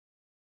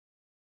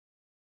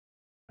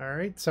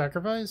 Alright,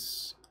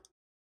 sacrifice.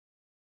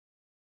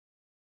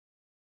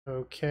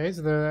 Okay,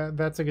 so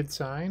that's a good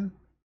sign.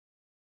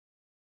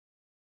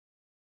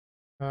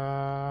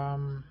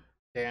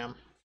 Damn.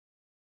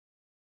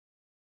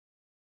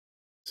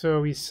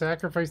 So we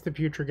sacrificed the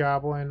Putrid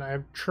Goblin. I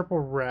have triple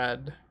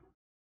red.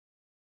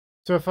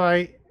 So if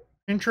I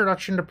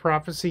Introduction to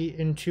Prophecy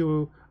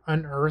into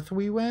Unearth,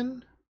 we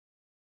win.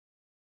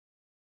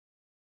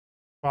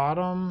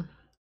 Bottom.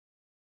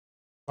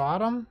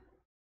 Bottom?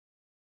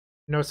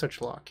 No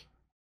such luck.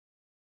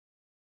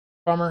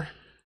 Bummer.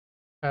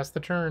 Pass the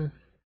turn.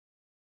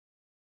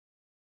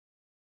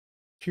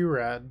 2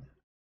 red.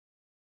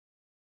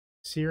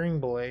 Searing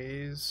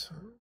Blaze.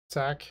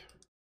 Sack.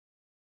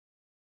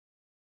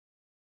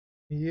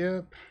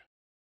 Yep.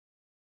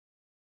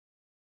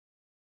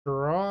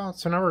 Draw.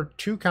 So now we're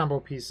 2 combo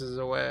pieces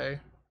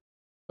away.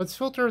 Let's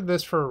filter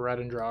this for a red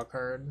and draw a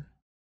card.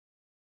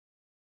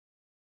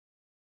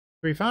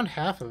 We found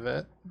half of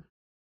it.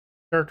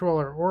 Dark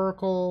Dweller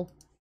Oracle.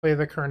 Play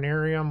the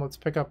Carnarium. Let's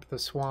pick up the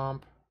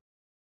swamp.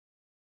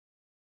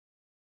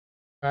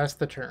 Pass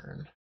the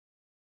turn.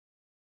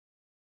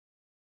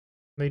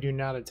 They do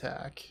not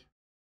attack.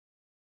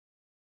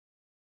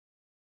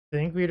 I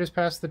think we just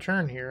passed the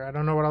turn here. I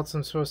don't know what else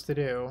I'm supposed to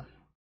do.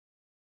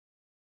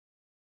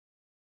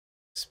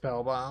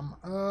 Spell bomb.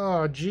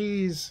 Oh,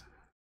 geez.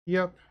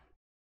 Yep.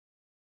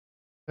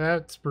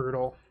 That's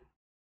brutal.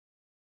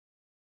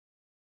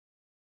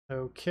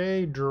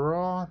 Okay,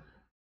 draw.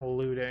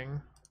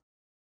 Looting.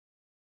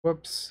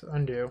 Whoops,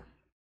 undo.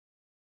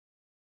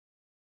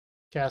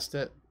 Cast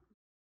it.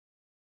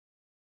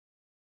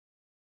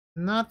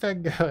 Not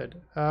that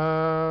good.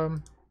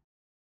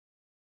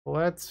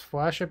 Let's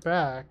flash it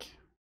back.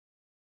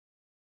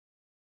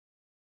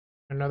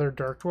 Another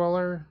Dark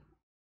Dweller.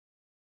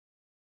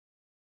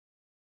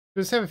 I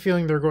just have a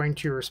feeling they're going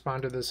to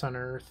respond to this on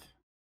Earth.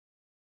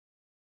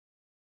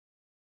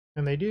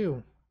 And they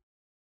do.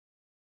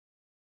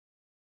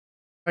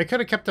 I could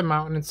have kept a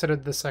mountain instead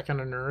of the second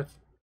on Earth.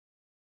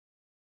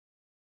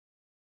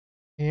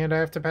 And I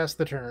have to pass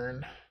the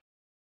turn.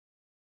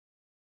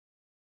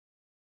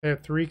 I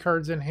have 3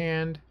 cards in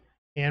hand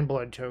and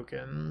blood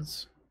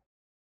tokens.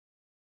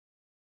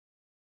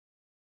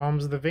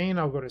 Palms of the Vein,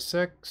 I'll go to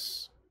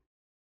 6.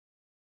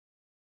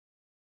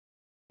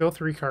 Still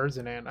 3 cards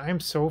in hand. I am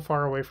so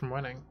far away from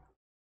winning.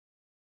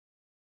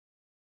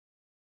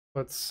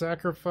 Let's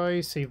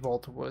sacrifice a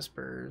Vault of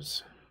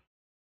Whispers.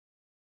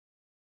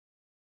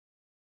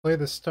 Play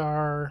the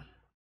star.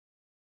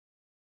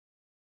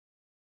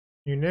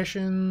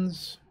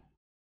 Munitions.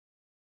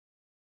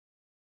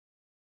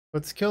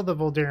 Let's kill the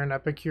Voldaren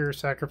Epicure,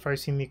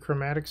 sacrificing the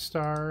Chromatic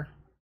Star.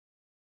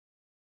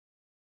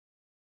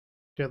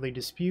 Deadly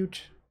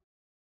Dispute.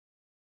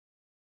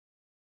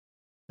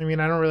 I mean,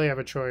 I don't really have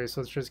a choice.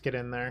 Let's just get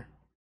in there.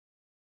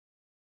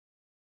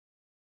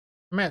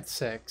 I'm at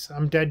 6.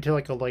 I'm dead to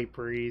like a light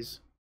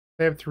breeze.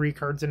 They have 3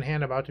 cards in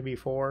hand, about to be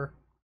 4.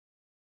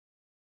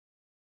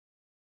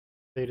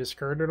 They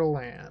discarded a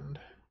land.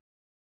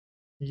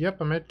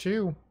 Yep, I'm at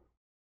 2.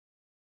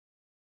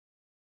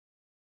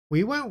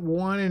 We went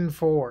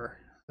 1-4.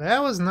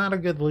 That was not a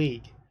good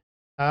league.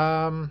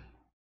 No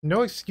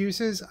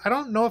excuses. I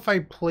don't know if I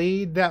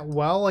played that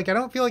well. Like, I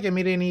don't feel like I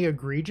made any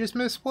egregious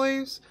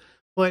misplays,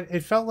 but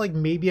it felt like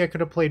maybe I could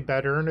have played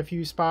better in a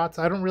few spots.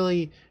 I don't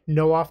really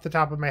know off the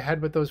top of my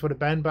head what those would have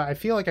been, but I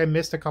feel like I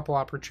missed a couple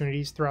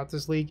opportunities throughout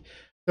this league.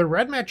 The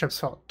red matchups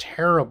felt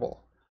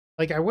terrible.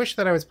 Like, I wish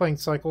that I was playing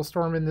Cycle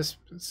Storm in this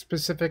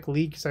specific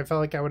league because I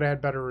felt like I would have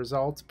had better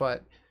results,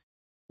 but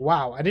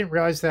wow, I didn't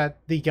realize that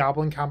the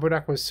Goblin Combo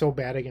deck was so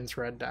bad against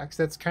red decks.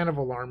 That's kind of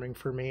alarming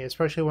for me,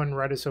 especially when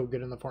red is so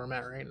good in the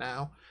format right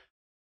now.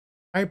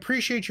 I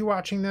appreciate you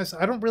watching this.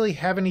 I don't really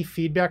have any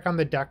feedback on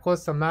the deck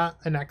list. I'm not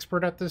an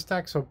expert at this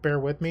deck, so bear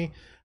with me.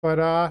 But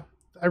I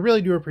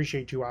really do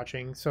appreciate you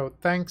watching. So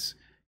thanks,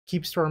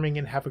 keep storming,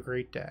 and have a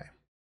great day.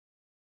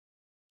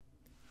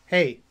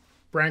 Hey,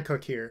 Bryant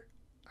Cook here.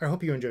 I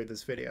hope you enjoyed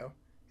this video.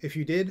 If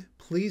you did,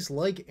 please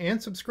like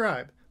and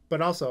subscribe, but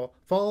also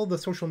follow the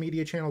social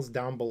media channels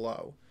down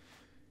below.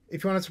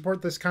 If you want to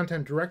support this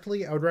content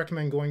directly, I would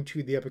recommend going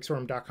to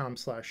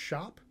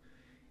theepicstorm.com/shop.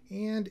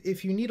 And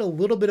if you need a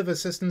little bit of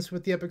assistance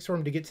with the Epic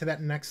Storm to get to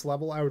that next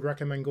level, I would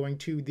recommend going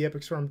to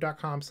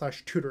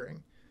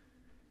theepicstorm.com/tutoring.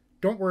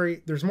 Don't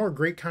worry, there's more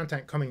great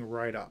content coming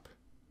right up.